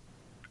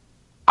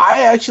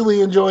 I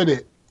actually enjoyed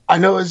it. I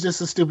know it's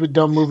just a stupid,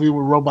 dumb movie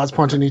with robots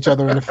punching each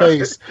other in the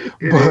face,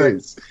 but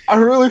is. I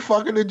really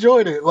fucking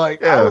enjoyed it. Like,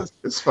 Yeah,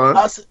 it's fun.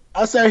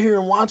 I sat here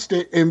and watched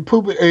it in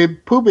Pooh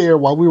Bear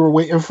while we were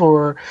waiting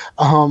for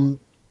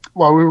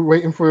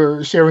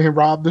Sherry and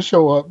Rob to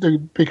show up to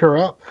pick her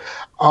up.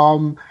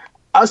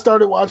 I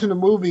started watching the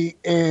movie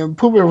and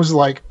Pooh Bear was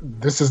like,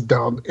 "This is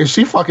dumb," and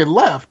she fucking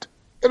left.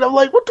 And I'm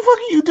like, "What the fuck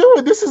are you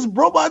doing? This is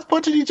robots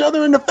punching each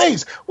other in the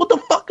face. What the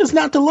fuck is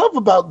not to love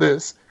about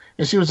this?"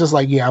 And she was just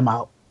like, "Yeah, I'm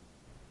out."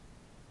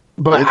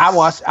 But I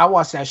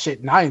watched that shit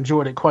and I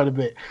enjoyed it quite a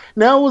bit.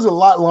 Now it was a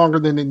lot longer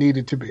than it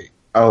needed to be.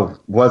 Oh,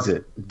 was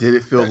it? Did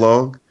it feel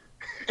long?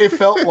 It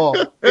felt long.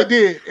 It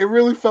did. It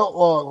really felt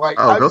long. Like,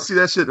 go see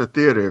that shit in the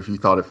theater if you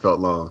thought it felt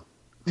long.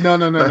 No.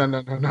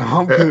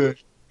 I'm good.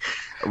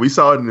 We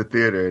saw it in the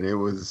theater and it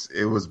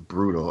was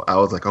brutal. I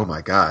was like, oh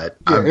my god.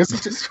 Yeah, it's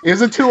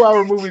a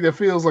 2-hour movie that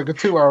feels like a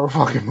 2-hour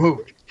fucking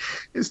movie.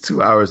 It's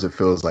 2 hours. It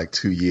feels like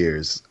 2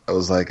 years. I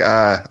was like,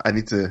 I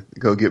need to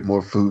go get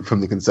more food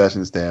from the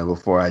concession stand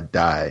before I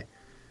die.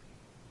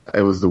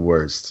 It was the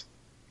worst.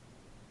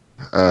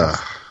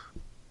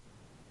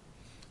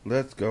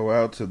 Let's go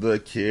out to the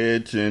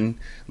kitchen.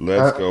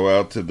 Let's go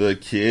out to the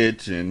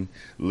kitchen.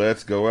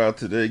 Let's go out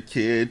to the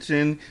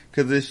kitchen.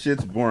 Because this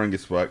shit's boring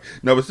as fuck.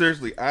 No, but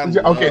seriously,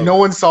 no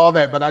one saw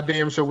that, but I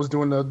damn sure was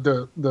doing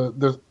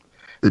the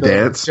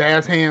dance,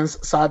 jazz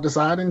hands side to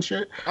side and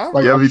shit.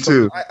 Yeah, me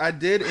too. I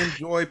did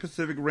enjoy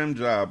Pacific Rim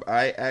Job.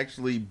 I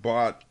actually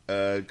bought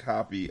a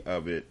copy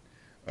of it.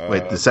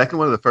 Wait, the second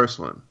one or the first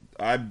one?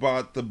 I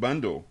bought the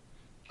bundle.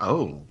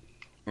 Oh.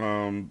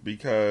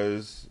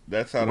 Because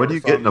that's how. Where do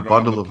you get in a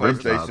bundle of rim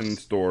PlayStation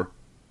jobs? Store?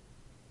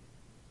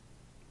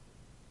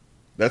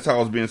 That's how it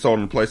was being sold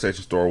in the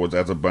PlayStation Store, was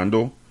as a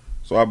bundle.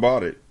 So I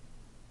bought it.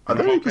 Are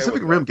there any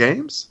Pacific Rim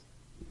games?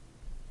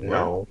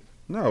 No,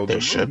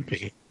 there should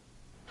be.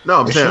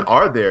 No, I'm saying,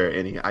 are there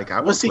any? Like, I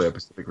would see, play a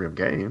Pacific Rim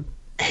game.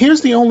 Here's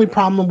the only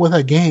problem with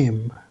a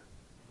game.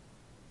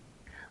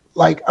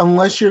 Like,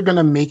 unless you're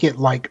gonna make it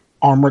like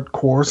Armored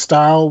Core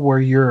style, where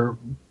you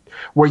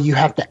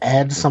have to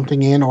add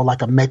something in, or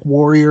like a Mech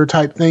Warrior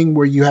type thing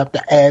where you have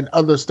to add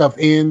other stuff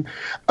in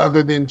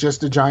other than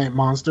just the giant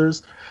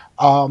monsters.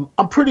 I'm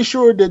pretty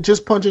sure that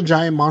just punching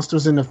giant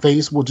monsters in the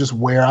face will just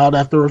wear out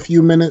after a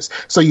few minutes.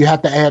 So you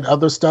have to add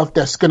other stuff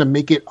that's going to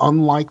make it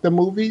unlike the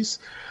movies.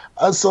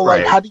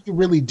 Like, how do you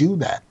really do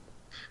that?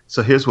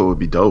 So here's what would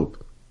be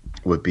dope.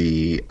 Would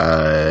be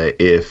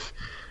if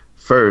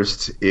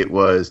first it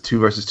was 2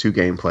 versus 2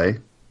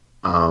 gameplay.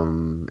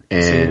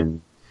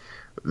 And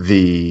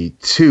the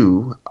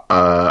two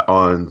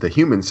on the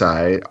human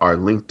side are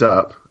linked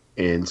up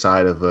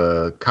inside of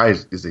a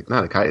kaiju. Is it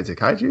not a kaiju? Is it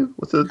kaiju?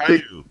 What's the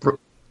kaiju? Big?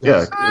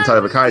 Yeah, inside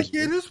of a kaiju.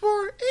 Get this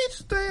for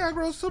each day I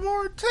grow some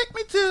more. Take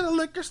me to the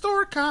liquor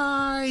store,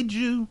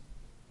 kaiju.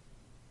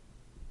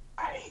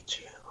 I hate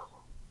you.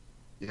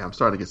 Yeah, I'm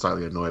starting to get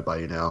slightly annoyed by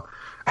you now.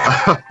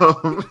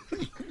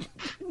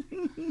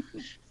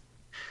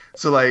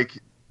 So, like,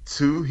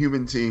 2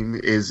 human team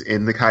is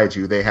in the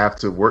kaiju. They have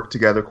to work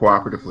together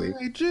cooperatively.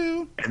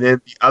 Kaiju. And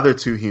then the other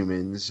 2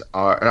 humans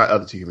are not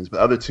other 2 humans, but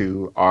other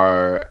 2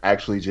 are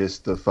actually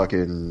just the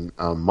fucking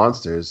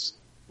monsters,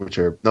 the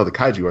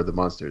kaiju are the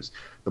monsters.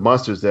 The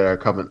monsters that are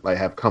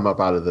have come up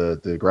out of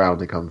the ground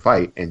to come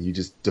fight, and you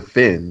just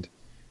defend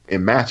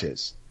in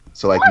matches.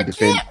 So like you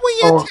defend.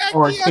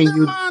 Or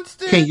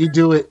can you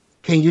do it?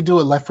 Can you do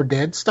it Left 4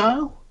 Dead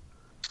style?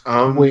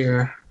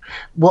 Where,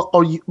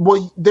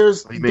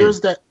 there's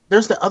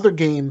that other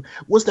game.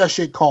 What's that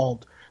shit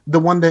called? The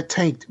one that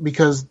tanked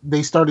because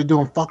they started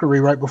doing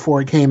fuckery right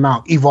before it came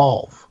out.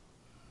 Evolve.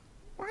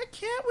 Why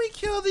can't we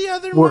kill the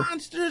other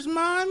monsters,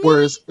 mommy?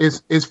 Where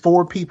is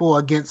 4 people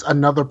against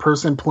another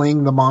person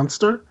playing the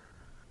monster?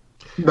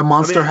 The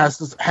monster I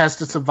mean- has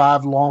to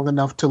survive long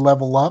enough to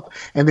level up,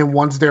 and then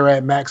once they're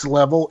at max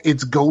level,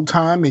 it's go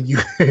time, and you.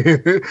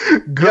 Good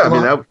Yeah, I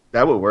mean luck.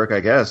 that would work, I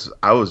guess.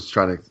 I was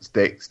trying to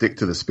stick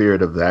to the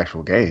spirit of the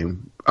actual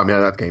game. I mean,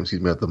 not the game,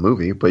 excuse me, of the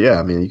movie. But yeah,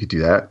 I mean, you could do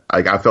that.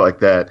 I felt like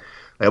that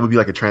would be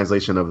like a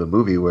translation of the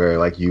movie where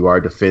like you are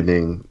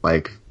defending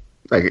like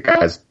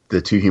as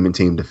the two human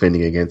team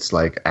defending against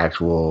like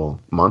actual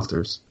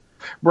monsters.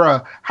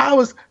 Bruh, how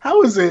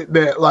is it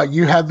that like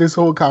you have this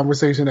whole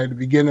conversation at the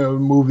beginning of the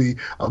movie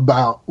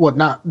about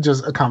not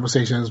just a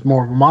conversation, it's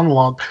more of a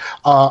monologue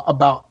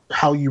about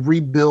how you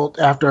rebuilt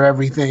after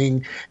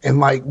everything, and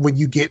like when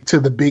you get to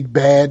the big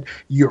bad,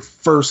 your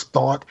first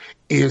thought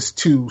is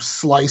to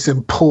slice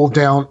and pull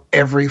down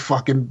every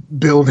fucking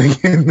building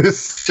in this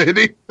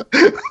city.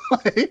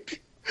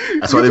 Like,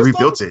 That's why they you just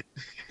rebuilt it.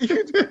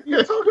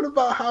 You're talking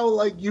about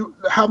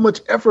how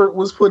much effort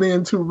was put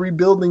into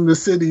rebuilding the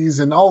cities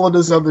and all of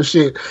this other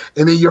shit,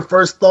 and then your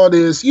first thought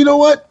is, you know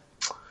what?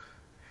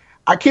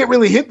 I can't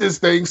really hit this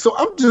thing, so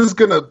I'm just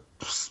gonna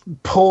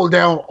pull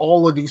down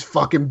all of these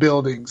fucking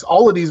buildings,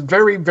 all of these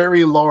very,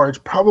 very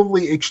large,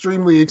 probably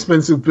extremely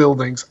expensive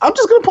buildings. I'm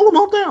just gonna pull them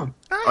all down.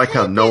 I like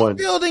how no one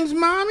buildings,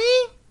 mommy.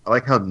 I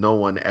like how no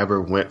one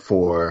ever went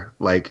for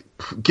like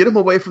get them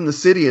away from the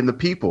city and the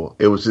people.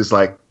 It was just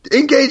like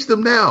engage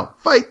them now,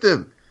 fight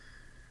them.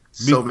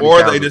 So many Before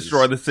they casualties.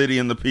 destroy the city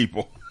and the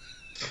people.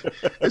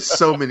 There's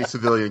so many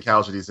civilian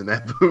casualties in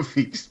that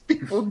movie. Just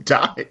people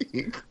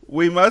dying.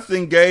 We must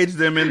engage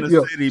them in the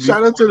Yo, city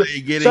shout out to before they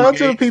get shout out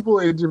to the engaged. people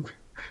in Japan.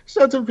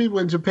 Shout out to the people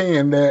in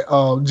Japan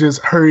that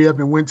just hurry up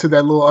and went to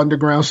that little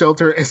underground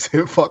shelter and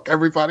said fuck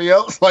everybody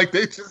else. Like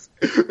they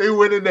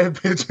went in that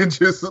bitch and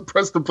just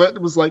pressed the button.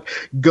 It was like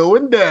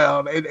going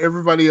down, and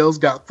everybody else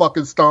got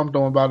fucking stomped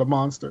on by the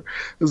monster.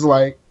 It's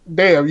like,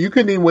 damn, you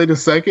couldn't even wait a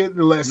second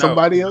to let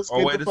somebody else. Oh,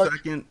 get wait the a fuck-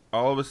 second.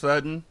 All of a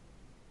sudden,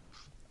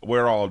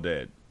 we're all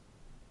dead.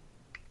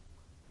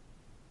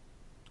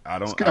 I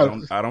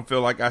don't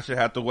feel like I should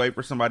have to wait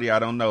for somebody I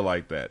don't know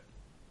like that.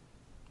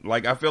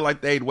 Like, I feel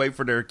like they'd wait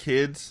for their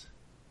kids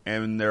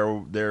and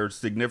their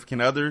significant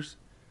others,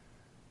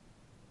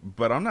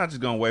 but I'm not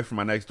just gonna wait for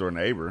my next door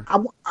neighbor.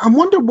 I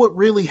wonder what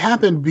really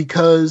happened,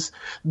 because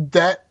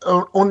that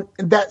on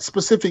that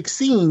specific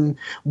scene,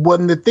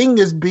 when the thing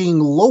is being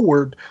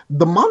lowered,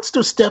 the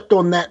monster stepped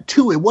on that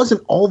too. It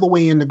wasn't all the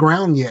way in the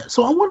ground yet.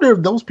 So I wonder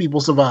if those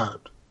people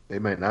survived. They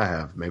might not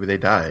have. Maybe they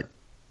died.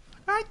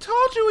 I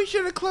told you we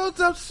should have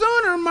closed up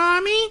sooner,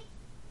 mommy.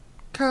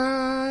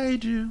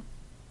 Kaiju.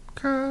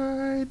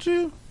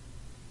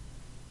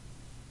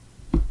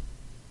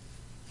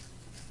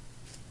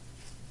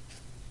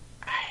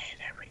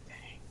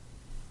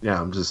 Yeah,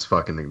 I'm just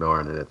fucking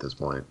ignoring it at this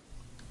point.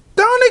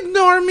 Don't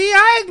ignore me.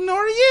 I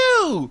ignore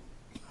you.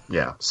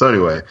 Yeah. So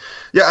anyway,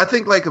 yeah, I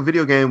think like a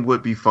video game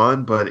would be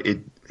fun, but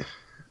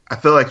I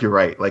feel like you're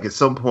right. Like at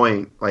some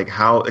point, like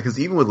how, because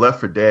even with Left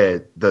 4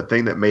 Dead, the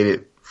thing that made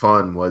it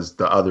fun was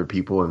the other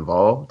people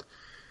involved.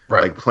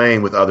 Right. Like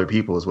playing with other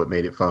people is what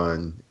made it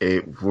fun.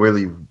 It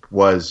really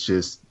was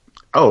just,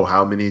 oh,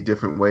 how many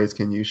different ways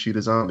can you shoot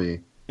a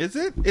zombie?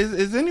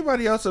 Is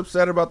anybody else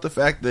upset about the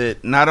fact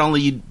that not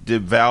only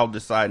did Valve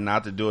decide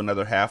not to do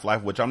another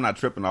Half-Life, which I'm not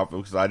tripping off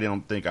of because I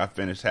didn't think I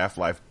finished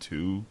Half-Life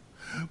 2,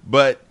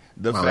 but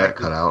the Oh, fact that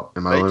cut out.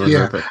 Am I they the only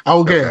just- one Yeah. that-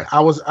 Okay.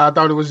 Okay. I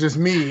thought it was just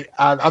me.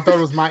 I thought it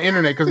was my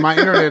internet, because my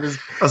internet is.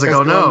 I was like, has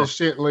oh, gone no. to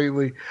shit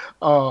lately.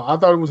 I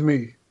thought it was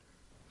me.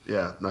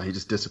 Yeah, no, he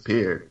just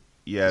disappeared.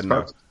 yeah,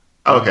 no.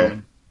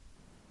 Okay.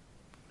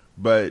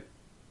 But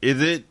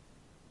is it,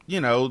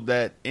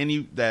 that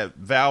that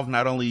Valve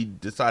not only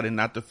decided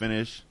not to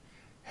finish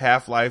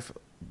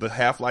the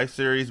Half-Life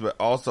series, but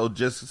also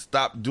just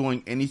stop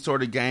doing any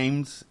sort of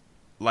games?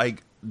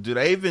 Like, do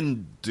they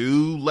even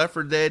do Left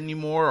 4 Dead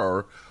anymore,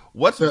 or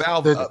what's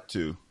Valve up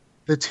to?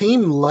 The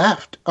team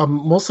left.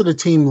 Most of the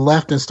team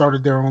left and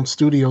started their own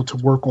studio to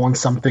work on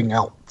something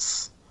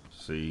else.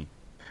 See,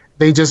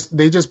 They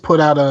just put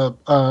out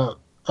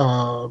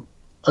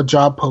a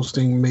job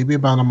posting maybe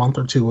about a month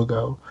or two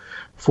ago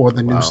for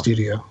the new Wow.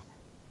 studio.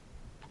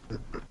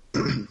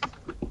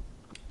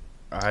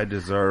 I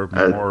deserve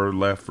more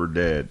Left 4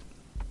 Dead.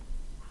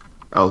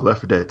 Oh,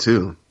 Left 4 Dead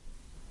 2.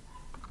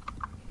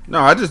 No,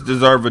 I just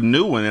deserve a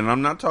new one, and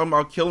I'm not talking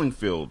about killing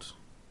fields.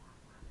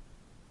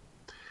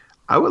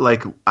 I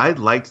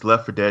liked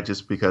Left 4 Dead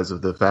just because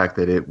of the fact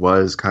that it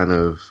was kind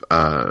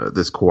of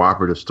this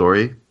cooperative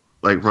story,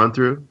 like run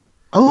through.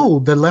 Oh,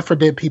 the Left 4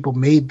 Dead people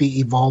made the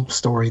Evolved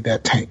story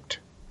that tanked.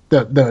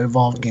 The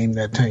Evolved game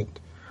that tanked.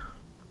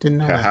 Didn't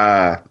know that.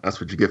 Haha,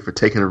 that's what you get for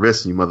taking a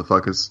risk, you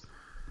motherfuckers.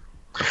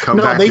 Come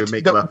No, back here and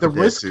make the Left 4 Dead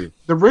risk 2.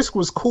 the risk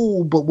was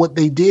cool, but what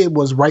they did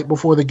was right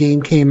before the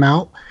game came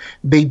out,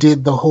 they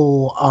did the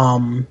whole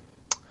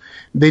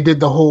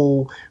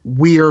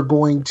we are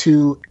going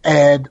to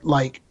add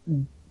like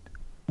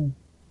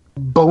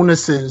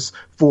bonuses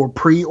for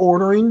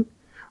pre-ordering,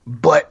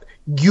 but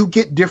you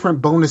get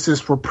different bonuses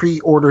for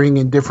pre-ordering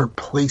in different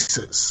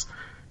places,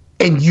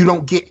 and you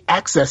don't get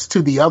access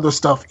to the other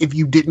stuff if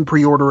you didn't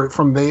pre-order it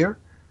from there.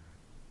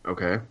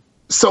 Okay.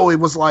 So it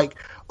was like,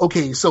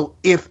 okay, so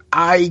if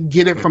I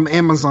get it from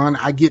Amazon,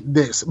 I get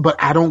this,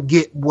 but I don't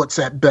get what's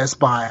at Best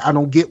Buy. I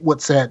don't get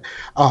what's at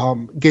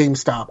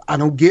GameStop. I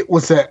don't get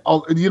what's at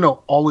all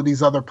of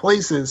these other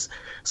places.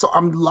 So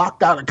I'm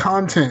locked out of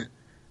content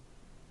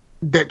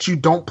that you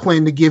don't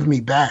plan to give me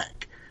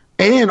back.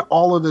 And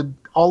all of the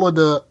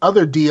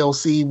other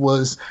DLC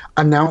was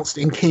announced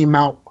and came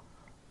out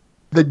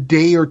the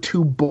day or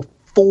two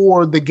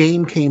before the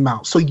game came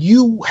out. So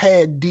you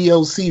had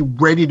DLC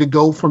ready to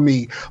go for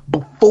me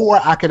before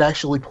I could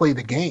actually play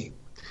the game.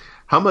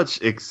 How much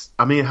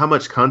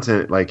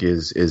content like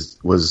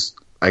was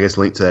I guess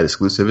linked to that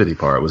exclusivity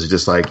part? Was it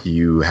just like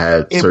you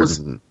had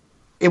certain?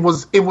 It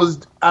was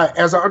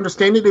as I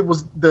understand it, it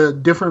was the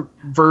different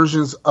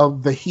versions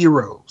of the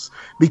heroes,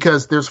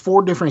 because there's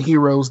 4 different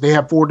heroes. They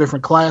have 4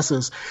 different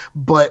classes,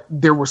 but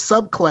there were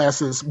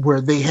subclasses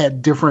where they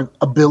had different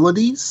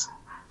abilities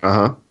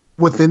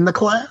within the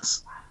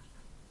class.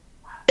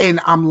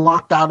 And I'm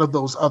locked out of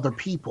those other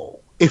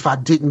people if I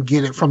didn't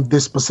get it from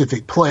this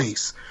specific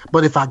place.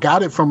 But if I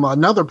got it from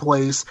another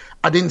place,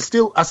 I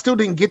still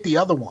didn't get the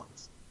other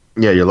ones.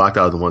 Yeah, you're locked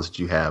out of the ones that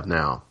you have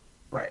now.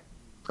 Right.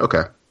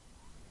 Okay.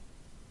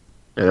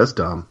 Yeah, that's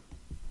dumb.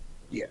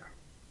 Yeah.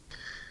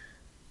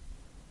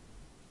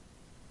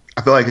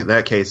 I feel like in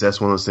that case,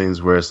 that's one of those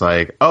things where it's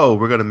like, oh,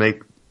 we're going to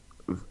make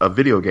a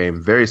video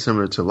game very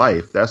similar to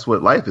life. That's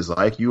what life is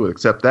like. You would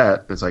accept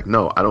that. It's like,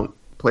 no, I don't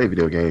play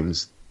video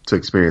games to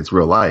experience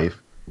real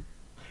life.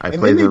 I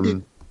play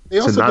them They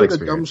also did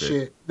the dumb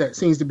shit that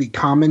seems to be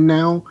common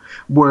now,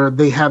 where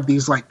they have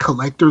these like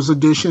collector's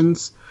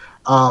editions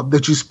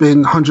that you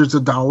spend hundreds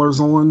of dollars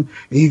on,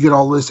 and you get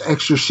all this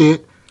extra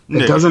shit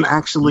that doesn't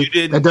actually. You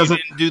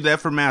didn't do that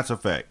for Mass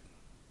Effect.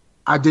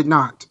 I did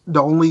not.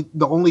 The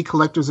only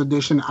collector's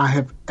edition I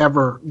have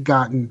ever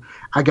gotten,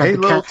 I got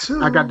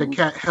the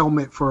cat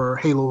helmet for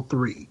Halo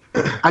 3.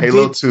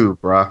 Halo 2,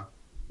 bro.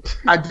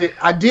 I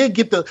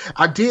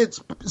did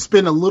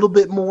spend a little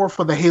bit more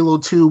for the Halo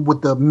 2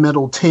 with the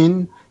metal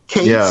tin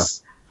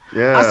case.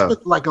 Yeah. I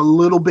spent like a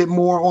little bit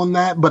more on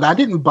that, but I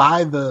didn't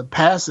buy the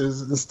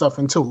passes and stuff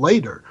until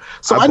later.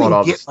 So I bought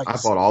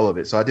all of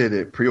it. So I did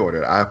it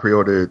pre-order. I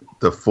pre-ordered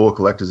the full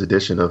collector's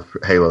edition of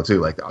Halo 2.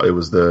 Like it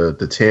was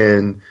the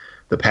tin,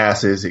 the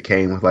passes. It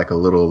came with like a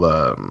little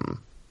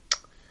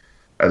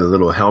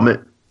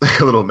helmet,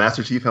 a little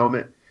Master Chief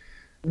helmet.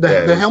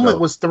 The helmet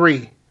was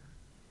 $3.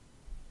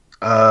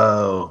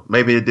 Oh,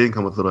 maybe it didn't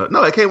come with a little.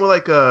 No, it came with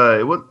like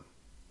what?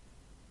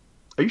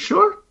 Are you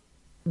sure?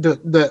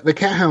 The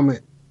cat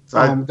helmet.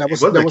 That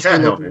was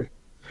cat helmet.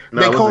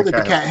 No, they called it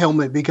the cat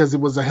helmet because it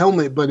was a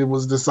helmet, but it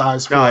was the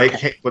size for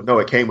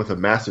it came with a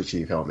Master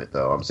Chief helmet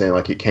though. I'm saying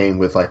like it came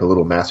with like a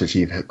little Master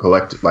Chief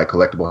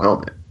collectible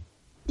helmet.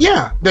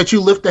 Yeah, that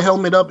you lift the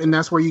helmet up and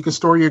that's where you can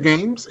store your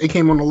games. It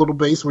came on a little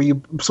base where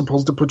you're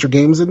supposed to put your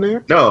games in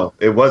there. No,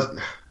 it wasn't.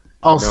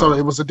 Oh, no. So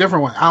it was a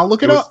different one. I'll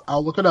look it up.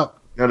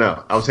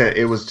 No. I was saying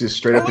it was just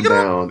straight up and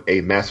down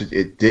a Master.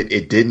 It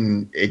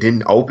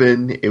didn't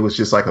open. It was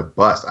just like a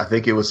bust. I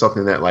think it was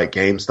something that like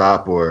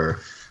GameStop or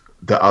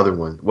the other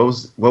one. What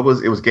was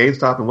it was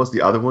GameStop, and what's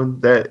the other one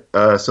that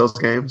sells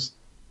games?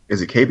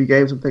 Is it KB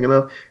Games I'm thinking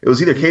of? It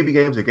was either KB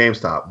Games or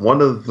GameStop.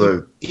 One of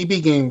the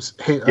EB Games.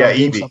 EB.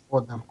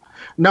 GameStop them.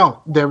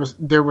 No, there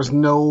was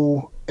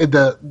no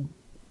the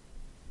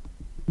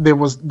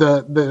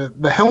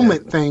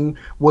helmet thing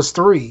was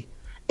 $3.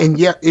 And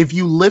yet, if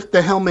you lift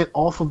the helmet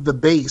off of the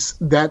base,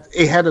 that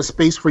it had a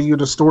space for you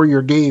to store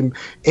your game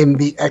in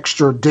the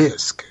extra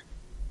disc.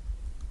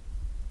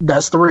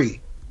 That's $3.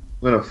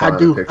 I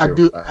do have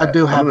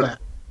that.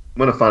 I'm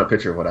gonna find a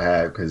picture of what I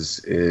have because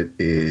it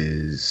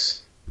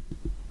is.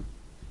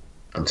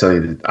 I'm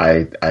telling you,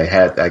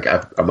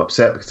 I'm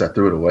upset because I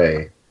threw it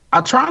away.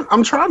 I'm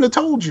trying to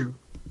told you.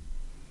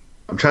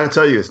 I'm trying to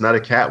tell you, it's not a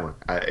cat one.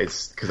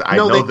 It's because I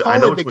know they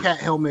call it the cat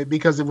helmet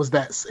because it was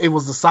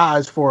the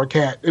size for a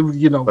cat.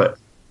 But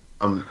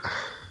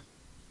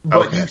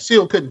you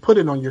still couldn't put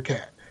it on your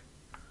cat.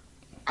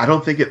 I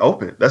don't think it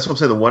opened. That's what I'm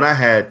saying. The one I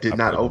had did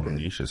not open.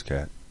 Nisha's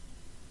cat.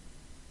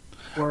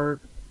 Word.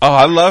 Oh,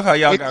 I love how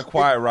y'all got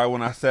quiet right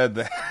when I said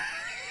that.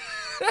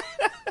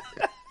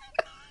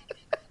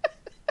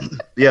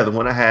 Yeah, the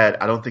one I had,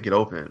 I don't think it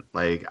opened.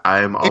 Like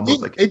I'm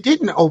almost it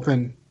didn't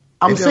open.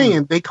 I'm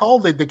saying they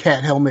called it the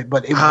cat helmet,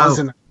 but it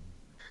wasn't.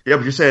 Yeah,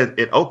 but you said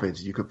it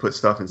opens. You could put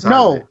stuff inside.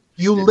 No, of it.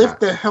 You lift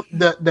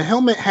the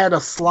helmet had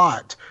a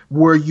slot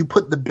where you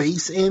put the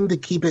base in to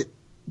keep it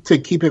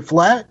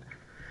flat.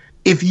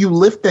 If you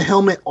lift the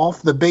helmet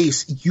off the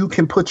base, you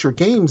can put your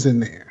games in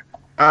there.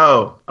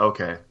 Oh,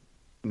 okay.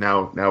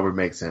 Now it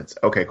makes sense.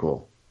 Okay,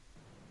 cool.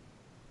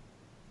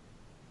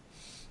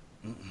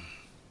 That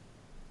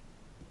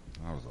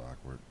was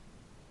awkward.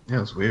 Yeah,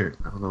 it was weird.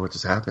 I don't know what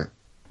just happened.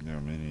 Yeah,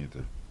 me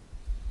neither.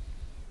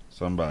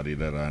 Somebody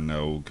that I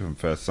know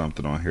confessed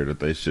something on here that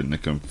they shouldn't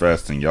have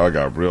confessed, and y'all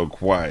got real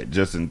quiet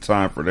just in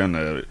time for them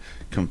to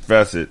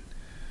confess it.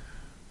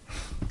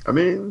 I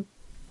mean,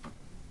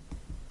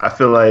 I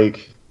feel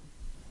like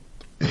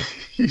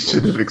you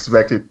should have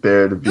expected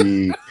there to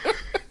be.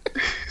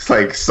 It's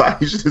like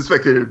you should have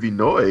expected there to be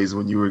noise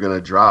when you were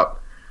gonna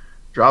drop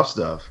Drop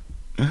stuff.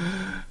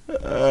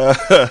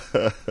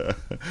 I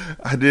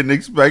didn't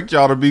expect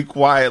y'all to be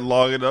quiet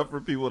long enough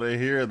for people to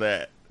hear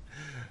that.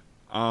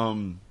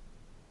 But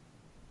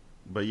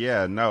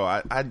yeah, no,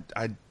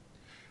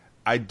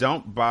 I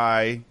don't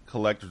buy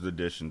collector's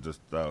editions of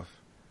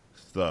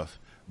stuff,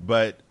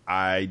 but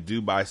I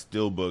do buy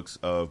steelbooks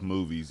of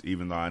movies,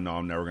 even though I know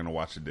I'm never gonna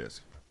watch a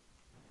disc.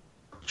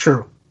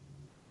 True.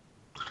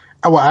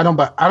 Well, I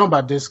don't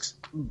buy discs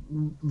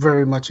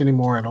very much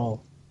anymore at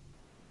all.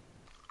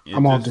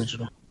 I'm all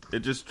digital. It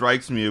just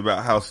strikes me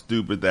about how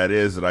stupid that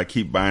is that I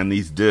keep buying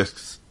these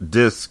discs,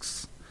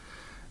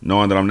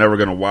 knowing that I'm never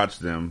gonna watch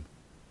them.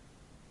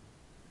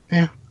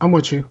 Yeah, I'm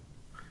with you.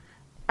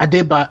 I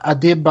did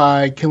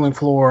buy Killing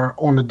Floor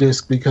on the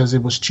disc because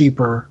it was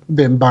cheaper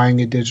than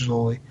buying it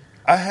digitally.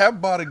 I have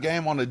bought a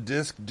game on a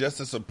disc just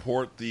to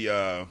support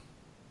the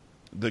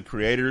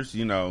creators,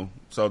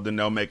 so then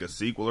they'll make a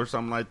sequel or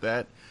something like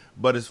that.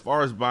 But as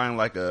far as buying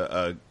like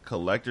a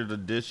collector's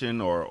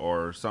edition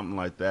or something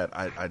like that,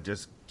 I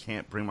just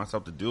can't bring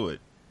myself to do it.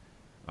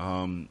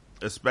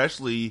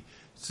 Especially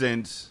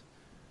since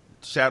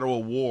Shadow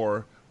of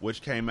War,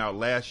 which came out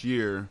last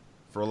year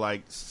for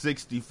like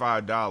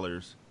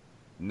 $65,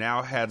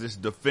 now has its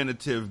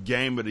definitive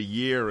Game of the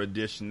Year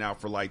edition out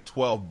for like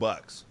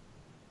 $12.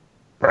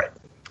 Right.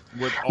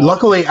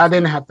 Luckily, I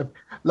didn't have to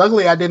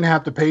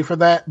pay for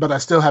that, but I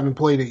still haven't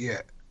played it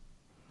yet.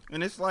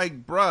 And it's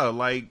like, bruh,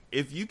 like,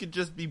 if you could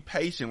just be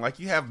patient, like,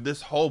 you have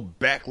this whole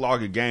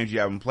backlog of games you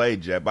haven't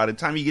played yet. By the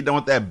time you get done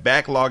with that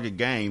backlog of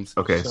games...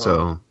 Okay,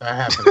 so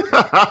that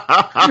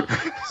happened.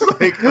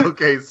 It's like,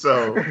 okay,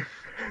 so...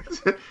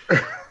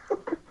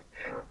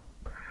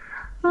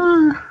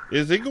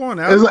 Is it going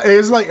out?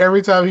 It's like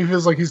every time he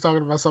feels like he's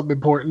talking about something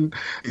important...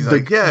 He's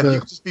like, yeah,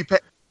 you just be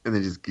patient. And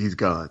then he's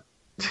gone.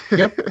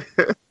 Yep.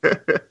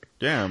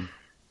 Damn.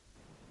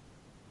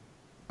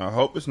 I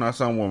hope it's not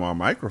something with my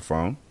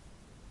microphone.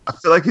 I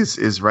feel like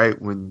it's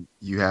right when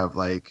you have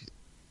like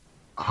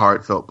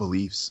heartfelt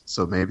beliefs.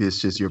 So maybe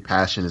it's just your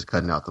passion is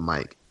cutting out the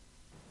mic.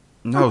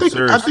 No,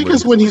 seriously. I think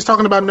it's when he's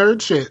talking about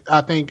nerd shit.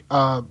 I think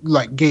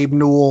like Gabe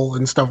Newell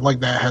and stuff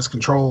like that has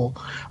control.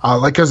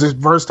 Like because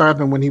it first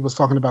happened when he was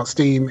talking about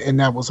Steam, and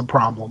that was a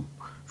problem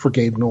for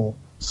Gabe Newell.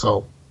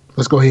 So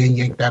let's go ahead and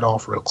yank that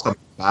off real quick.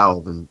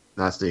 Valve and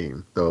not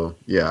Steam, though.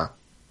 Yeah.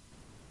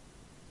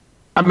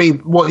 I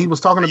mean, well, he was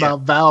talking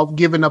about Valve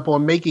giving up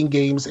on making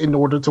games in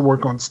order to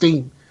work on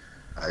Steam.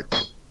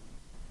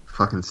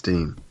 Fucking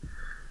Steam.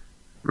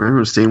 Remember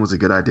when Steam was a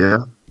good idea?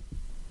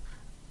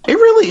 It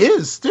really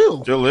is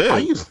still. Still is. I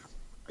use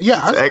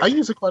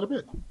it quite a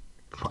bit.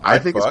 I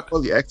think it's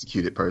poorly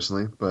executed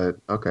personally, but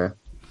okay.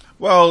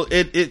 Well,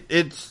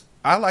 it's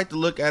I like to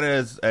look at it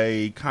as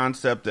a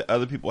concept that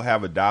other people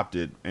have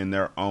adopted in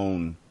their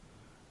own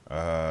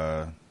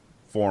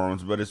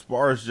forums, but as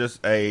far as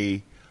just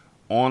a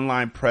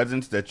online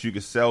presence that you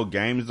can sell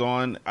games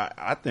on,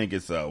 I think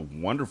it's a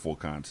wonderful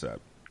concept.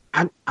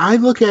 I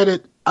look at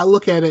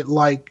it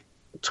like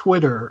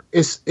Twitter.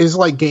 It's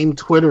like game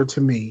Twitter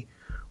to me,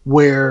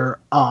 where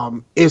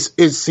it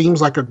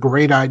seems like a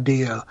great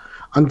idea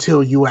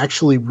until you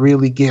actually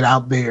really get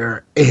out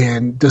there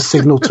and the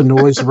signal to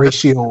noise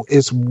ratio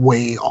is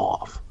way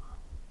off.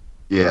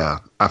 Yeah,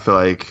 I feel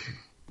like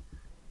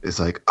it's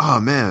like,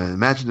 oh man,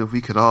 imagine if we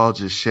could all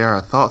just share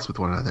our thoughts with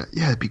one another.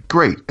 Yeah, it'd be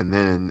great. And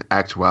then in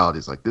actuality,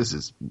 it's like, this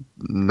is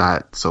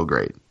not so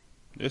great.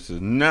 This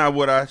is not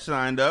what I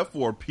signed up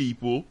for,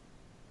 people.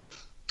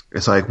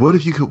 It's like, what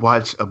if you could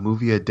watch a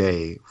movie a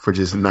day for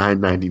just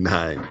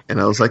 $9.99? And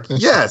I was like,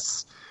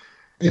 yes.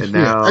 And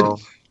now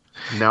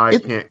I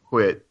can't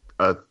quit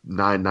a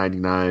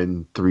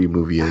 $9.99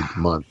 3-movie a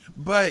month.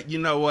 But you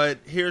know what?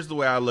 Here's the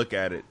way I look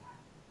at it.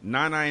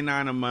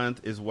 $9.99 a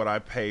month is what I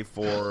pay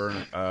for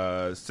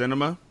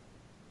cinema.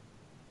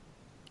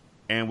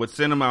 And with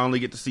cinema, I only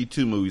get to see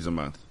 2 movies a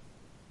month.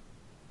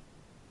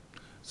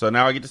 So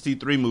now I get to see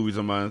 3 movies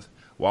a month.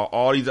 While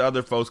all these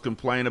other folks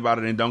complain about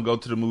it and don't go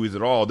to the movies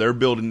at all, they're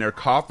building their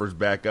coffers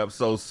back up.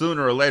 So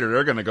sooner or later,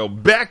 they're going to go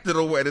back to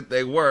the way that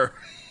they were.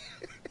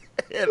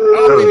 And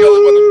I'll be the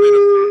only one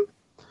to benefit.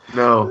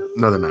 No,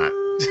 they're not.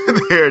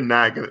 They're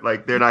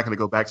not going to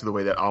go back to the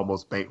way that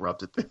almost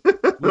bankrupted them.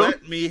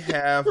 Let me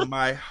have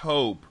my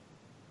hope.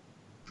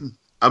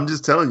 I'm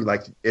just telling you,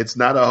 like, it's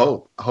not a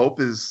hope.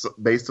 Hope is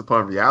based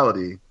upon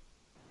reality.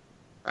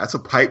 That's a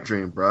pipe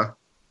dream, bruh.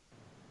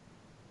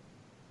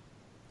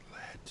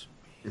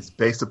 It's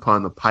based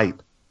upon the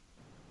pipe.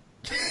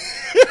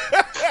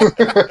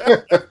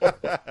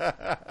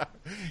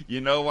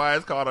 You know why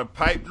it's called a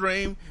pipe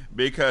dream?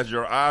 Because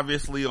you're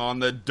obviously on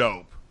the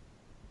dope.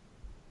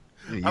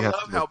 I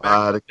love how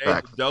back in the day,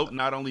 dope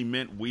not only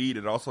meant weed,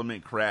 it also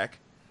meant crack,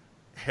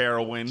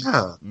 heroin,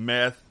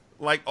 meth.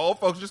 Like, old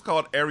folks just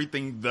called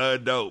everything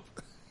the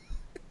dope.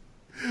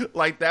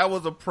 Like, that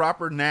was a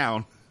proper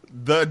noun.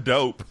 The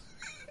dope.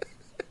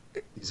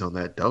 He's on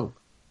that dope.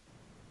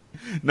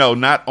 No,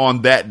 not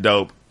on that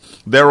dope.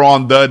 They're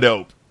on the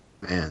dope.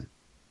 Man.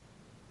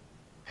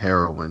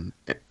 Heroin.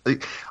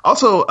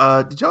 Also,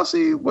 did y'all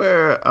see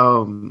where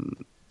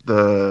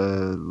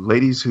the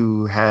ladies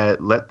who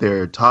had let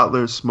their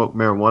toddlers smoke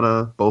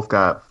marijuana both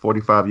got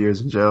 45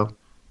 years in jail.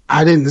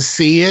 I didn't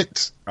see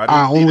it.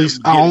 I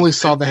only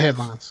saw the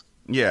headlines.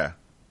 Yeah.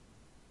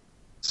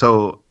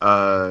 So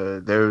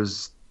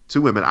there's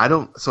two women.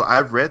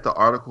 I've read the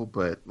article,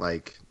 but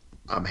like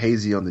I'm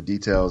hazy on the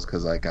details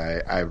because like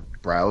I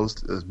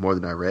browsed more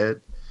than I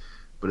read.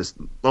 But it's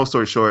long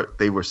story short,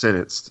 they were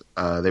sentenced.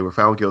 They were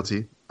found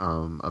guilty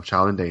of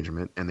child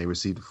endangerment, and they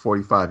received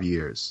 45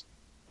 years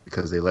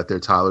because they let their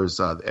toddlers.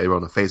 They were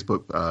on a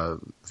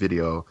Facebook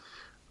video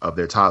of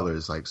their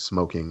toddlers like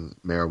smoking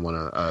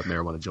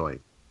marijuana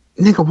joint.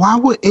 Nigga, why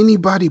would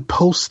anybody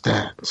post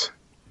that?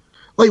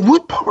 Like,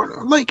 what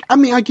part? Like, I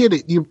mean, I get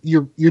it.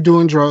 You're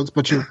doing drugs,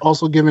 but you're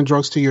also giving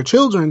drugs to your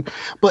children.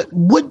 But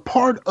what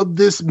part of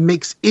this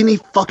makes any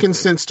fucking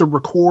sense to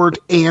record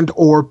and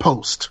or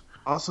post?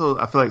 Also,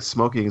 I feel like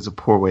smoking is a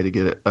poor way to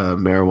get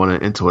marijuana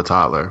into a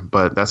toddler,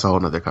 but that's a whole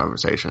nother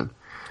conversation.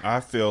 I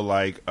feel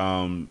like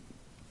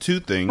two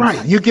things.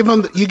 Right, you give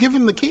them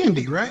the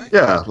candy, right?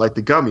 Yeah, like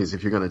the gummies.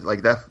 If you're gonna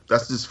like that,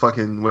 that's just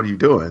fucking. What are you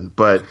doing?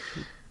 But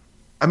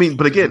I mean,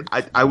 but again,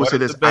 I would say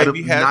this.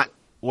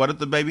 What if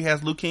the baby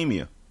has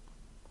leukemia?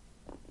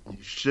 You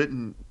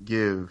shouldn't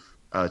give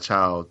a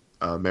child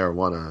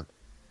marijuana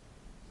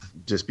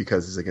just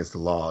because it's against the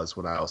law. Is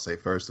what I'll say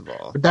first of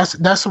all. But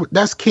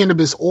that's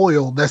cannabis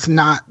oil. That's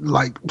not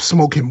like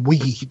smoking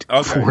weed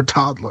for a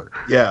toddler.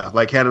 Yeah,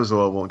 like cannabis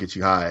oil won't get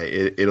you high.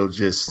 It'll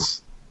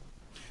just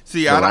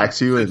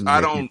relax you.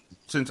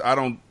 Since I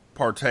don't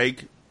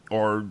partake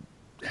or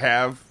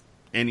have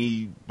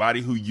anybody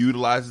who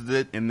utilizes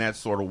it in that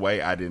sort of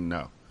way, I didn't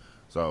know.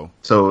 So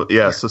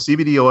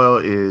CBD oil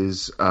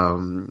is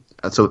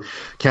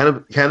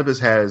cannabis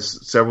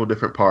has several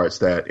different parts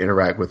that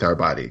interact with our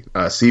body.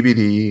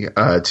 CBD,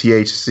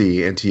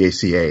 THC, and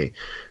THCA.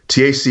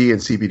 THC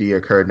and CBD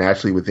occur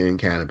naturally within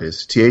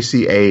cannabis.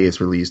 THCA is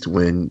released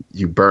when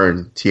you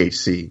burn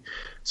THC.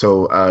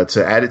 So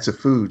to add it to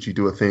foods, you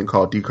do a thing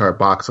called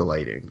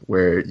decarboxylating,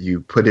 where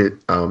you put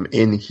it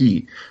in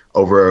heat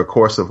over a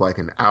course of like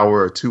an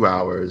hour or 2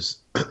 hours,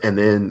 and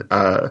then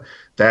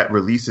that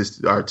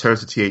releases or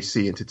turns the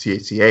THC into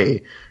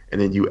THCA, and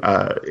then you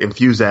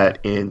infuse that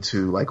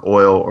into like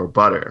oil or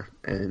butter,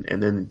 and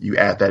then you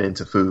add that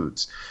into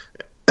foods.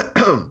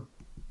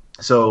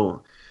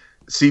 So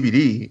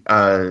CBD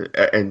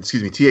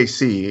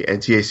THC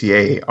and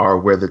THCA are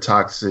where the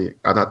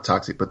not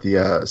toxic, but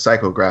the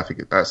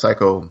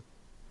psycho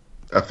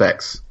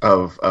effects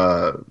of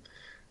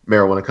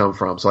marijuana come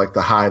from. So like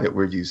the high that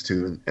we're used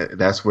to, and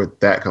that's where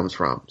that comes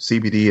from.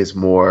 CBD is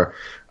more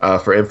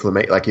for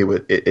inflammation. Like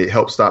it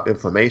helps stop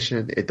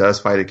inflammation. It does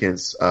fight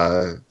against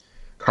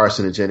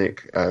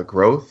carcinogenic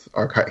growth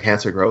or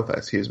cancer growth.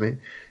 Excuse me.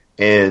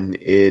 And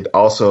it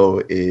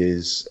also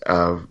is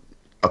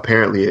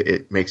apparently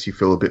it makes you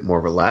feel a bit more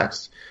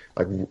relaxed.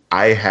 Like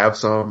I have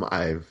some.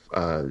 I've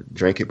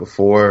drank it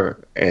before,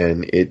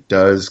 and it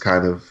does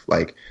kind of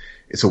like,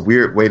 it's a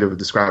weird way to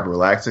describe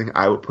relaxing.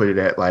 I would put it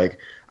at like,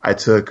 I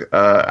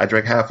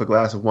drank half a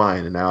glass of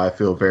wine, and now I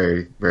feel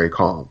very, very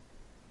calm.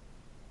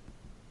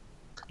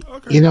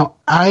 Okay. You know,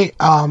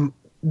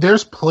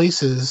 there's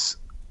places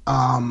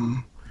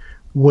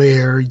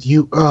where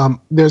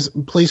there's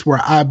a place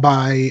where I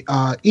buy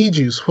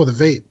e-juice for the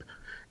vape,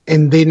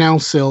 and they now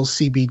sell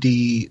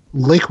CBD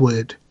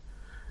liquid.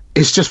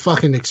 It's just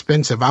fucking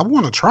expensive. I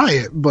want to try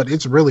it, but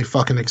it's really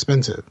fucking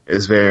expensive.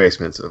 It's very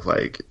expensive.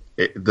 Like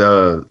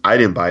I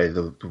didn't buy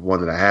the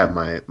one that I have.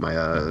 My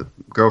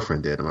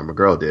girlfriend did. My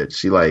girl did.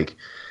 She bought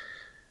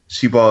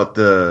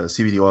the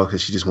CBD oil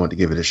because she just wanted to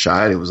give it a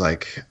shot. It was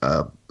like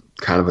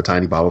kind of a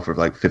tiny bottle for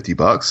like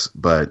 $50,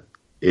 but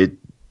it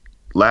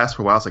lasts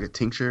for a while. It's like a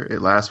tincture.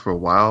 It lasts for a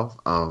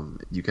while.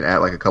 You can add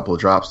like a couple of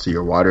drops to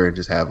your water and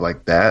just have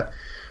like that.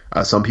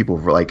 Some people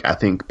like, I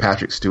think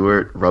Patrick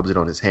Stewart rubs it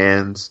on his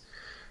hands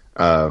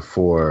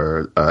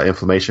for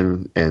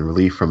inflammation and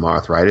relief from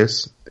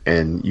arthritis.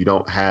 And you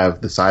don't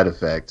have the side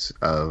effect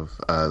of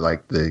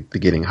like the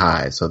getting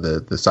high. So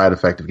the side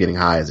effect of getting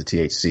high is a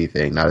THC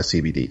thing, not a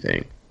CBD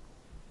thing.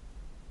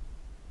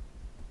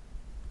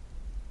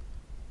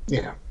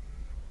 Yeah,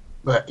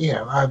 but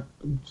yeah, I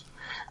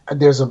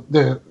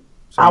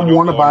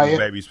want to buy it.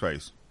 Baby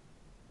space.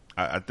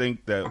 I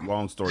think that,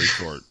 long story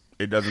short,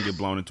 it doesn't get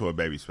blown into a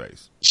baby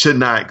space. Should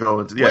not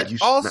go into. Yeah,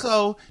 which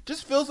also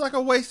just feels like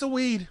a waste of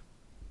weed.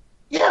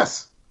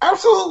 Yes,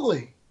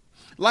 absolutely.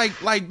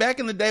 Like back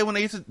in the day when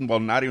they used to, well,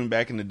 not even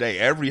back in the day,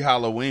 every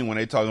Halloween when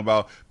they talking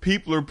about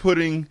people are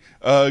putting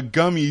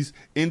gummies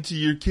into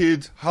your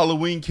kids'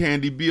 Halloween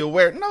candy, be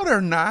aware. No, they're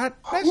not.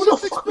 That's Who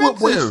just the fuck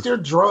expensive. would waste their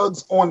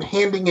drugs on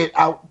handing it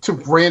out to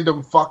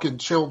random fucking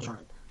children?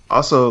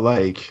 Also,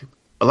 like,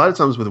 a lot of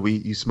times with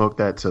weed, you smoke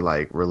that to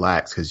like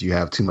relax because you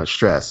have too much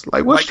stress.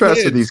 Like, what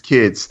stress are these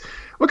kids?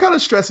 What kind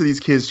of stress are these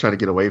kids trying to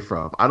get away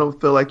from? I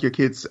don't feel like your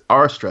kids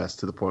are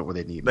stressed to the point where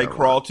they need. They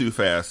crawl too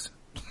fast.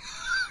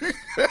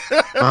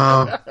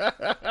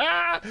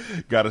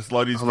 Gotta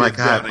slow these kids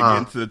down and get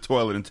into the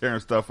toilet and tearing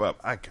stuff up.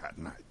 I got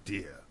an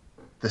idea.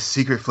 The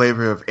secret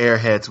flavor of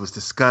Airheads was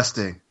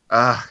disgusting.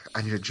 I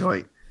need a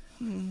joint.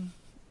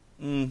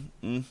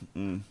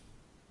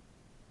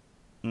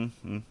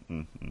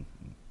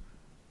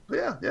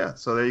 Yeah.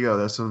 So there you go.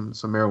 There's some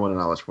marijuana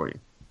knowledge for you.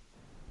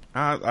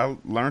 I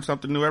learn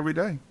something new every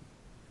day.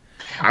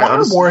 Why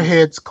are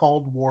warheads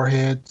called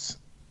warheads?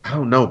 I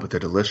don't know, but they're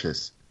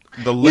delicious.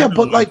 The living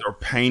but ones are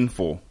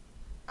painful.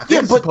 I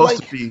think it's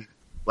supposed to be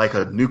like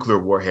a nuclear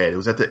warhead.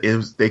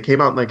 They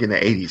came out like in the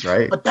 80s,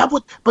 right? But that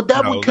would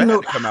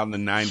connote come out in the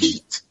 90s.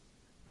 heat.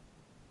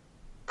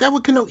 That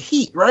would connote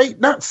heat, right?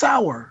 Not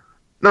sour.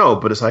 No,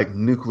 but it's like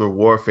nuclear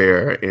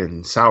warfare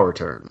in sour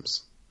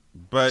terms.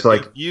 But So,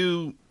 like- if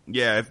you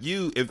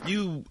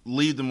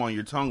leave them on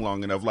your tongue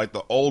long enough, like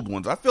the old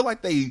ones, I feel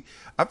like they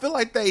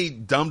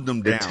dumbed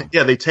them down.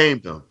 They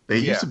tamed them. They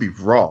Yeah. used to be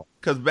raw.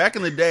 Because back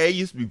in the day, it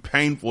used to be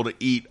painful to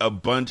eat a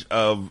bunch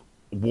of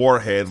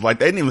warheads. Like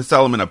they didn't even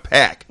sell them in a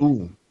pack.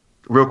 Ooh.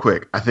 Real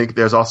quick, I think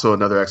there's also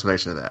another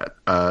explanation of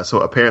that. So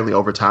apparently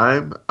over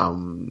time,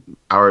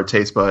 our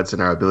taste buds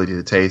and our ability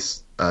to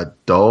taste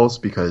dulls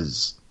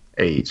because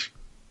age.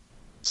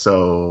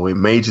 So it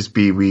may just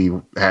be we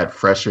had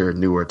fresher,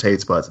 newer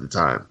taste buds at the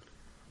time.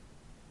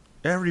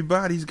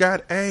 Everybody's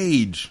got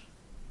age.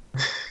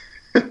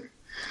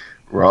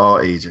 Raw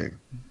aging.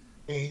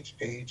 Age.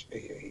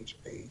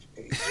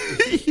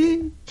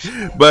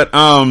 But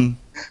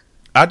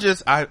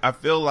I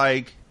feel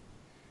like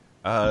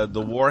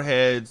the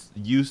warheads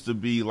used to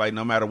be like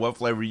no matter what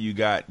flavor you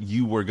got,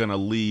 you were gonna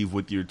leave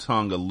with your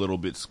tongue a little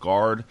bit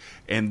scarred.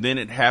 And then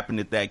it happened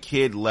that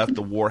kid left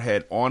the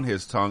warhead on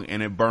his tongue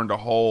and it burned a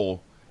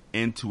hole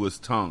into his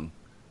tongue.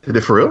 Did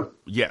it for real?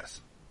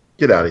 Yes.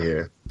 Get out of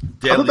here. I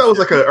Deadly thought that was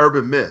shit. like an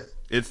urban myth.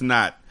 It's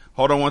not.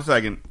 Hold on one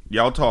second.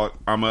 Y'all talk.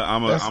 I'm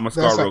a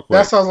start real quick.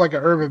 That sounds like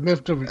an urban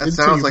myth to That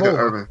sounds like an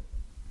urban.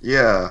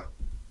 Yeah.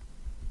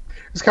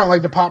 It's kind of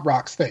like the Pop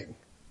Rocks thing.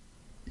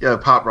 Yeah,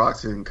 pop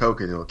rocks and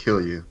coke and it'll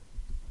kill you.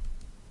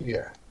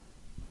 Yeah.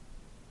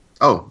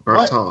 Oh,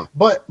 burnt tongue.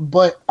 But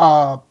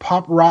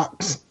Pop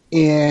Rocks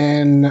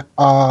in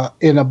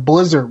a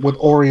blizzard with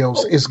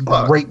Oreos is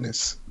fuck.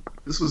 greatness.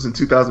 This was in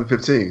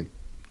 2015.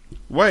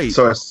 Wait.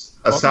 So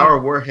a sour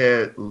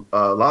warhead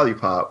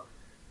lollipop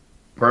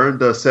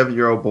burned a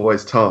 7-year-old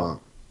boy's tongue.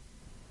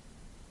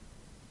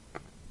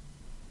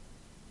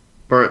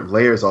 Burnt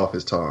layers off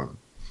his tongue.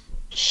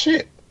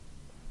 Shit.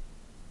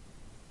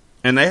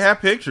 And they have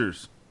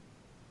pictures.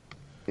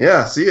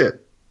 Yeah, I see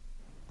it.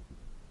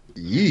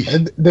 Yeesh.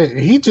 And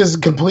he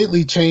just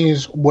completely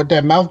changed what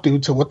that mouth do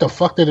to what the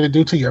fuck did it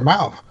do to your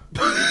mouth.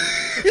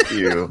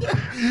 Ew.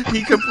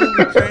 He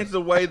completely changed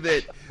the way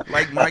that,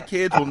 like, my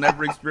kids will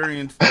never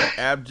experience the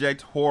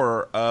abject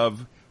horror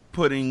of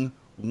putting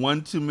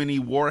one too many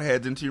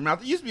warheads into your mouth.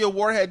 There used to be a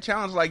warhead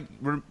challenge,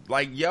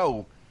 like,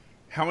 yo,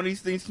 how many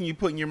things can you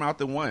put in your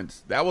mouth at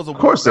once? That was Of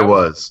course there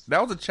was.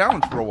 That was a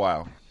challenge for a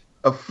while.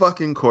 Of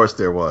fucking course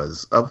there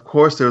was. Of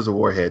course there was a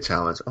warhead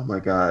challenge. Oh my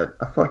god.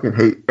 I fucking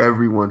hate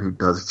everyone who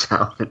does a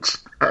challenge.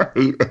 I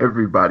hate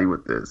everybody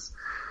with this.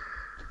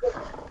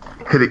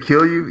 Could it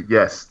kill you?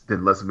 Yes.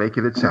 Then let's make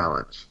it a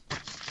challenge.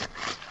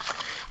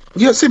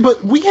 Yeah, see,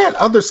 but we had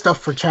other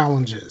stuff for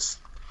challenges.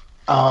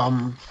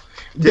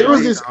 There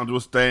was this. Challenge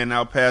was staying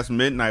out past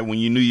midnight when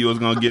you knew you was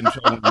gonna get in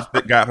trouble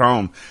when you got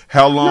home.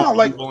 How long No, were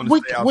like you willing to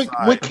stay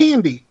outside? with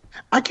candy.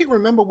 I can't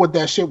remember what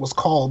that shit was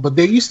called, but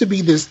there used to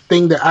be this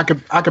thing that I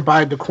could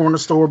buy at the corner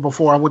store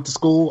before I went to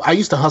school. I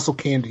used to hustle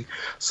candy,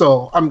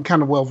 so I'm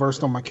kind of well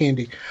versed on my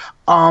candy.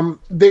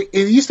 It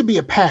used to be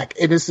a pack.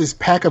 It is this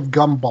pack of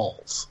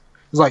gumballs.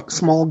 It was like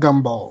small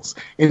gumballs,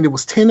 and there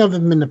was 10 of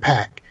them in the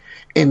pack,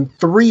 and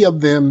 3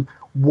 of them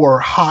were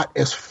hot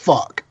as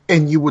fuck,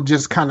 and you would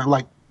just kind of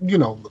like, you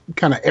know,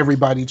 kind of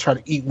everybody try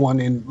to eat one,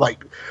 and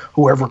like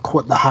whoever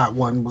quit the hot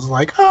one was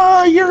like,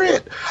 you're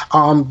it.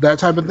 That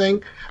type of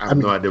thing. I have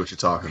no idea what you're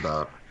talking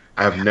about.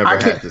 I have never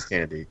had this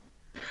candy.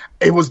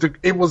 It was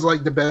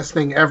like the best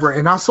thing ever,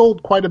 and I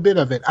sold quite a bit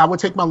of it. I would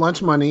take my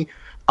lunch money,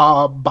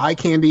 buy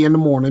candy in the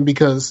morning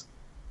because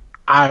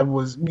I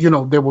was, you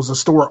know, there was a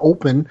store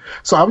open,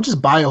 so I would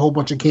just buy a whole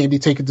bunch of candy,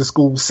 take it to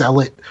school, sell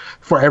it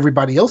for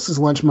everybody else's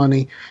lunch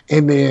money,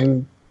 and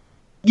then,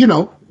 you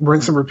know,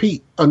 rinse and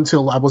repeat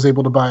until I was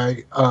able to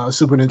buy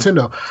Super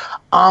Nintendo.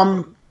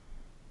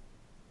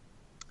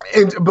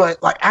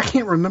 But like I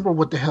can't remember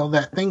what the hell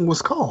that thing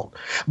was called.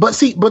 But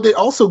see, but it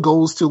also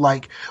goes to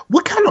like,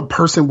 what kind of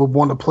person would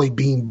want to play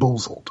Bean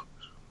Boozled?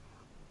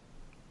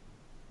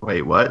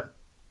 Wait, what?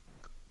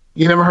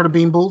 You never heard of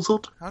Bean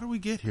Boozled? How do we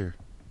get here?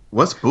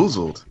 What's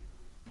Boozled?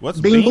 What's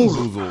Bean Bean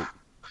Boozled. Boozled?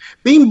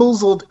 Bean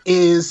Boozled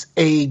is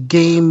a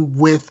game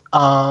with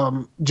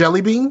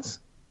jelly beans.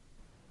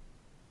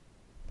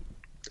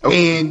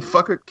 Okay, And-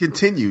 fucker,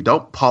 continue.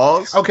 Don't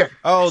pause. Okay.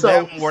 Oh, so,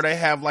 that one where they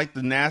have like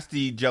the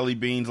nasty jelly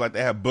beans, like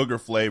they have booger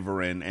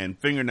flavor and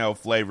fingernail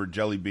flavored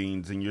jelly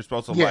beans, and you're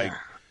supposed to Yeah. like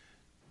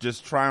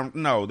just try 'em.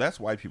 No, that's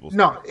white people stuff.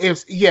 No,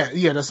 it's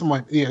that's some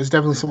white. Yeah, it's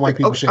definitely some white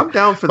people Oh, shit. I'm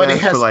down for but that.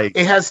 it has for like,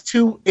 it has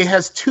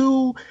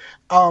two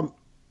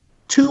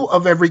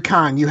of every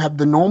kind. You have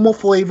the normal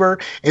flavor,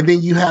 and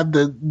then you have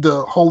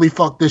the holy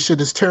fuck this shit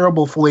is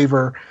terrible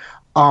flavor.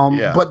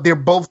 Yeah. But they're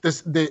both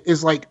this.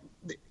 Is like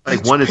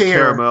Like each one is pair.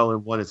 caramel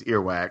and one is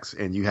earwax,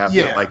 and you have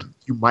Yeah. to, like,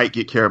 you might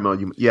get caramel.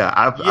 I've Yeah,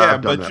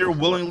 done but that you're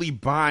before. willingly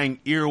buying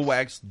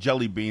earwax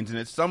jelly beans, and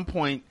at some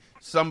point,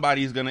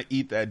 somebody's gonna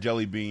eat that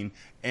jelly bean,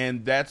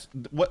 and that's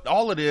what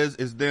all it is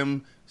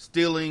them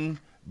stealing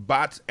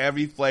Bots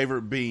Every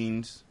Flavored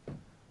beans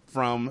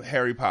from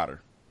Harry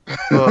Potter.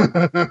 Well,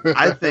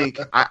 I think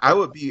I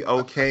would be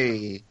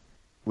okay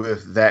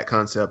with that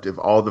concept if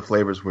all the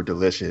flavors were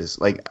delicious.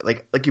 Like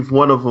if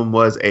one of them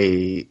was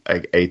a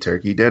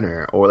turkey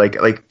dinner, or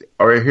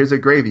or here's a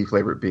gravy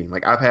flavored bean.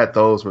 Like I've had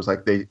those where it's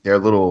like they're a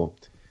little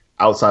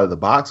outside of the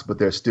box, but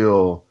they're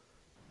still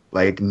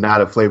like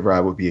not a flavor I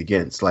would be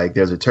against. Like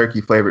there's a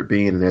turkey flavored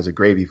bean and there's a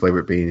gravy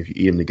flavored bean. If you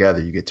eat them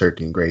together, you get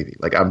turkey and gravy.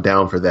 Like I'm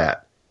down for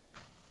that.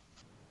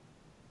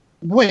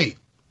 Wait,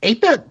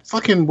 ain't that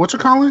fucking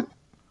whatchamacallit?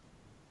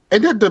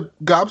 Ain't that the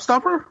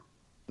Gobstopper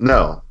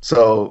No,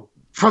 so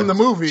from the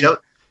movie?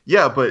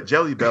 yeah, but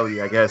Jelly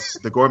Belly, I guess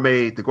the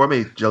gourmet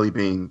jelly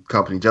bean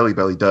company, Jelly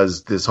Belly,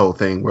 does this whole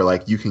thing where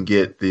like you can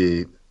get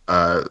the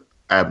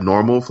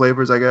abnormal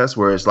flavors, I guess,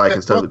 where it's like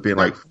instead of it being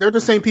like they're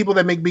the same people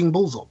that make Bean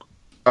Boozled.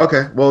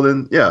 okay, well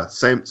then yeah,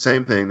 same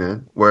thing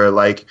then, where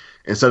like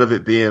instead of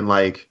it being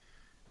like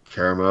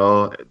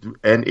caramel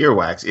and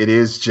earwax, it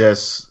is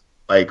just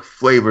like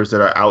flavors that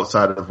are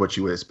outside of what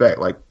you would expect,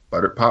 like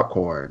buttered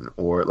popcorn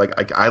or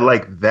like I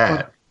like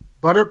that.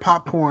 Buttered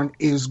popcorn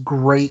is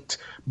great,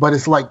 but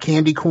it's like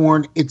candy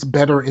corn. It's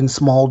better in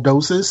small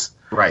doses.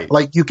 Right.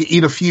 Like you can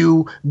eat a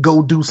few,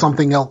 go do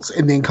something else,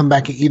 and then come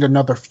back and eat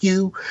another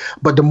few.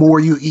 But the more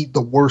you eat,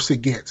 the worse it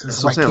gets.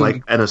 It's That's what I'm saying, candy-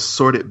 like an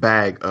assorted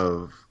bag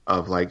of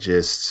like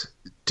just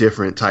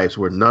different types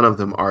where none of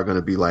them are going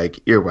to be like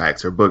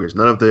earwax or boogers.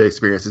 None of the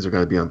experiences are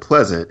going to be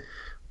unpleasant,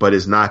 but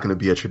it's not going to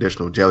be a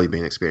traditional jelly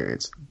bean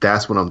experience.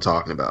 That's what I'm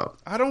talking about.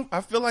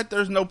 I feel like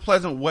there's no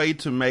pleasant way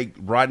to make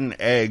rotten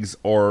eggs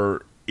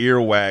or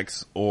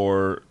earwax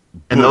or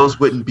And those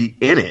wouldn't be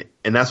in it.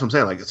 And that's what I'm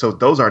saying. Like, so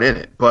those aren't in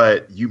it,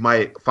 but you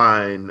might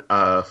find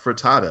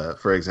frittata,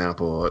 for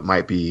example, it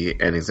might be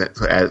an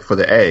example for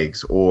the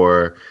eggs,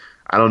 or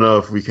I don't know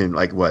if we can,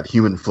 like, what,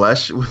 human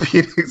flesh would be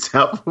an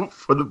example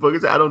for the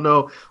boogers. I don't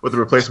know what the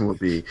replacement would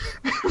be.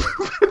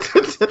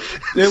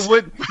 It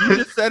would. You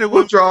just said it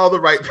We'll would draw the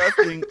right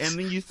disgusting, and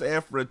then you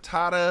said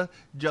frittata,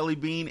 jelly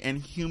bean, and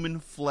human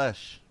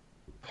flesh.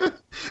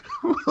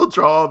 We'll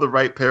draw the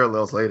right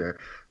parallels later.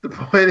 The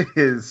point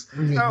is,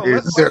 No,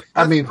 is let's there,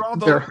 I let's mean, draw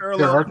those there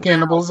parallels are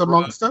cannibals now,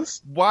 amongst bruh.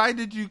 us. Why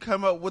did you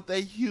come up with a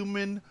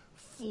human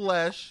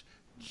flesh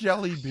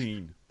jelly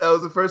bean? that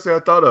was the first thing I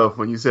thought of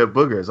when you said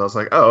boogers. I was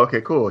like, oh,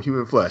 okay, cool,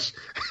 human flesh.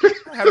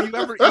 Have you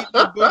ever eaten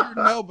a booger?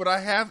 No, but I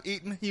have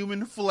eaten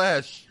human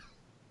flesh.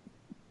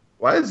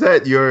 Why is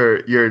that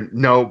your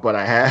no, but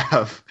I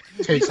have?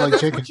 Tastes Because like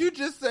that's chicken. what you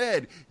just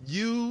said.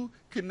 You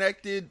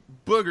connected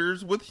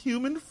boogers with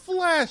human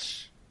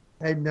flesh.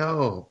 I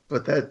know,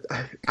 but that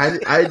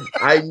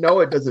I know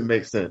it doesn't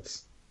make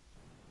sense.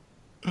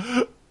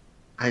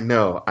 I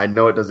know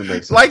it doesn't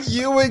make sense. Like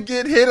you would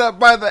get hit up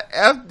by the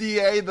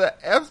FDA, the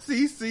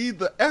FCC,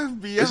 the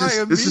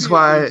FBI. This is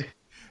why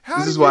How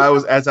this do is why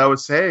you- as I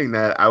was saying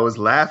that, I was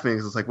laughing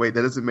because it's like, wait,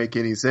 that doesn't make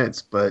any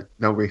sense. But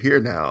no, we're here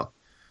now.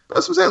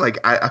 That's what I'm saying. Like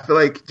I feel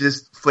like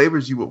just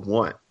flavors you would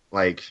want,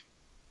 like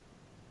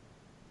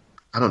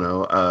I don't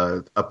know,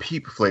 a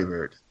Peep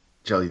flavored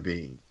jelly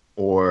bean,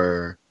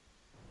 or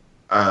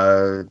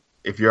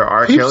if you're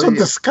R. Peeps are Kelly,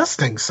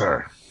 disgusting,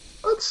 sir.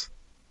 what?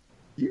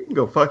 You can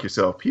go fuck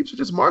yourself. Peeps are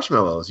just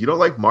marshmallows. You don't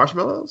like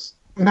marshmallows?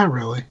 Not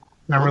really.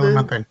 Not Well, really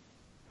my then- thing.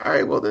 All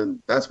right, well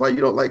then that's why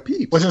you don't like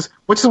Peeps.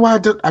 Which is why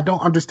I don't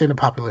understand the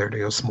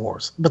popularity of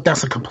s'mores. But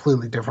that's a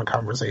completely different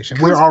conversation.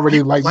 We're already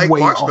People like way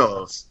off.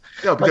 marshmallows.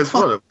 Yeah, because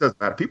fuck. no, it doesn't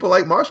matter. People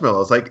like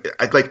marshmallows. Like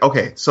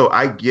okay, so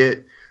I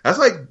get that's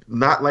like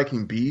not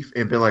liking beef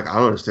and being like, I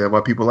don't understand why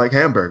people like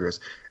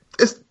hamburgers.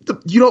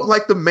 You don't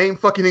like the main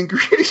fucking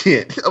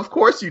ingredient. Of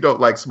course you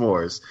don't like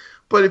s'mores.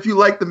 But if you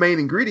like the main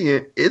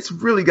ingredient, it's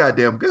really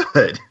goddamn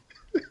good.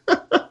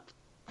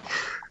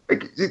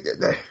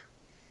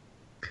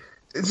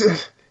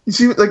 You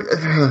see, like,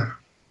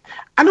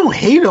 I don't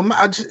hate them.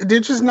 They're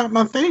just not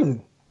my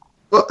thing.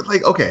 well,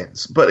 like, okay,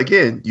 but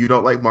again, you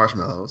don't like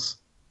marshmallows.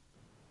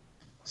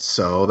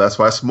 So that's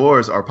why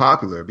s'mores are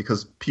popular,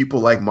 because people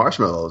like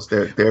marshmallows.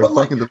 They're But,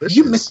 like, fucking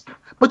delicious.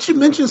 But you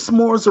mentioned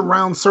s'mores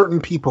around certain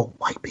people,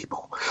 white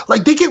people.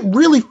 Like they get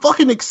really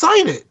fucking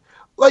excited.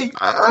 Like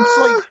it's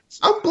like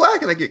I'm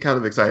black and I get kind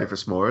of excited for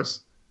s'mores.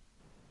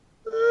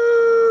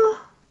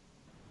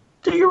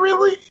 do you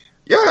really?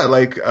 Yeah,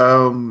 like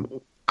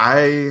I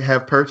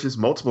have purchased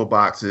multiple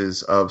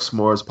boxes of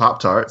s'mores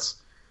Pop-Tarts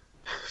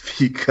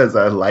because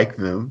I like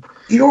them.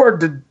 You're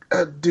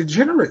a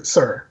degenerate,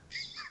 sir.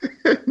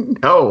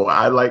 No,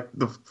 I like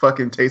the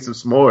fucking taste of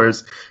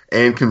s'mores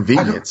and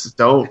convenience.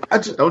 Don't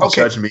okay.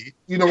 judge me.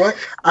 You know what?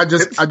 I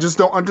just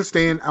don't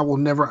understand. I will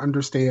never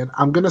understand.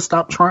 I'm gonna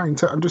stop trying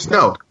to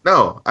understand.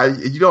 No,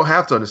 you don't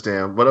have to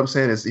understand. What I'm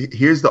saying is,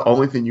 here's the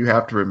only thing you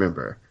have to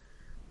remember.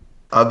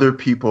 Other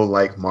people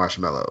like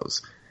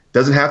marshmallows.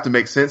 Doesn't have to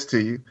make sense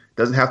to you.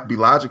 Doesn't have to be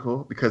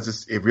logical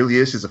because it really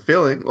is just a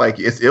feeling. Like,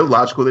 it's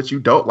illogical that you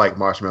don't like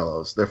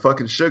marshmallows. They're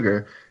fucking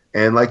sugar,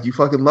 and like you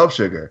fucking love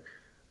sugar,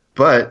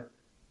 but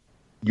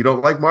you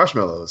don't like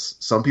marshmallows.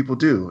 Some people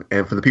do,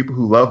 and for the people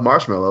who love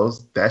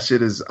marshmallows, that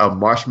shit is a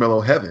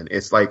marshmallow heaven.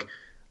 It's like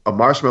a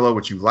marshmallow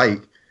which you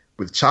like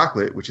with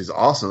chocolate, which is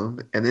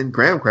awesome, and then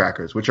graham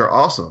crackers, which are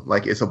awesome.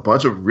 Like, it's a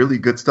bunch of really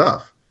good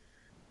stuff.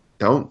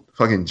 Don't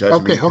fucking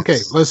judge me. Okay.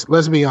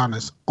 Let's be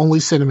honest. Only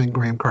cinnamon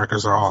graham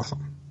crackers are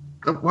awesome.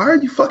 Why are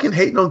you fucking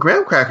hating on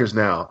graham crackers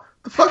now?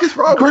 The fuck is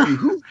wrong with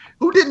you?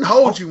 Who didn't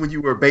hold you when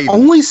you were a baby?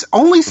 Only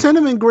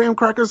cinnamon graham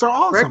crackers are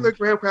awesome. Regular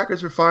graham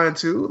crackers are fine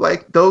too.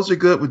 Like, those are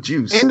good with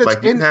juice. And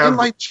like,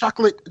 like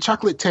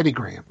chocolate Teddy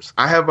Grahams.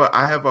 I have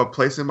a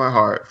place in my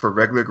heart for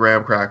regular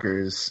graham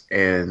crackers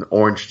and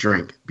orange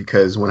drink,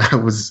 because when I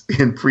was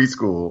in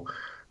preschool,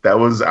 that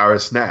was our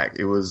snack.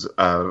 It was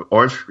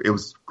orange. It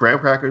was graham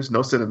crackers,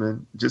 no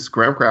cinnamon, just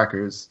graham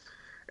crackers.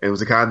 And it was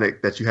the kind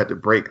that you had to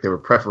break. They were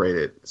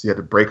perforated, so you had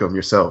to break them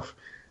yourself.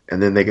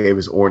 And then they gave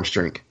us orange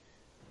drink.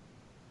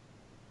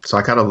 So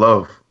I kind of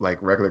love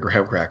like regular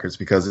graham crackers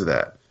because of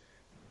that.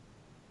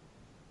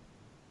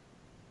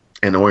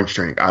 And orange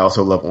drink. I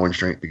also love orange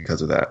drink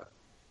because of that.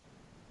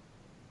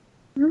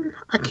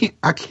 I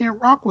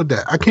can't rock with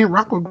that. I can't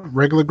rock with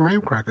regular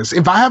graham crackers.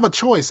 If I have a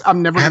choice,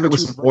 I'm never have going it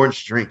to with some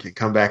orange drink and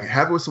come back.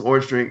 Have it with some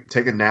orange drink,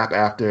 take a nap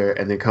after,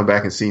 and then come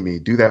back and see me.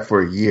 Do that for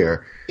a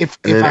year. If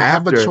I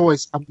have a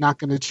choice, I'm not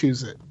going to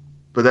choose it.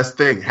 But that's the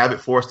thing. Have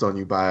it forced on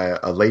you by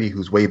a lady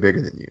who's way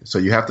bigger than you. So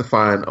you have to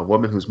find a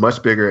woman who's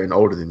much bigger and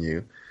older than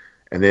you,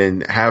 and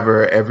then have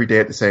her every day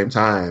at the same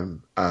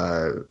time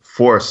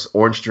force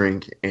orange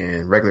drink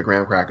and regular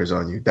graham crackers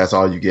on you. That's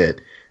all you get.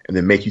 And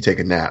then make you take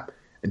a nap.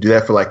 And do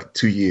that for like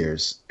 2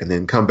 years. And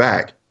then come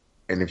back.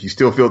 And if you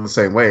still feel the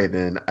same way,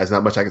 then there's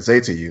not much I can say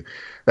to you.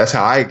 That's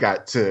how I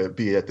got to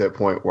be at that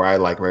point where I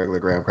like regular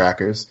graham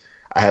crackers.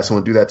 I had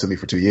someone do that to me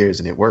for 2 years,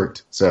 and it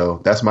worked.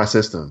 So that's my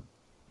system.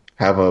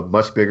 Have a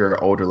much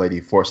bigger, older lady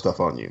force stuff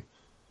on you.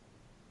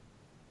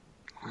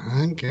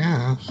 I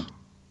guess.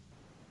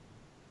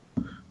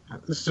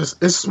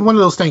 It's one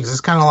of those things.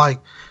 It's kind of like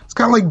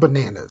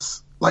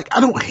bananas. Like, I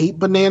don't hate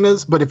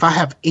bananas, but if I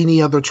have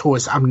any other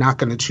choice, I'm not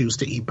going to choose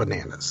to eat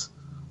bananas.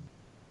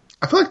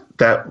 I feel like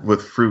that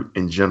with fruit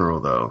in general,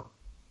 though.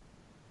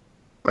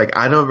 Like,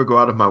 I never go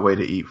out of my way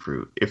to eat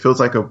fruit. It feels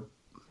like this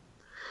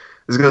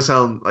is going to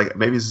sound like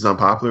maybe this is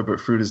unpopular,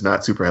 but fruit is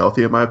not super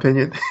healthy in my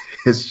opinion.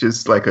 It's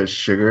just like a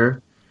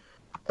sugar,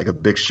 like a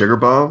big sugar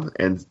bomb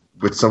and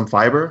with some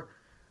fiber.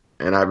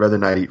 And I'd rather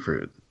not eat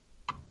fruit.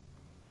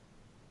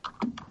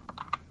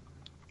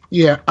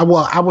 Yeah,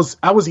 well, I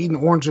was eating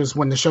oranges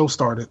when the show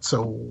started,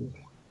 so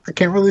I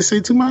can't really say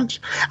too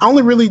much. I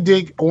only really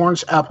dig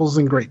orange, apples,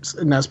 and grapes,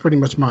 and that's pretty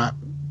much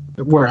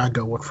where I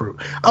go with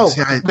fruit. Oh,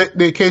 see,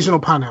 the occasional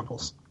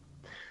pineapples.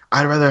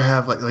 I'd rather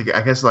have like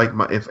I guess like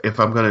if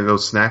I'm gonna go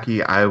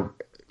snacky,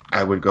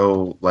 I would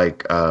go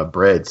like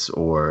breads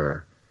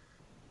or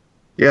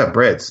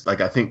breads.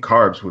 Like, I think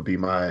carbs would be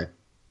my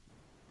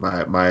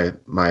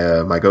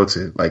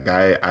go-to. Like,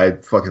 I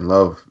fucking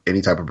love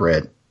any type of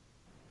bread.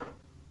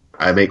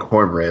 I make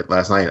cornbread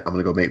last night. I'm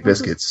gonna go make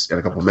biscuits in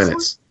a couple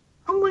minutes.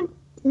 I'm like,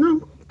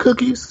 no,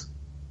 cookies.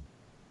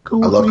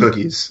 Cool. I love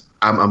cookies.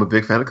 I'm a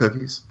big fan of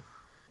cookies.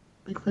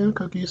 Big fan of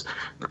cookies.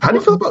 How do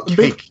you feel about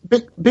cake?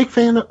 Big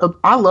fan of.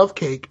 I love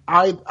cake.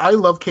 I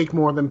love cake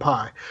more than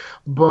pie.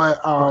 But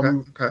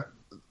okay.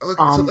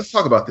 So let's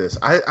talk about this.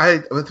 I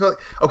feel like,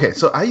 okay.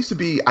 So I used to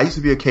be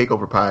a cake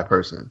over pie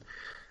person.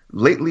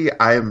 Lately,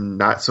 I am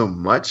not so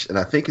much, and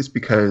I think it's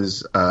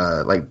because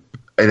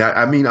And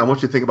I mean, I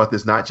want you to think about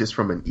this not just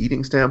from an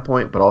eating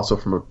standpoint, but also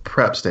from a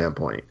prep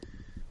standpoint.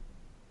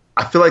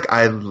 I feel like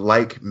I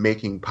like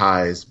making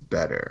pies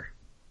better.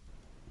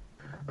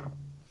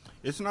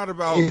 It's not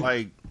about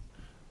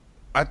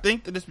I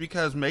think that it's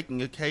because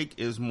making a cake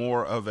is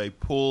more of a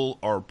pull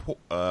or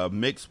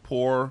mix,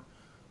 pour,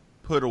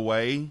 put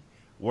away,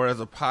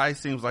 whereas a pie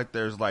seems like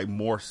there's like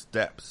more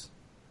steps.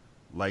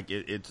 Like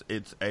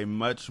it's a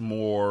much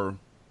more.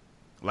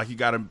 Like, you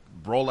got to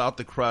roll out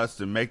the crust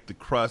and make the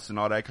crust and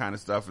all that kind of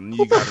stuff, and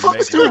you got to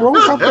make still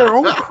rolls out their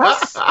own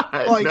crust.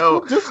 Like, no,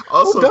 who does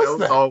that?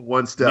 That? All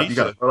one step. Nisha. You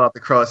got to roll out the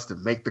crust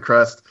and make the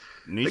crust.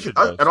 Nisha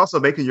does. And also,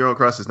 making your own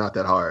crust is not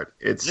that hard.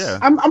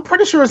 I'm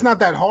pretty sure it's not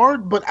that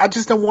hard, but I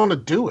just don't want to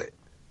do it.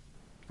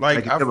 Like, I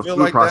if you have a feel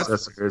food like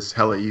processor, it's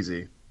hella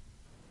easy.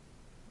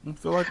 I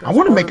feel like I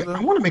want to make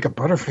a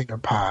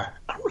Butterfinger pie.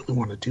 I really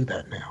want to do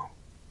that now.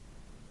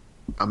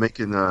 I'm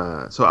making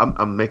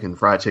I'm making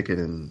fried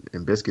chicken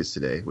and biscuits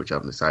today, which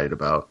I'm excited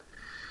about.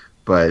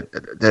 But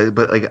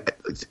like,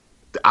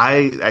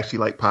 I actually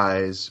like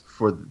pies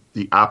for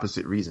the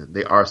opposite reason.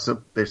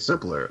 They're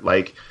simpler.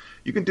 Like,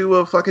 you can do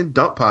a fucking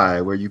dump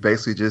pie where you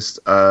basically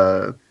just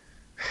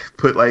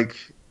put like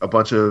a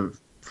bunch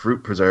of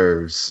fruit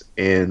preserves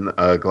in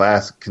a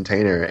glass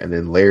container and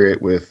then layer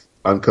it with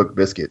uncooked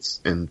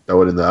biscuits and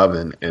throw it in the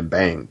oven and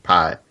bang,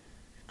 pie.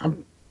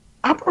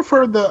 I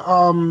prefer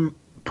the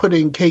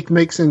putting cake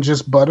mix in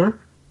just butter.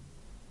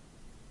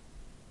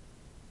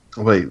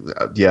 Wait,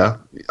 yeah.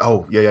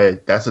 Oh, yeah.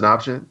 That's an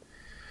option.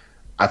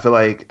 I feel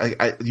like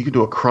you can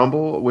do a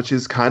crumble, which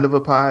is kind of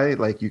a pie.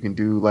 Like you can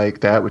do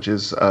like that, which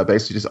is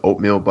basically just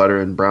oatmeal,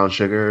 butter, and brown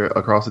sugar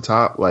across the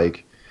top.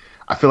 Like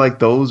I feel like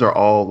those are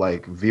all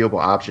like viable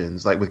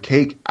options. Like with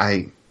cake,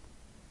 I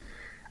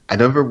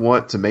never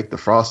want to make the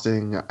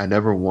frosting. I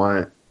never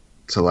want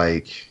to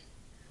like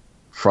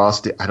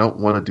frost it. I don't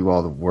want to do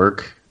all the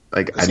work.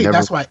 Like I See,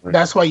 never.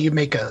 that's why you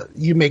make a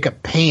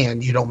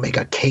pan. You don't make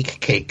a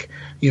cake.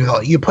 You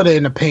know, you put it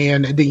in a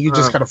pan and then you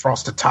just gotta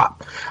frost the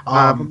top. If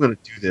I'm gonna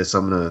do this,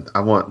 I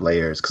want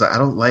layers because I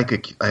don't like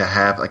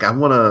I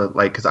want to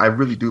like because I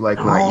really do like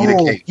when I eat a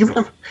cake.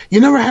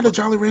 You never had a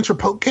Jolly Rancher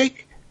poke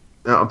cake,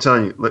 No, I'm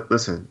telling you.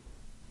 Listen,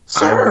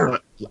 sir?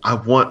 I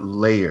want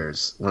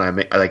layers when I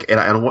make like, and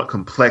I don't want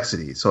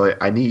complexity. So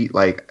I need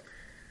like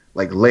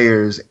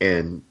layers,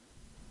 and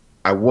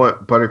I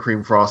want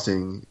buttercream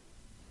frosting.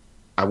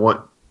 I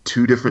want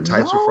two different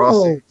types of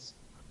frostings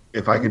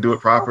if I can do it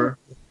proper.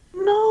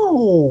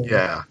 No.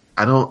 Yeah,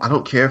 I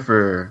don't care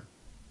for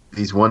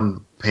these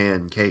one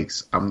pan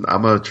cakes. I'm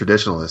a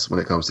traditionalist when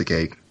it comes to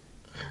cake.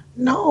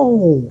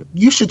 No.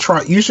 You should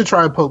try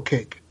a poke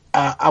cake.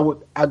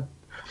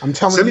 I'm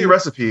telling you. Send me a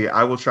recipe.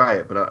 I will try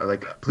it.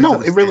 But please. No,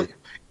 understand.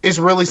 it's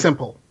really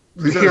simple.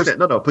 Please understand.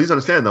 No. Please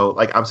understand though.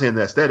 Like I'm saying,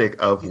 the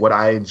aesthetic of what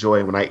I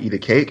enjoy when I eat a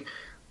cake.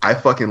 I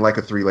fucking like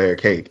a 3-layer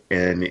cake,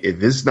 and if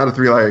this is not a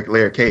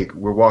 3-layer cake,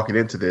 we're walking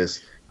into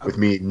this with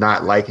me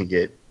not liking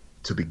it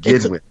to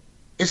begin with.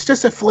 It's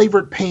just a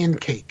flavored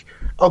pancake.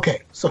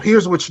 Okay, so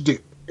here's what you do.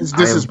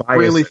 This is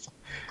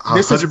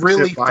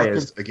really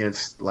biased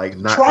against like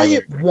not. Try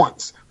it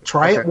once.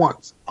 Try it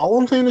once. All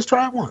I'm saying is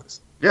try it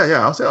once. Yeah.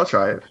 I'll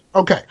try it.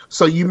 Okay,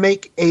 so you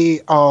make a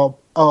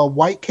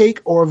white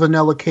cake or a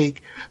vanilla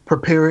cake.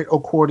 Prepare it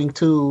according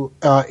to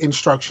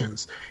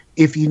instructions.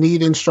 If you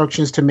need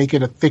instructions to make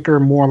it a thicker,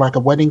 more like a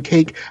wedding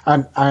cake,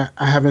 I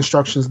have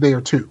instructions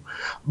there too.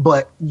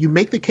 But you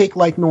make the cake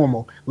like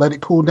normal. Let it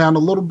cool down a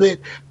little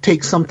bit.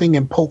 Take something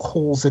and poke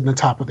holes in the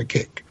top of the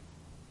cake.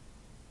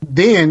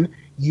 Then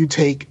you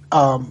take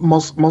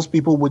most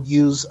people would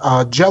use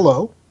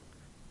Jell-O,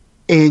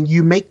 and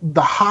you make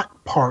the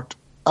hot part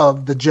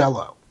of the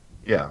Jell-O.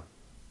 Yeah.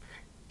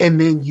 And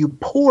then you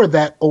pour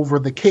that over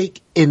the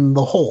cake in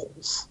the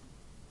holes.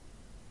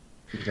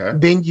 Okay.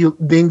 Then you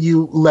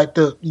let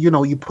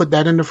you put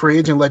that in the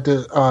fridge and let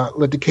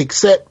the cake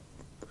set,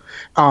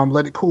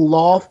 let it cool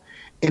off,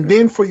 and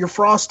then for your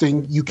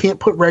frosting, you can't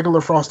put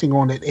regular frosting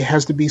on it. It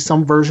has to be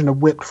some version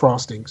of whipped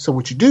frosting. So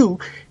what you do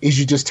is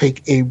you just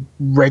take a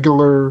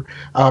regular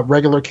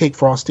cake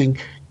frosting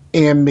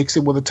and mix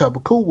it with a tub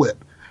of Cool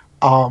Whip.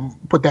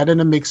 Put that in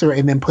a mixer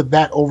and then put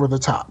that over the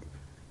top.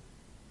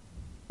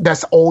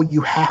 That's all you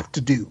have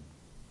to do.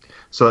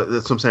 So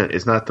that's what I'm saying.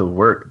 It's not the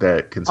work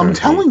that concerns I'm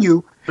telling me.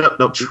 you.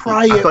 No,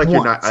 try it once.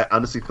 You're not, I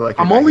honestly feel like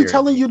you're I'm not only hearing.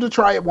 telling you to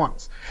try it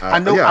once. I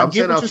know. Yeah, I I'm get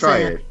saying what I'll you're try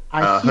saying. it.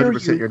 I hear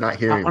 100% you. you're not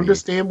hearing I me.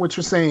 understand what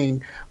you're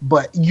saying,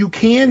 but you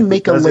can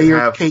make a doesn't layered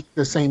have- cake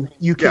the same.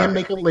 You can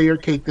make a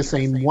layered cake the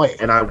same way.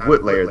 And I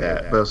would layer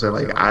that, but I'm saying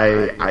like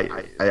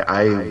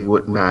I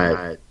would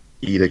not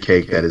eat a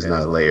cake that is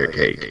not a layered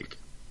cake.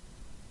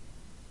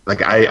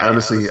 Like I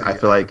honestly, I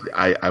feel like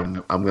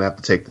I'm gonna have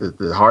to take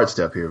the hard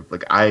step here.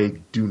 Like I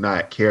do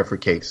not care for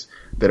cakes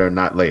that are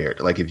not layered.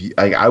 Like if you,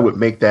 I would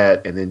make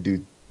that and then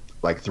do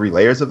like 3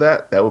 layers of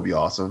that. That would be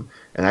awesome.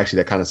 And actually,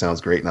 that kind of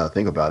sounds great now that I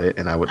think about it.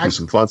 And I would do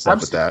some fun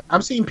stuff with that.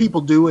 I've seen people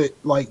do it,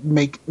 like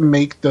make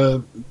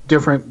the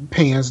different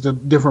pans, the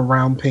different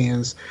round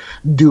pans,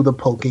 do the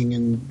poking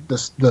and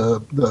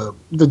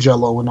the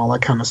Jell-O and all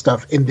that kind of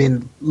stuff, and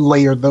then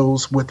layer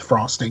those with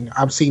frosting.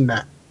 I've seen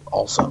that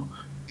also.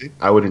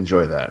 I would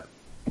enjoy that,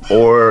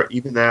 or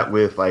even that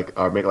with like,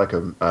 or make like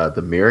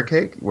the mirror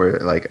cake, where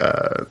like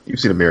you've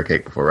seen a mirror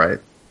cake before, right?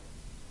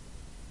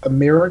 A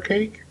mirror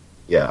cake?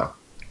 Yeah,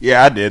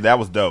 I did. That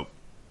was dope.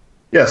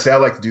 Yeah, see, I'd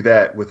like to do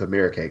that with a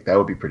mirror cake. That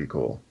would be pretty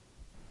cool.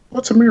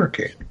 What's a mirror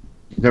cake?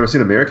 You've never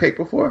seen a mirror cake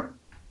before?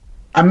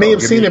 I may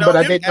have seen it, but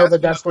I him didn't know that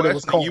asking that's a what it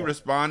was question, called. You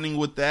responding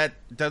with that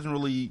doesn't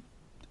really.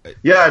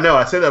 Yeah, I know.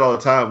 I say that all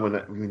the time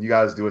when you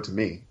guys do it to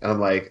me, and I'm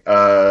like,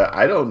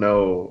 I don't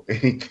know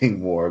anything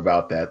more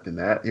about that than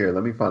that. Here,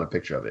 let me find a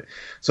picture of it.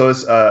 So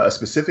it's a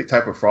specific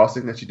type of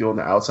frosting that you do on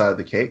the outside of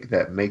the cake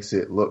that makes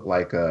it look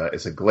like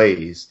it's a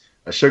glaze,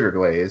 a sugar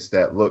glaze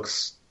that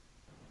looks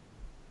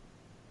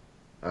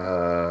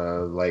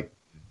like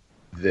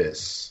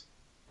this.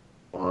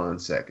 1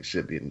 sec, it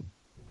should be.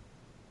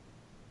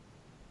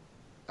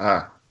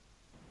 There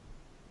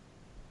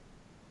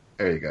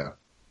you go.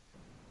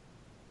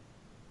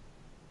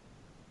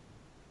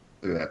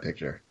 Look at that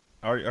picture.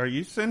 Are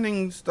you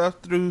sending stuff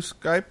through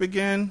Skype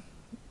again,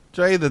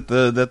 Jay? That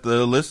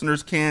the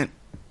listeners can't.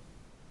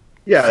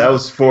 Yeah,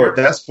 that's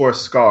for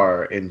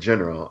Scar in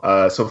general.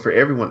 So for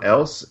everyone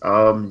else,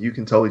 you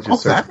can totally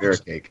just search mirror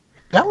cake.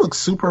 That looks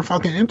super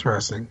fucking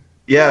interesting.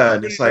 Yeah,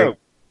 and it's like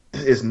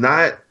it's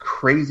not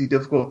crazy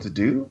difficult to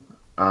do,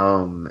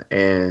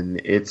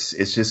 and it's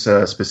just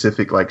a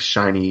specific like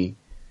shiny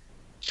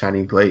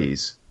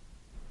glaze.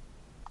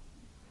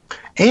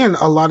 And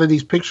a lot of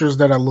these pictures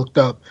that I looked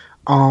up,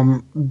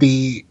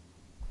 the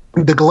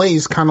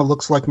glaze kind of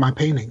looks like my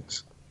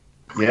paintings.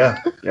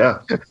 Yeah.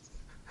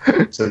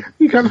 So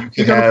You gotta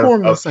can have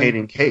form a the same.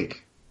 painting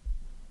cake.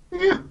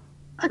 Yeah,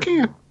 I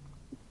can.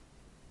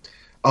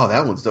 Oh,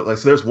 that one's dope. Like,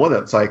 so there's one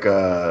that's like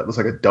looks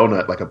like a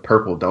donut, like a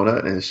purple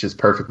donut, and it's just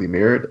perfectly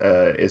mirrored.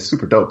 It's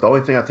super dope. The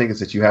only thing I think is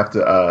that you have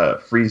to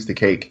freeze the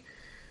cake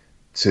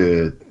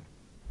to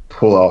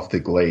pull off the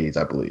glaze,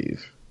 I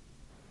believe.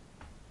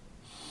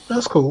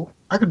 That's cool.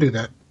 I could do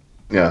that.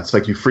 Yeah, it's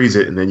like you freeze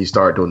it and then you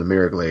start doing the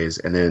mirror glaze,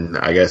 and then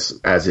I guess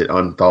as it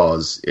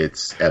unthaws,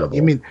 it's edible.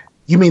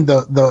 You mean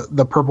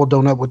the purple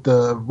donut with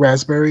the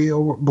raspberry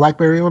or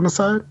blackberry on the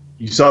side?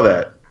 You saw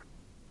that?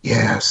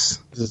 Yes.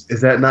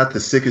 Is that not the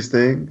sickest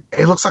thing?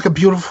 It looks like a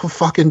beautiful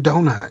fucking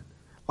donut.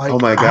 Like, Oh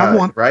my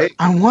God, right?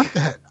 I want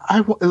that.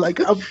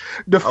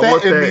 The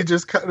fat in me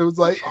just kind of was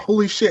like,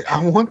 holy shit,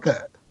 I want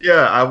that.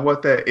 Yeah, I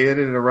want that in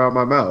and around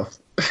my mouth.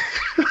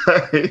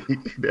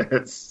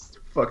 That's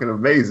fucking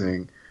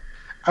amazing.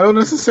 I don't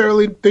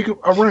necessarily think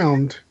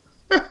around.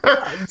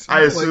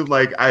 I assume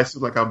like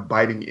I'm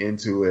biting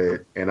into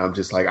it, and I'm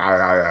just like,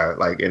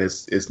 like, and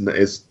it's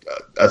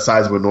a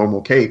size of a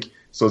normal cake,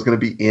 so it's gonna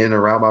be in and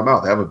around my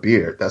mouth. I have a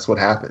beard. That's what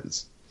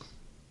happens.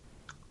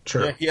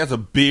 Sure. Yeah, he has a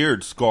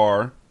beard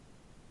scar.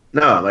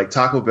 No, like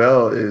Taco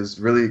Bell is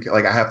really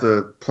like I have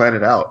to plan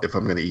it out if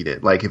I'm gonna eat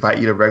it. Like if I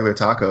eat a regular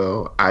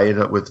taco, I end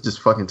up with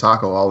just fucking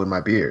taco all in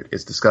my beard.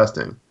 It's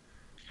disgusting.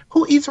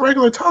 Who eats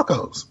regular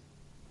tacos?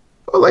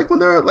 Well, like when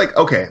they're like,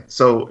 okay,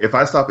 so if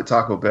I stop at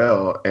Taco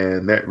Bell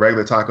and that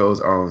regular tacos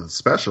are on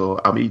special,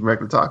 I'm eating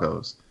regular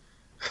tacos.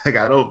 Like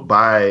I don't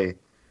buy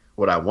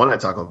what I want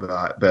at Taco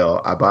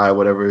Bell. I buy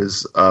whatever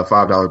is a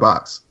 $5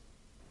 box.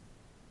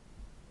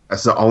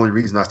 That's the only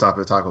reason I stop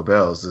at Taco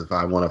Bell is if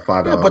I want a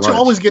 $5 Yeah, but lunch. you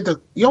always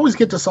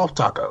get the soft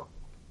taco.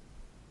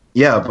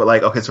 Yeah, but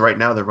like, okay, so right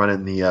now they're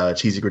running the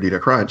cheesy gordita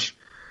crunch,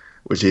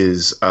 which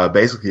is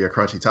basically a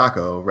crunchy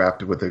taco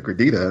wrapped with a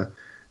gordita,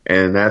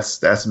 and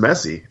that's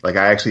messy. Like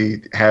I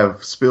actually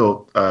have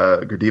spilled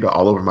gordita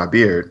all over my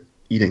beard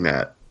eating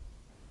that.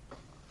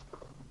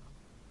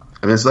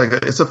 I mean,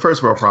 it's a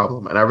first world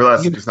problem, and I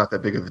realize it's not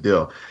that big of a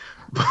deal.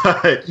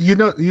 But You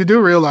do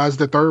realize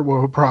the third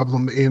world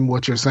problem in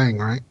what you're saying,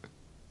 right?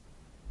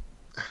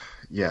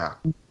 yeah,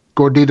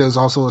 Gordita is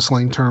also a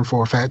slang term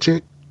for a fat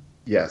chick.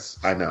 yes,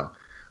 I know.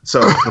 So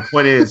the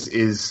point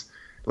is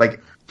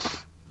like,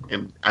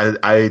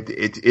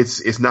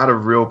 it's not a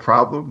real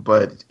problem,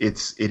 but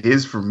it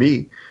is for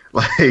me.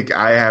 Like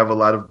I have a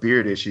lot of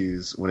beard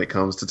issues when it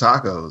comes to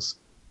tacos,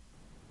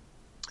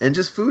 and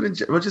just food and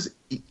just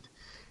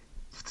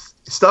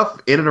stuff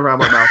in and around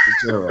my mouth in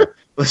general.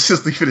 Let's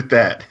just leave it at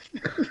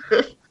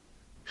that.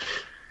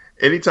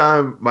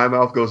 Anytime my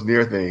mouth goes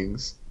near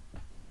things,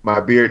 my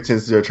beard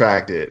tends to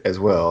attract it as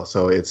well.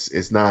 So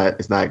it's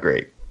not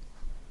great.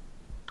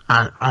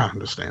 I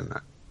understand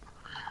that.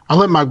 I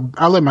let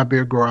my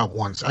beard grow out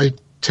once. I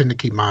tend to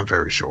keep mine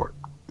very short,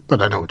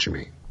 but I know what you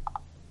mean.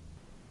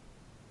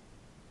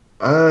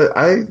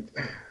 I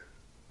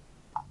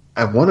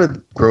want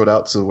to grow it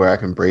out to where I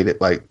can braid it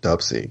like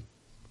Dubsy.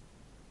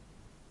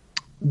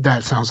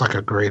 That sounds like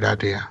a great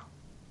idea.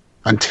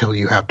 Until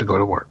you have to go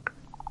to work.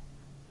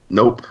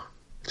 Nope.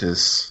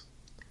 Just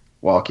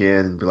walk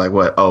in and be like,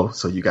 what? Oh,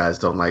 so you guys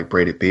don't like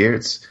braided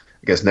beards?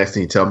 I guess next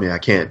thing you tell me I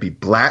can't be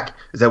black.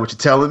 Is that what you're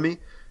telling me?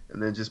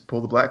 And then just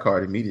pull the black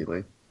card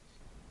immediately.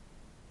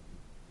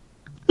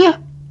 Yeah,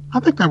 I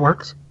think that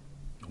works.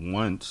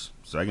 Once.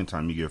 Second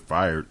time you get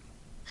fired.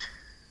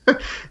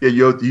 Yeah,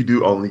 you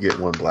do only get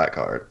one black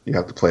card. You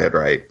have to play it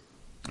right.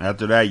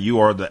 After that, you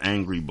are the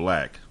angry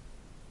black.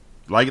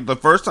 Like the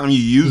first time you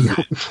use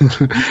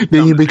it,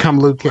 Then you become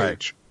Luke Black.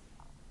 Cage.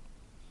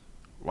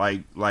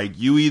 Like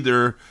you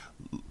either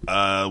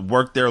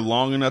work there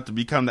long enough to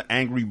become the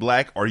angry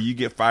black, or you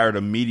get fired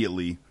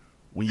immediately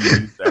when you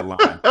use that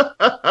line.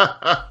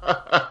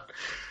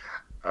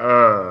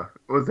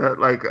 Was that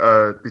like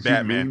did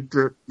Batman. you mean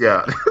to?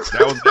 Yeah.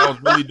 That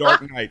was really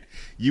Dark Knight.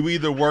 You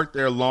either work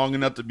there long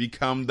enough to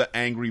become the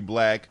angry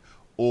black,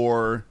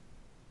 or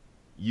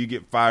you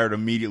get fired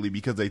immediately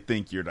because they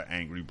think you're the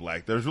angry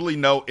black. There's really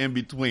no in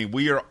between.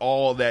 We are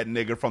all that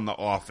nigga from The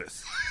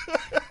Office.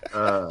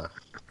 I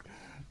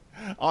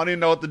don't even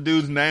know what the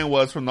dude's name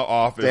was from The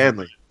Office.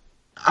 Stanley.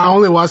 I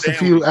only watched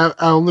Stanley.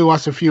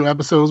 a few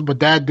episodes, but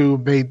that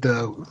dude made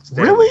the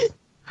really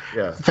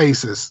Yeah.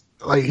 faces.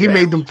 Like he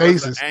made them Stanley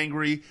was faces. the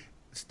angry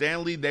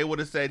Stanley, they would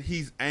have said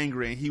he's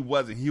angry, and he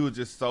wasn't. He was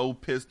just so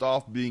pissed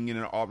off being in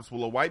an office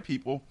full of white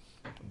people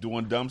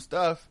doing dumb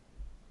stuff.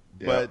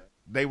 Yeah. But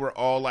they were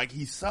all like,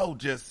 he's so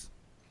just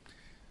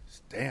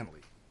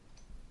Stanley.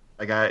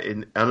 Like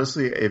and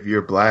honestly, if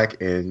you're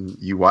black and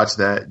you watch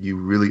that, you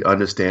really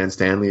understand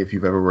Stanley if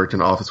you've ever worked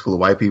in an office full of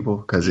white people,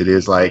 because it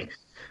is like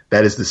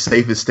that is the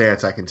safest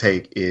stance I can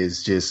take.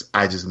 Is just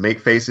I just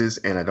make faces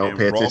and I don't And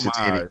pay roll attention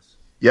my to any. eyes.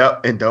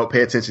 Yep, and don't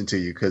pay attention to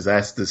you because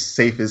that's the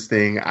safest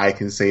thing I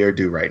can say or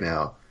do right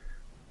now.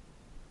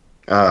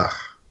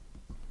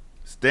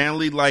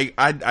 Stanley, like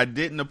I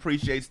didn't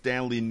appreciate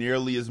Stanley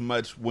nearly as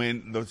much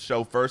when the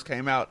show first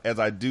came out as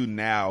I do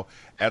now,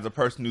 as a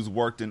person who's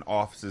worked in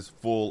offices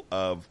full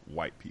of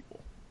white people.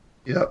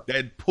 Yep.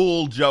 That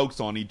pull jokes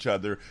on each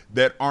other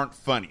that aren't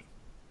funny.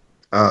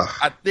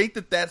 I think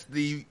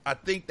I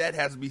think that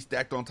has to be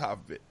stacked on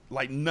top of it.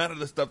 Like, none of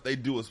the stuff they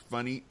do is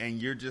funny,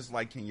 and you're just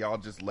like, can y'all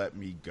just let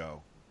me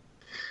go?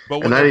 But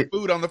with the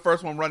food on the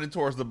first one running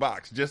towards the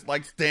box, just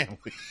like Stanley.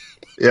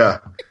 Yeah.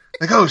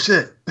 Like, oh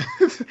shit.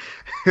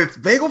 It's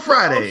Bagel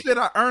Friday. Oh shit,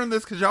 I earned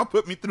this because y'all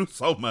put me through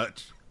so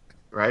much.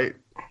 Right?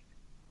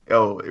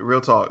 Yo,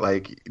 real talk,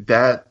 like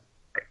that,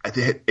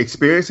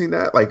 experiencing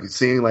that, like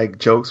seeing like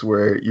jokes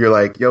where you're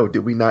like, yo, did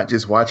we not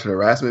just watch an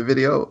harassment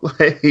video?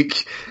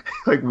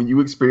 Like when you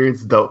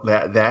experience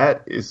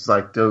that it's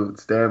like, dude,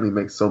 Stanley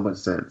makes so much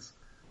sense.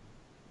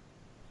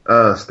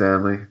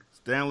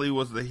 Stanley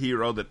was the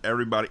hero that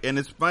everybody, and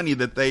it's funny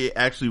that they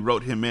actually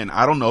wrote him in.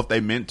 I don't know if they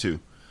meant to.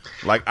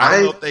 Like, I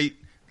don't know if they,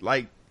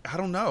 like, I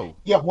don't know.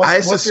 Yeah,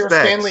 what's your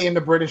Stanley in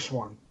the British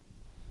one?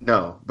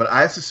 No, but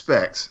I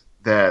suspect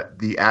that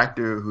the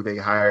actor who they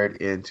hired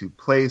in to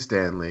play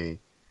Stanley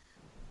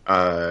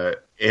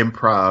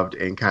improv'd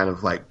and kind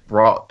of like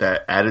brought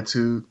that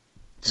attitude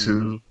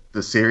to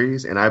the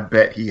series, and I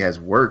bet he has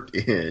worked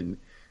in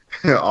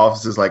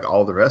offices like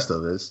all the rest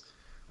of us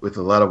with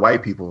a lot of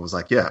white people. It was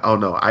like, yeah, oh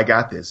no, I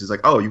got this. He's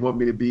like, oh, you want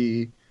me to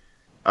be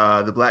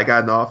the black guy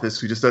in the office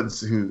who just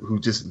doesn't who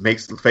just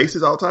makes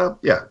faces all the time?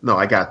 Yeah, no,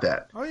 I got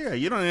that. Oh yeah,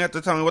 you don't even have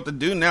to tell me what to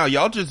do now.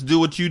 Y'all just do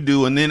what you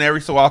do, and then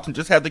every so often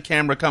just have the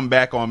camera come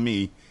back on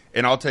me,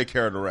 and I'll take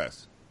care of the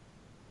rest.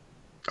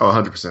 Oh,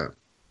 100%.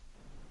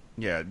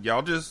 Yeah,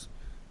 y'all just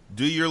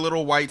do your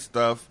little white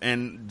stuff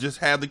and just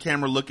have the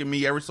camera look at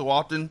me every so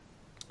often.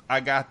 I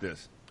got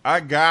this.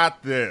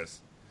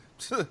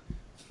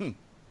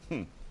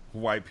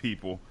 White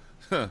people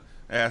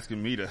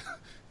asking me to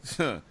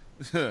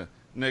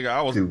nigga,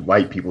 I was do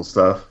white people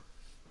stuff.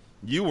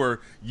 You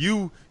were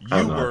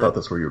I thought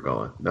that's where you were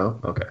going. No?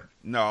 Okay.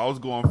 No, I was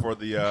going for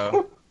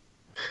the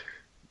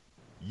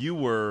you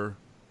were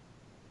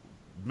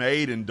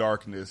made in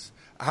darkness.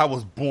 I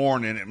was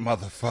born in it,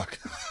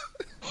 motherfucker.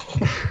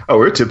 Oh,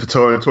 we're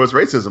tiptoeing towards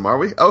racism, are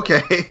we?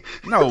 Okay.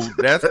 No,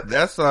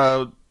 that's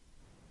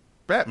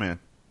Batman.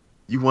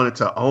 You wanted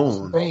to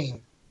own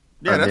Bane.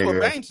 Yeah, that's nigger.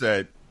 what Bane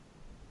said.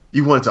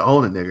 You wanted to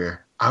own a nigger.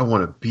 I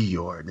want to be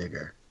your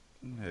nigger.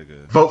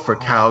 Nigga. Vote for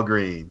Kyle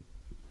Green.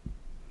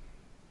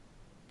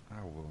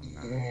 I will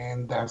not.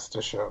 And that's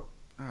the show.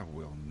 I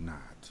will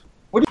not.